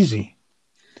project. Easy.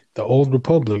 The Old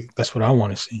Republic. That's what I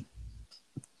want to see.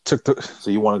 So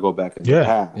you want to go back in the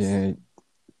past? Yeah.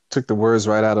 Took the words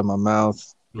right out of my mouth.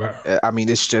 Right. I mean,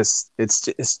 it's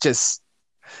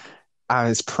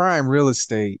prime real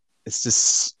estate. It's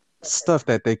just stuff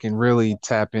that they can really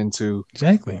tap into.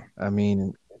 Exactly. I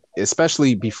mean,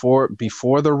 especially before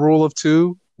the rule of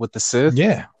two with the Sith.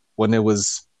 Yeah. When it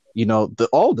was,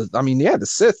 the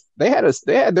Sith, they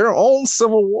had their own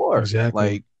civil war. Exactly.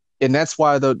 Like, and that's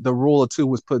why the rule of two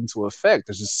was put into effect.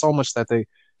 There's just so much that they,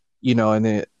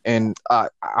 and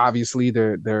obviously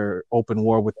their open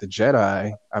war with the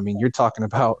Jedi. I mean, you're talking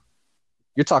about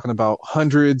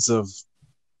hundreds of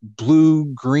blue,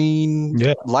 green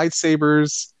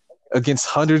lightsabers against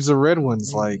hundreds of red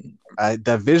ones. Like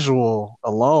that visual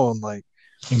alone, like.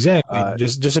 Exactly.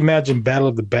 Just imagine Battle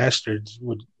of the Bastards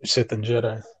with Sith and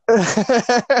Jedi.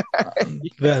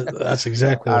 That's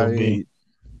exactly what it would be.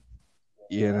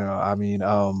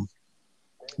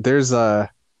 There's I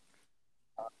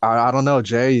don't know,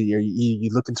 Jay. You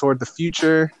looking toward the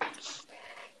future?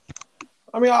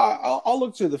 I mean, I'll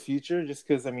look to the future just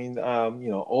because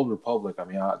Old Republic. I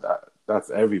mean, that's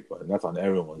everybody. That's on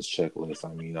everyone's checklist.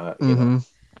 I mean,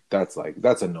 that's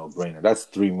a no-brainer. That's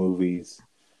 3 movies.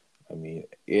 I mean,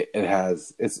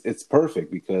 it's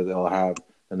perfect because it'll have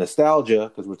the nostalgia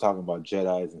because we're talking about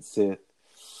Jedis and Sith,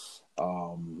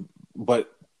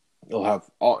 but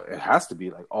it has to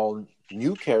be like all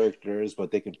new characters,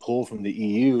 but they can pull from the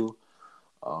EU.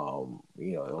 It'll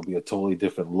be a totally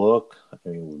different look. I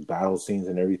mean, with battle scenes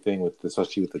and everything,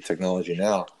 especially with the technology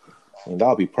now,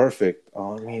 that'll be perfect.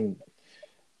 I mean,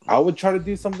 I would try to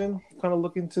do something kind of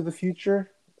look into the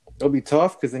future. It'll be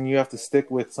tough because then you have to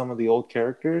stick with some of the old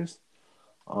characters,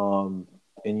 and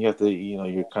you have to,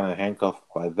 you're kind of handcuffed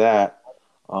by that.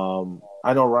 I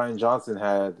know Rian Johnson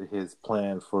had his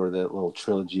plan for that little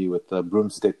trilogy with the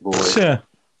Broomstick Boys. Yeah.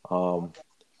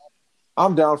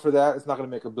 I'm down for that. It's not going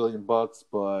to make $1 billion,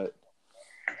 but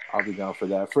I'll be down for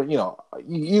that. For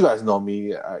you guys know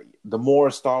me. The more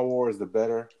Star Wars, the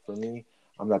better for me.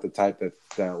 I'm not the type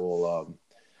that will.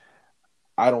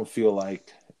 I don't feel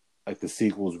like like the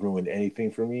sequels ruined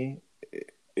anything for me.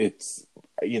 It's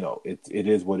it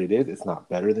is what it is. It's not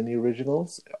better than the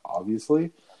originals,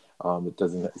 obviously. It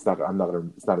doesn't. It's not. I'm not gonna.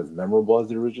 It's not as memorable as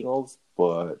the originals,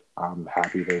 but I'm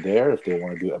happy they're there. If they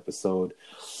want to do episode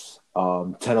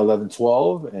 10, 11,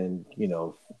 12, and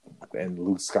and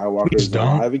Luke Skywalker Please is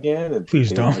don't. alive again, and Please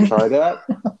they want don't. to try that.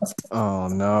 Oh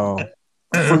no.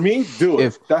 For me, do it.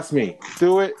 If- That's me.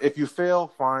 Do it. If you fail,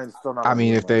 fine. It's still not. I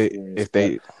mean, ruin if my they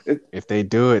experience, if they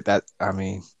do it, that I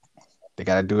mean, they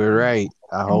got to do it right.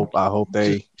 I hope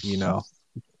they,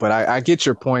 But I get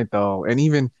your point though,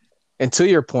 and to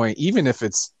your point, even if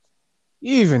it's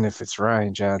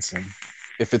Ryan Johnson,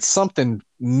 if it's something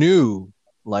new,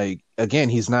 like again,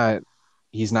 he's not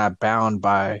bound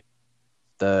by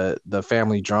the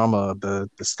family drama of the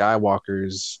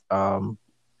Skywalkers.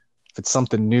 If it's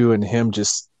something new and him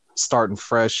just starting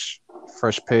fresh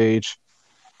page,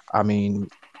 I mean,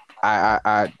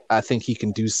 I think he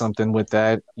can do something with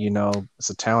that. It's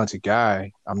a talented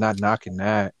guy. I'm not knocking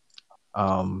that.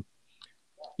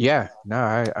 Yeah, no,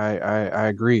 I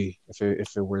agree.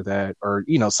 If it were that, or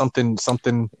something,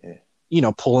 pulling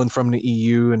from the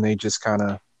EU, and they just kind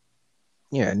of,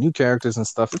 new characters and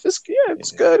stuff. If it's good.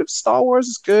 If Star Wars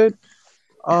is good,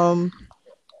 yeah.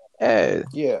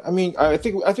 I mean, I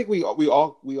think we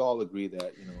all agree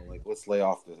that like let's lay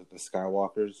off the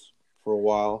Skywalkers for a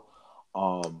while.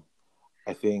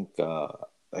 I think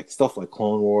like stuff like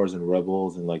Clone Wars and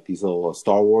Rebels and like these little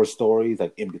Star Wars stories,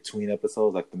 like in between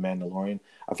episodes, like The Mandalorian.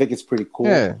 I think it's pretty cool.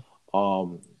 Yeah.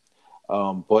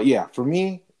 But yeah, for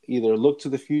me, either look to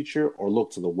the future or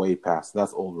look to the way past.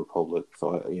 That's Old Republic.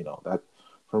 So that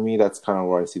for me, that's kind of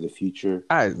where I see the future.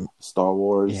 Star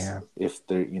Wars. Yeah. If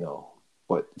they're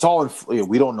but it's all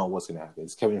we don't know what's going to happen.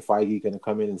 Is Kevin Feige going to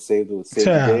come in and save the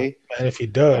day? And if he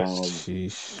does,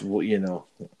 well,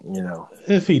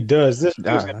 if he does, this is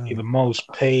going to be the most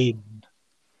paid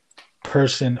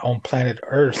person on planet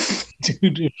Earth,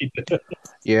 dude. If he does.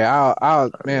 Yeah, I'll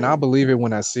believe it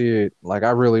when I see it. Like I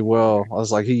really will. I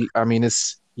was like, he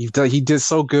did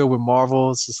so good with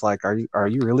Marvel. It's just like, are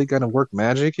you really going to work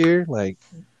magic here? Like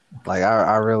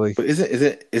I really. But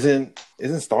isn't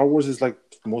Star Wars is like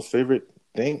the most favorite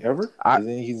thing ever? Isn't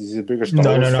he's a bigger Star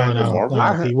Wars fan than Marvel?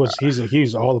 No,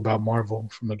 he's all about Marvel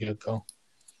from the get go.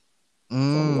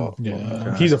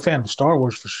 Okay. He's a fan of Star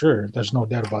Wars for sure. There's no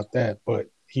doubt about that. But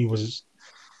he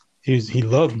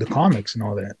loved the comics and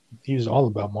all that. He was all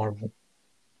about Marvel.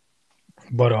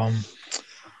 But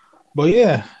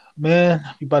yeah, man,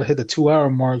 we about to hit the 2-hour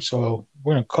mark, so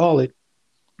we're gonna call it.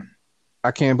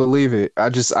 I can't believe it. I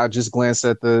just glanced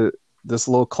at this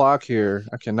little clock here.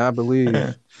 I cannot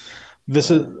believe.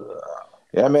 This is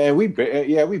yeah, man. We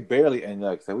barely, and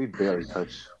like I said, we barely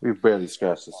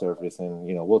scratched the surface, and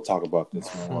we'll talk about this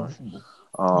more.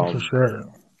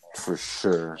 For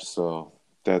sure. So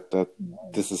that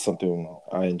this is something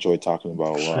I enjoy talking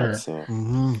about a lot. So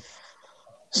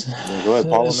yeah, go ahead,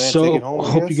 Paula, man. So take it home.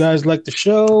 Hope you guys like the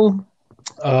show.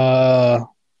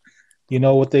 You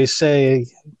know what they say.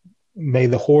 May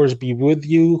the whores be with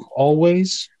you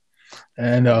always.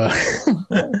 And man,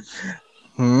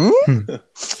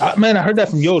 I heard that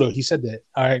from Yoda. He said that.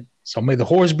 All right. So may the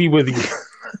whores be with you.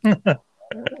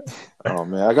 Oh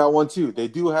man, I got one too. They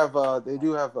do have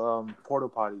porta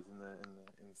potties in the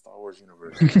Star Wars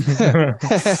universe.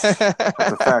 That's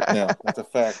a fact now. That's a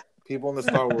fact. People in the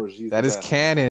Star Wars use that is canon.